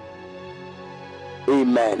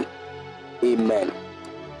 Amen. Amen.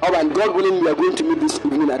 All right, God willing, we are going to meet this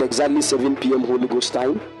evening at exactly 7 p.m. Holy Ghost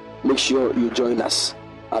time. Make sure you join us.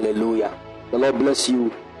 Hallelujah. The Lord bless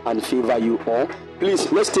you and favor you all.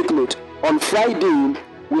 Please, let's take note. On Friday,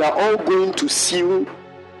 we are all going to seal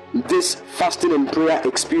this fasting and prayer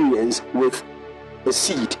experience with a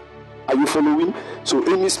seed. Are you following? So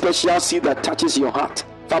any special seed that touches your heart,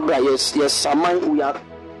 Fabra, yes, Samai, we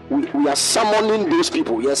are summoning those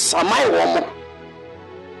people. Yes, Samai Womo.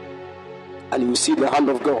 And you see the hand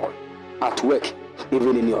of God at work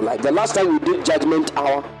even in your life. The last time we did judgment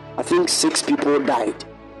hour, I think 6 people died.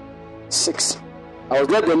 6. I was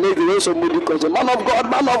there the next day, somebody comes, man of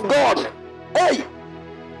God. Hey,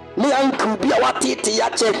 me uncle be our titi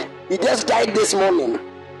yache. He just died this morning.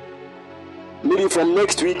 Maybe from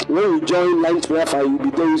next week when we join line prayer fire, you'll be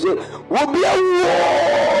there. You say, we'll be a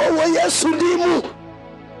war. Yes,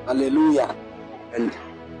 hallelujah. And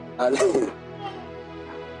hallelujah.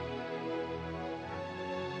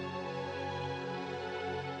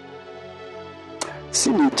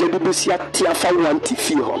 See me, Jedubusia Tiafa want to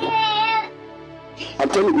feel home. I'm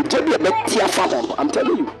telling you, Jedu a Tiafa home. I'm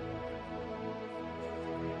telling you.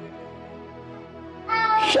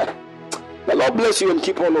 Sure. The Lord bless you and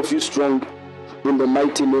keep all of you strong in the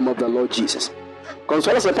mighty name of the Lord Jesus.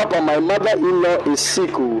 Consola say, Papa, my mother-in-law is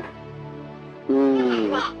sick.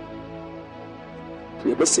 You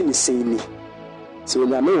ever see me say me? So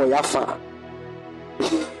when I know where you're from.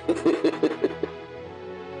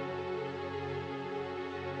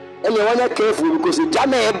 And you want to be careful because you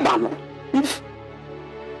don't know if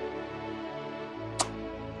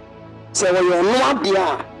say when you're not there, you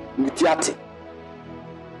are.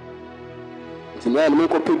 You know, I'm going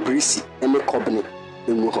to pay Brissy and the company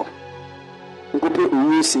in Wuhan. I'm going to pay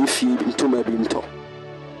Uwisi feed into my binto.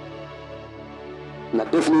 Now,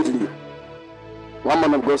 definitely, one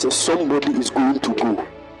man of God says somebody is going to go.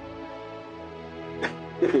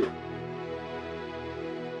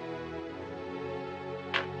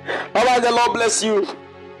 All right, the Lord bless you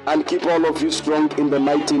and keep all of you strong in the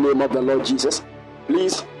mighty name of the Lord Jesus.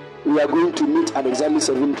 Please, we are going to meet at exactly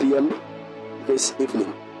 7 p.m. this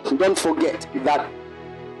evening. Don't forget that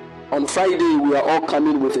on Friday we are all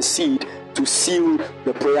coming with a seed to seal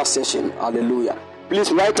the prayer session. Hallelujah.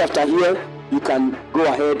 Please, right after here, you can go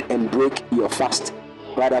ahead and break your fast.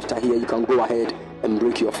 Right after here, you can go ahead and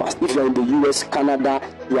break your fast. If you're in the US, Canada,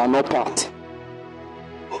 you are not part.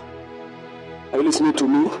 Are you listening to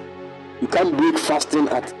me? You can't break fasting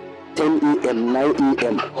at 10 a.m., 9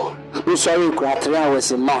 a.m. Oh, sorry, 3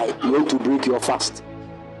 hours in May. You want to break your fast.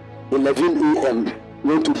 11 a.m. You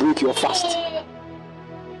want to break your fast.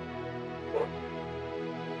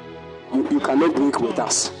 You cannot break with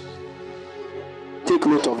us. Take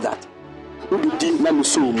note of that. We'll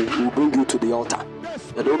bring you to the altar.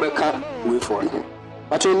 The Rebecca wait for him.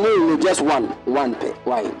 But you know, just one. The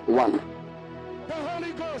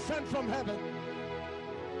Holy Ghost sent from heaven.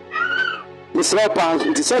 This rapper,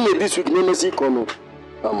 it is only this week. No, see, Kono.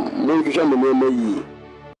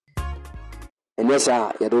 And yes,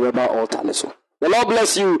 you don't about altar. The Lord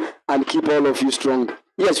bless you and keep all of you strong.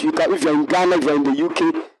 Yes, you can. If you're in Ghana, if you're in the UK,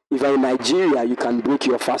 if you're in Nigeria, you can break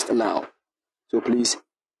your fast now. So please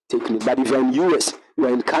take me. But if you're in US, you're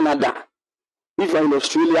in Canada. If you're in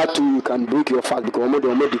Australia too, you can break your fast because I'm not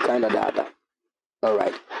the kind of that. All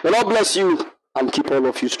right. The Lord bless you and keep all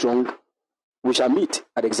of you strong. We shall meet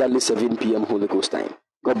at exactly 7 p.m. Holy Ghost time.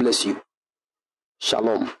 God bless you.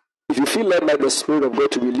 Shalom. If you feel led by the Spirit of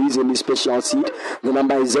God to release any special seed, the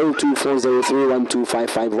number is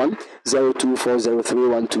 0240312551,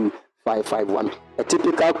 0240312551. A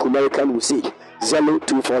typical Kumerican will say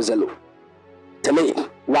 0240. Tele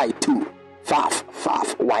Y2 Faf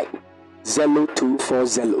Y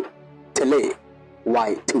 0240. Tele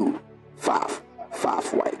Y2 Faf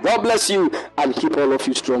Y. God bless you and keep all of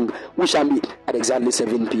you strong. We shall meet at exactly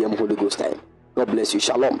 7 p.m. Holy Ghost time. God bless you.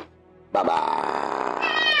 Shalom. Bye bye.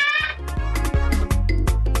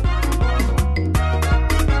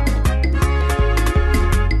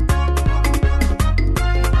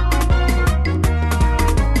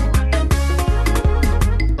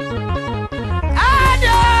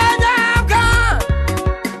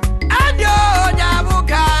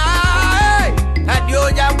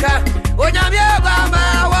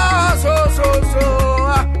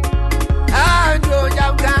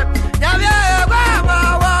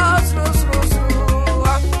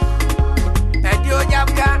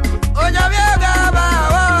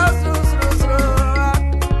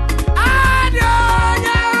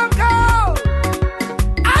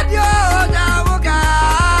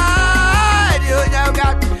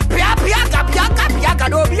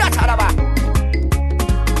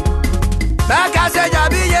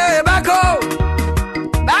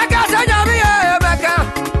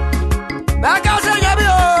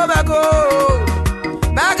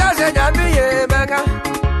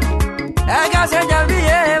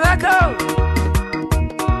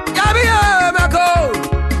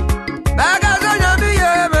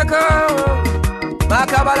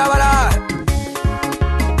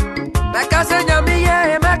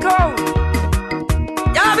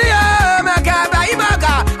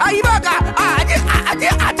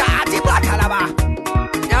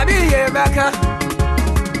 Rebecca.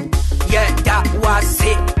 Yeah, that was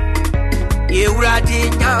it. You ready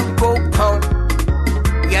now, go pon.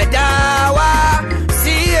 Yeah, that was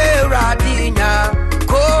it. Ready now,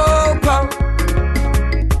 go pon.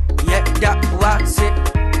 Yeah, that was it.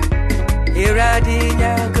 You ready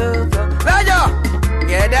now, go pon. Raja.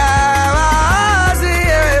 Yeah, that was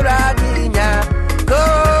it. Ready now, go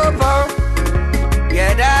pon.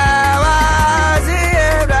 Yeah, that was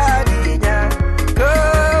it. Ready now, go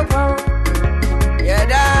pon. Yeah,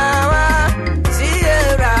 that was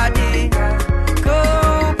it. Ready now, go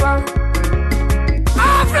pon.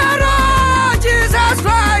 After all, Jesus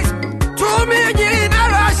Christ, to me,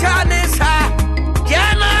 generation is high.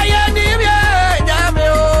 Jana yenimye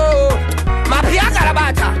nyamyo, mapia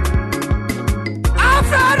karabata.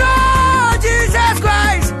 After all, Jesus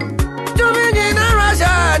Christ, to me,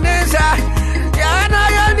 generation is high. Jana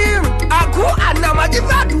yenim, aku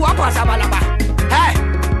anamajiva tuwa pasabalaba. Hey,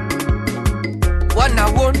 wana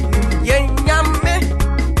won yenyame,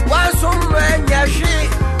 wasumwe nyashi.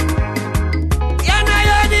 Yana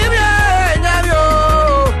yenimye nyamyo,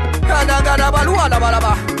 kadagada balua la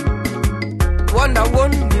balaba. Wanda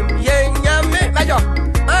won yenyame, majo,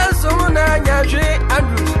 asumuna nyashi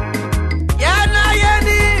Andrews. Yana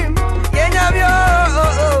yenim yenyamyo.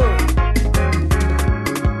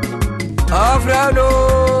 Afrano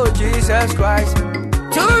Jesus Christ,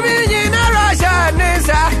 to me generation is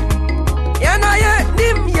a yana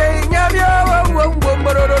yenim yenyamyo.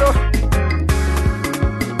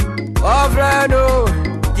 Afrano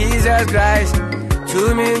Jesus Christ, to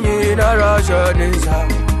me generation is a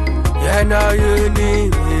yana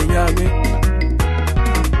yenim yenyamyo.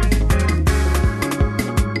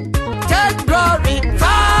 Take glory,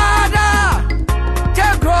 Father.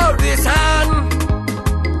 Take glory, Son.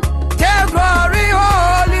 Take glory,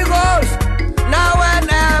 Holy Ghost. Now and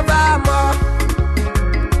evermore.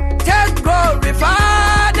 Take glory,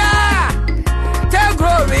 Father. Take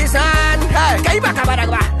glory, Son. Hey,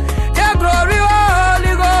 take glory,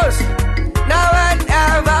 Holy Ghost. Now and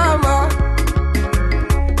evermore.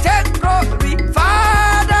 Take glory,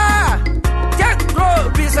 Father. Take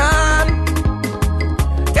glory, Son.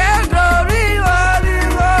 Take glory, Holy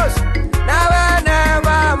Ghost, now and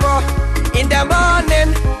evermore. In the morning,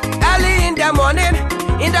 early in the morning,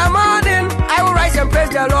 I will rise and praise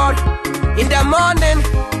the Lord. In the morning,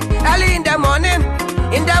 early in the morning,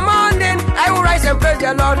 I will rise and praise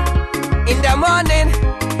the Lord. In the morning,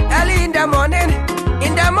 early in the morning,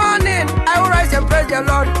 I will rise and praise the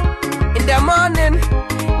Lord. In the morning,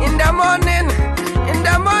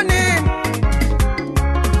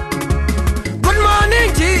 Good morning,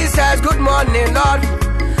 Jesus. Good morning, Lord.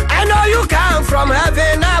 I know you come from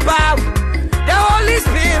heaven above. The Holy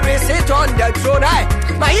Spirit sit on the throne.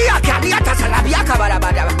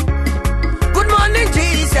 Good morning,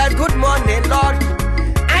 Jesus. Good morning, Lord.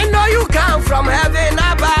 I know you come from heaven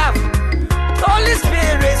above. The Holy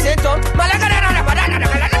Spirit sit on.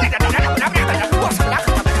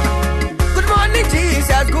 Good morning,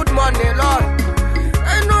 Jesus. Good morning, Lord.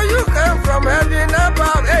 I know you come from heaven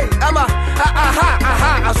above. Hey, ama,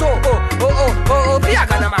 so,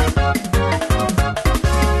 piakanama.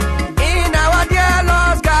 In our dear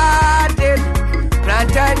Lord's garden,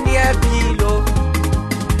 planted near below,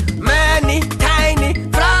 many tiny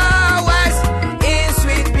flowers in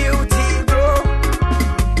sweet beauty grow.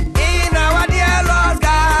 In our dear Lord's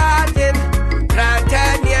garden,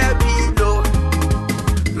 planted near below,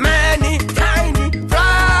 many tiny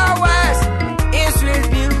flowers in sweet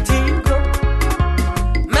beauty grow.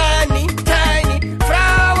 Many tiny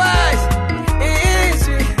flowers in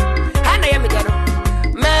sweet.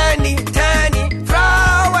 Many tiny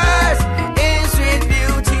flowers in sweet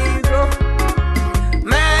beauty grow.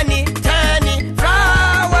 Many tiny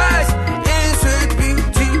flowers in sweet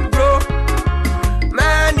beauty grow.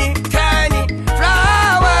 Many tiny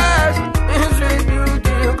flowers in sweet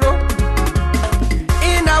beauty grow.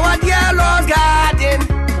 In our dear Lord's garden,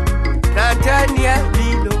 planted near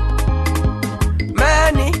below,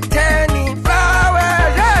 many tiny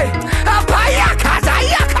flowers. Hey,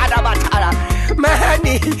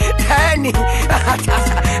 many tiny.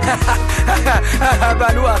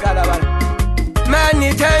 Many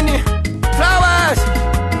tiny flowers.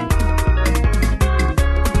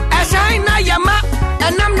 Ashina yama,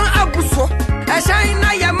 and I'm not abuso.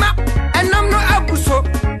 Ashina yama, and I'm not abuso.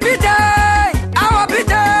 Pite, our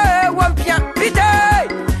pite, wampia, pite,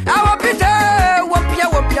 our pite, wampia,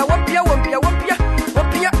 wampia, wampia, wampia, wampia,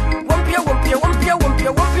 wampia, wampia, wampia, wampia,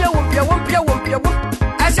 wampia, wampia, wampia, wampia, wampia, wampia.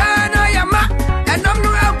 Ashina yama, and I'm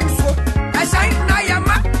not abuso. Ashina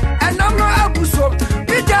yama, and I'm not abuso.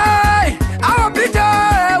 Pite, our pite,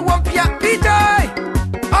 wampia, pite,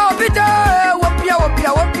 oh pite.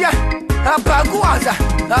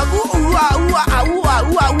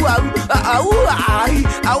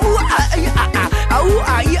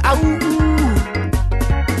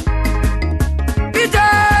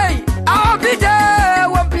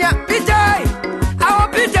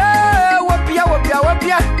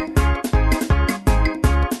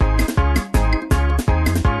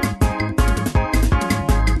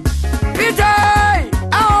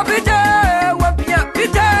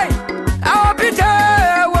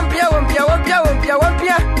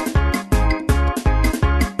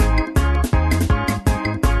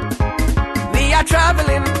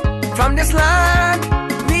 Traveling from this land,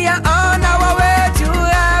 we are on our way to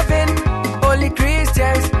heaven. Only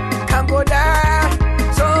Christians can go there.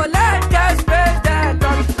 So let us praise the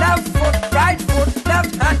Lord. Left foot,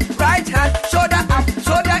 left hand, right hand, shoulder up,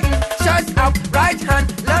 shoulder in, chest up, right hand,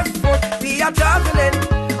 left foot. We are traveling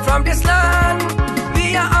from this land,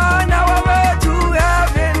 we are on our way to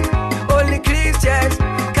heaven. Only Christians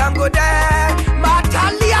can go there.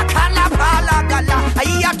 Matalia kalapala gala,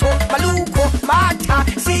 ayato maluko. Mata,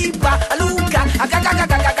 Siba, Aluka,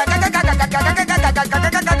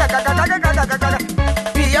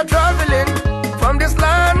 we are traveling from this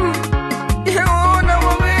land, on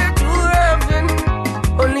our way to heaven.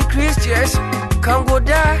 Only Christians can go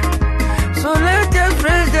there. So let us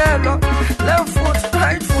praise the Lord. Left foot,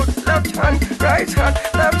 left hand, right hand,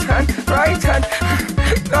 left hand, right hand.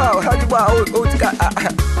 Oh, how do I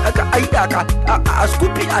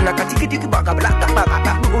scoopy and a catiki baka black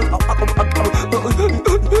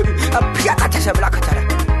a piata black.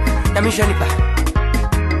 Namishanipa.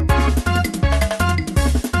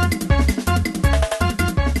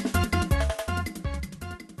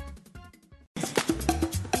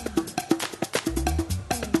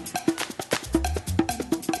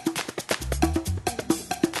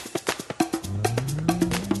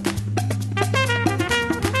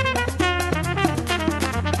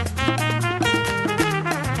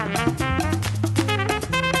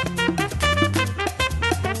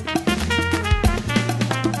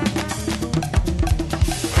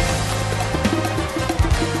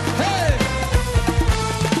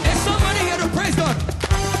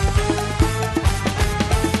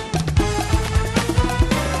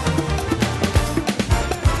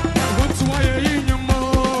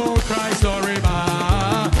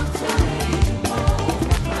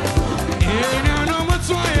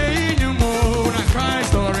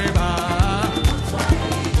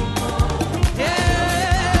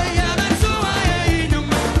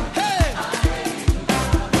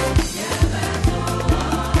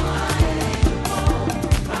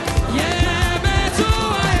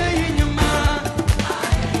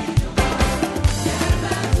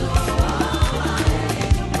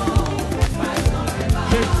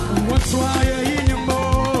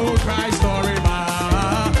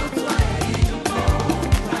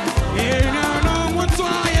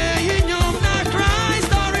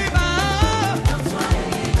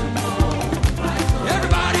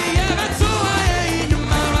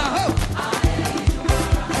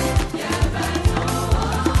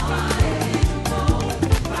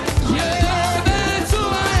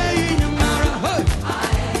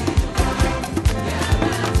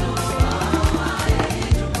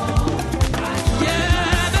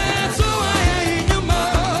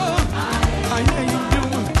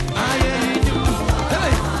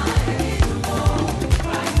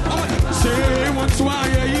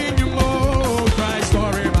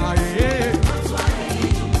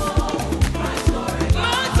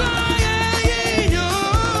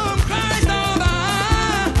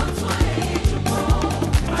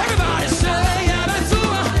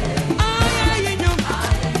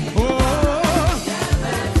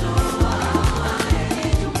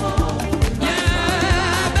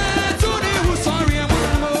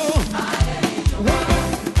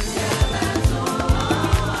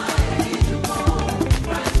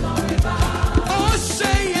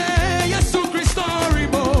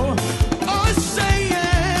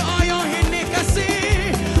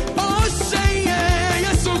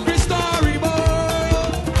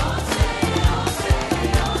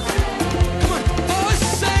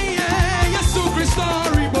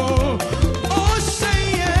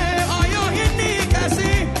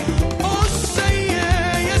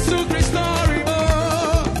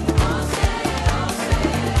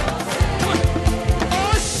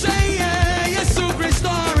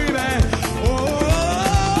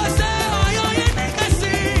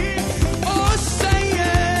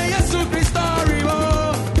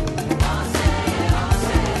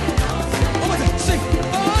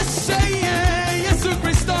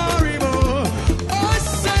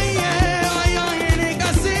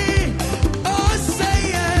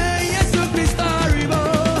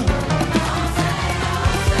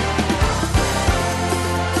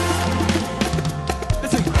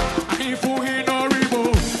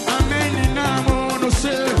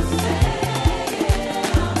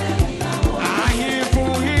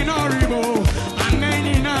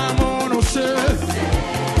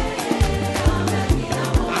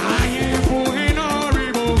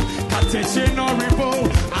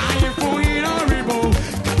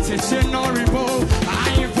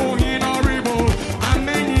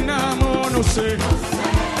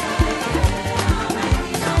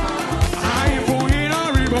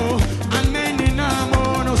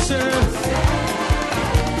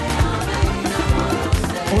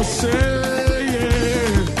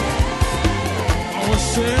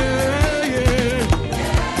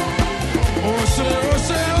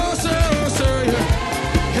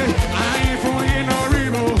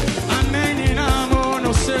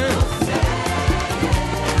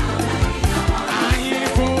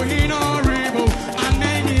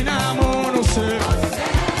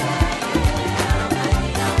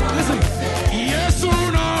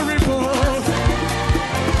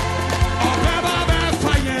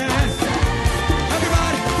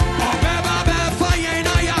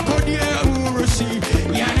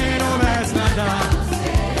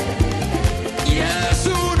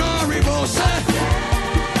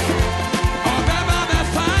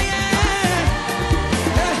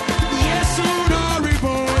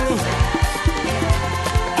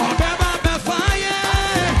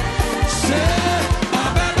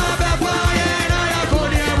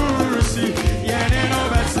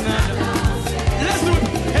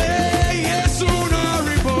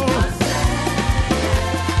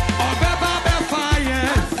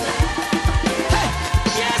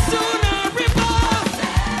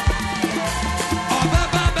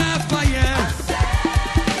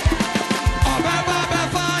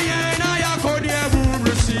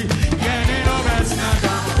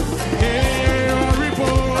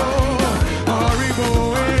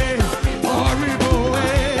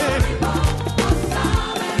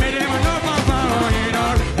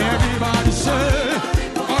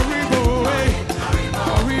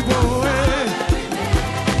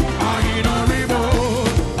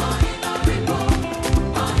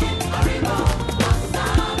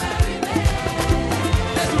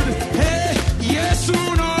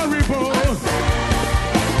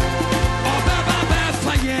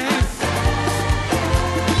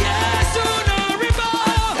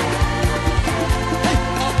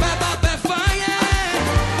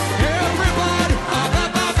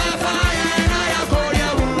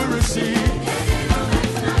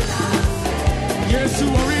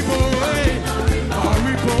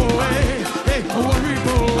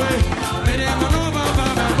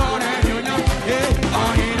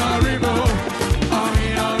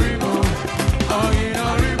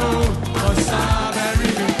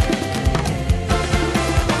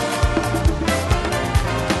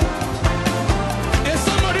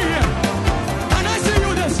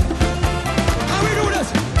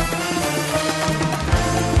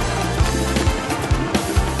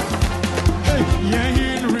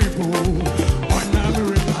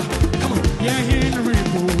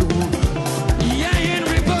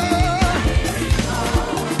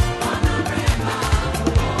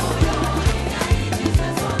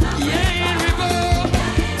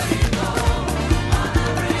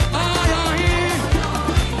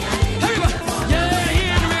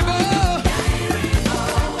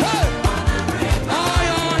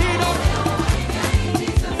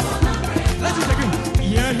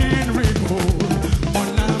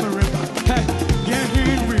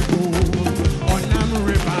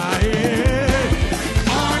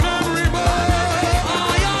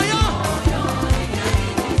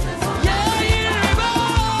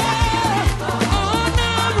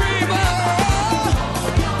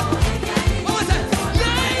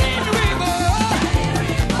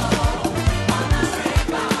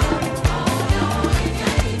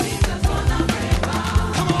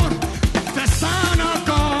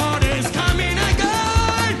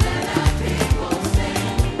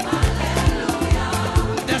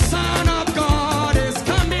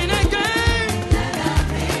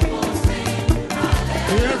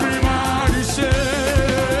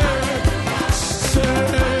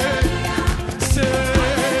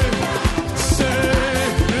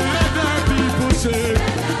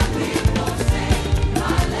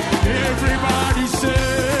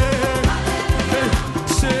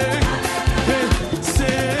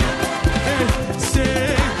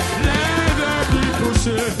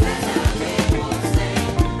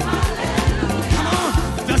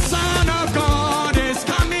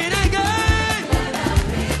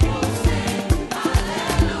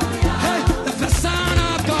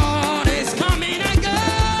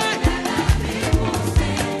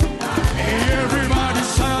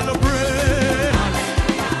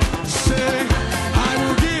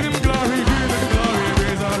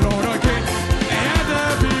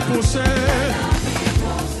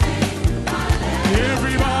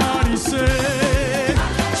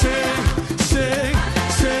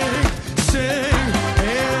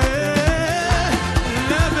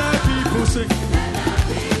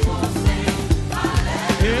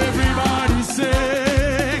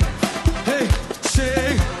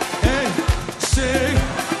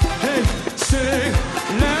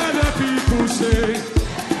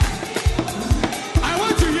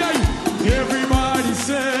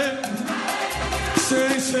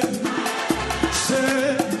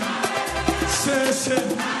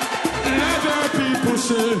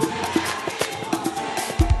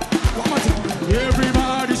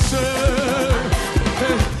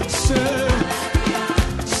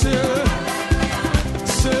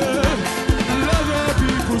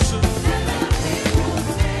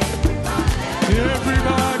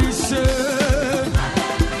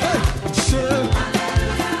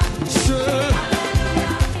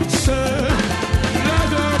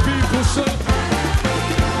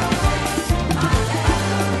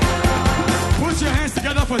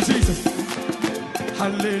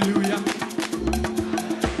 Hallelujah.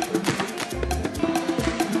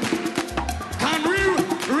 Can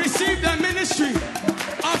we receive the ministry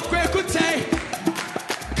of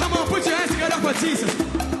Kwekute? Come on, put your hands together for Jesus.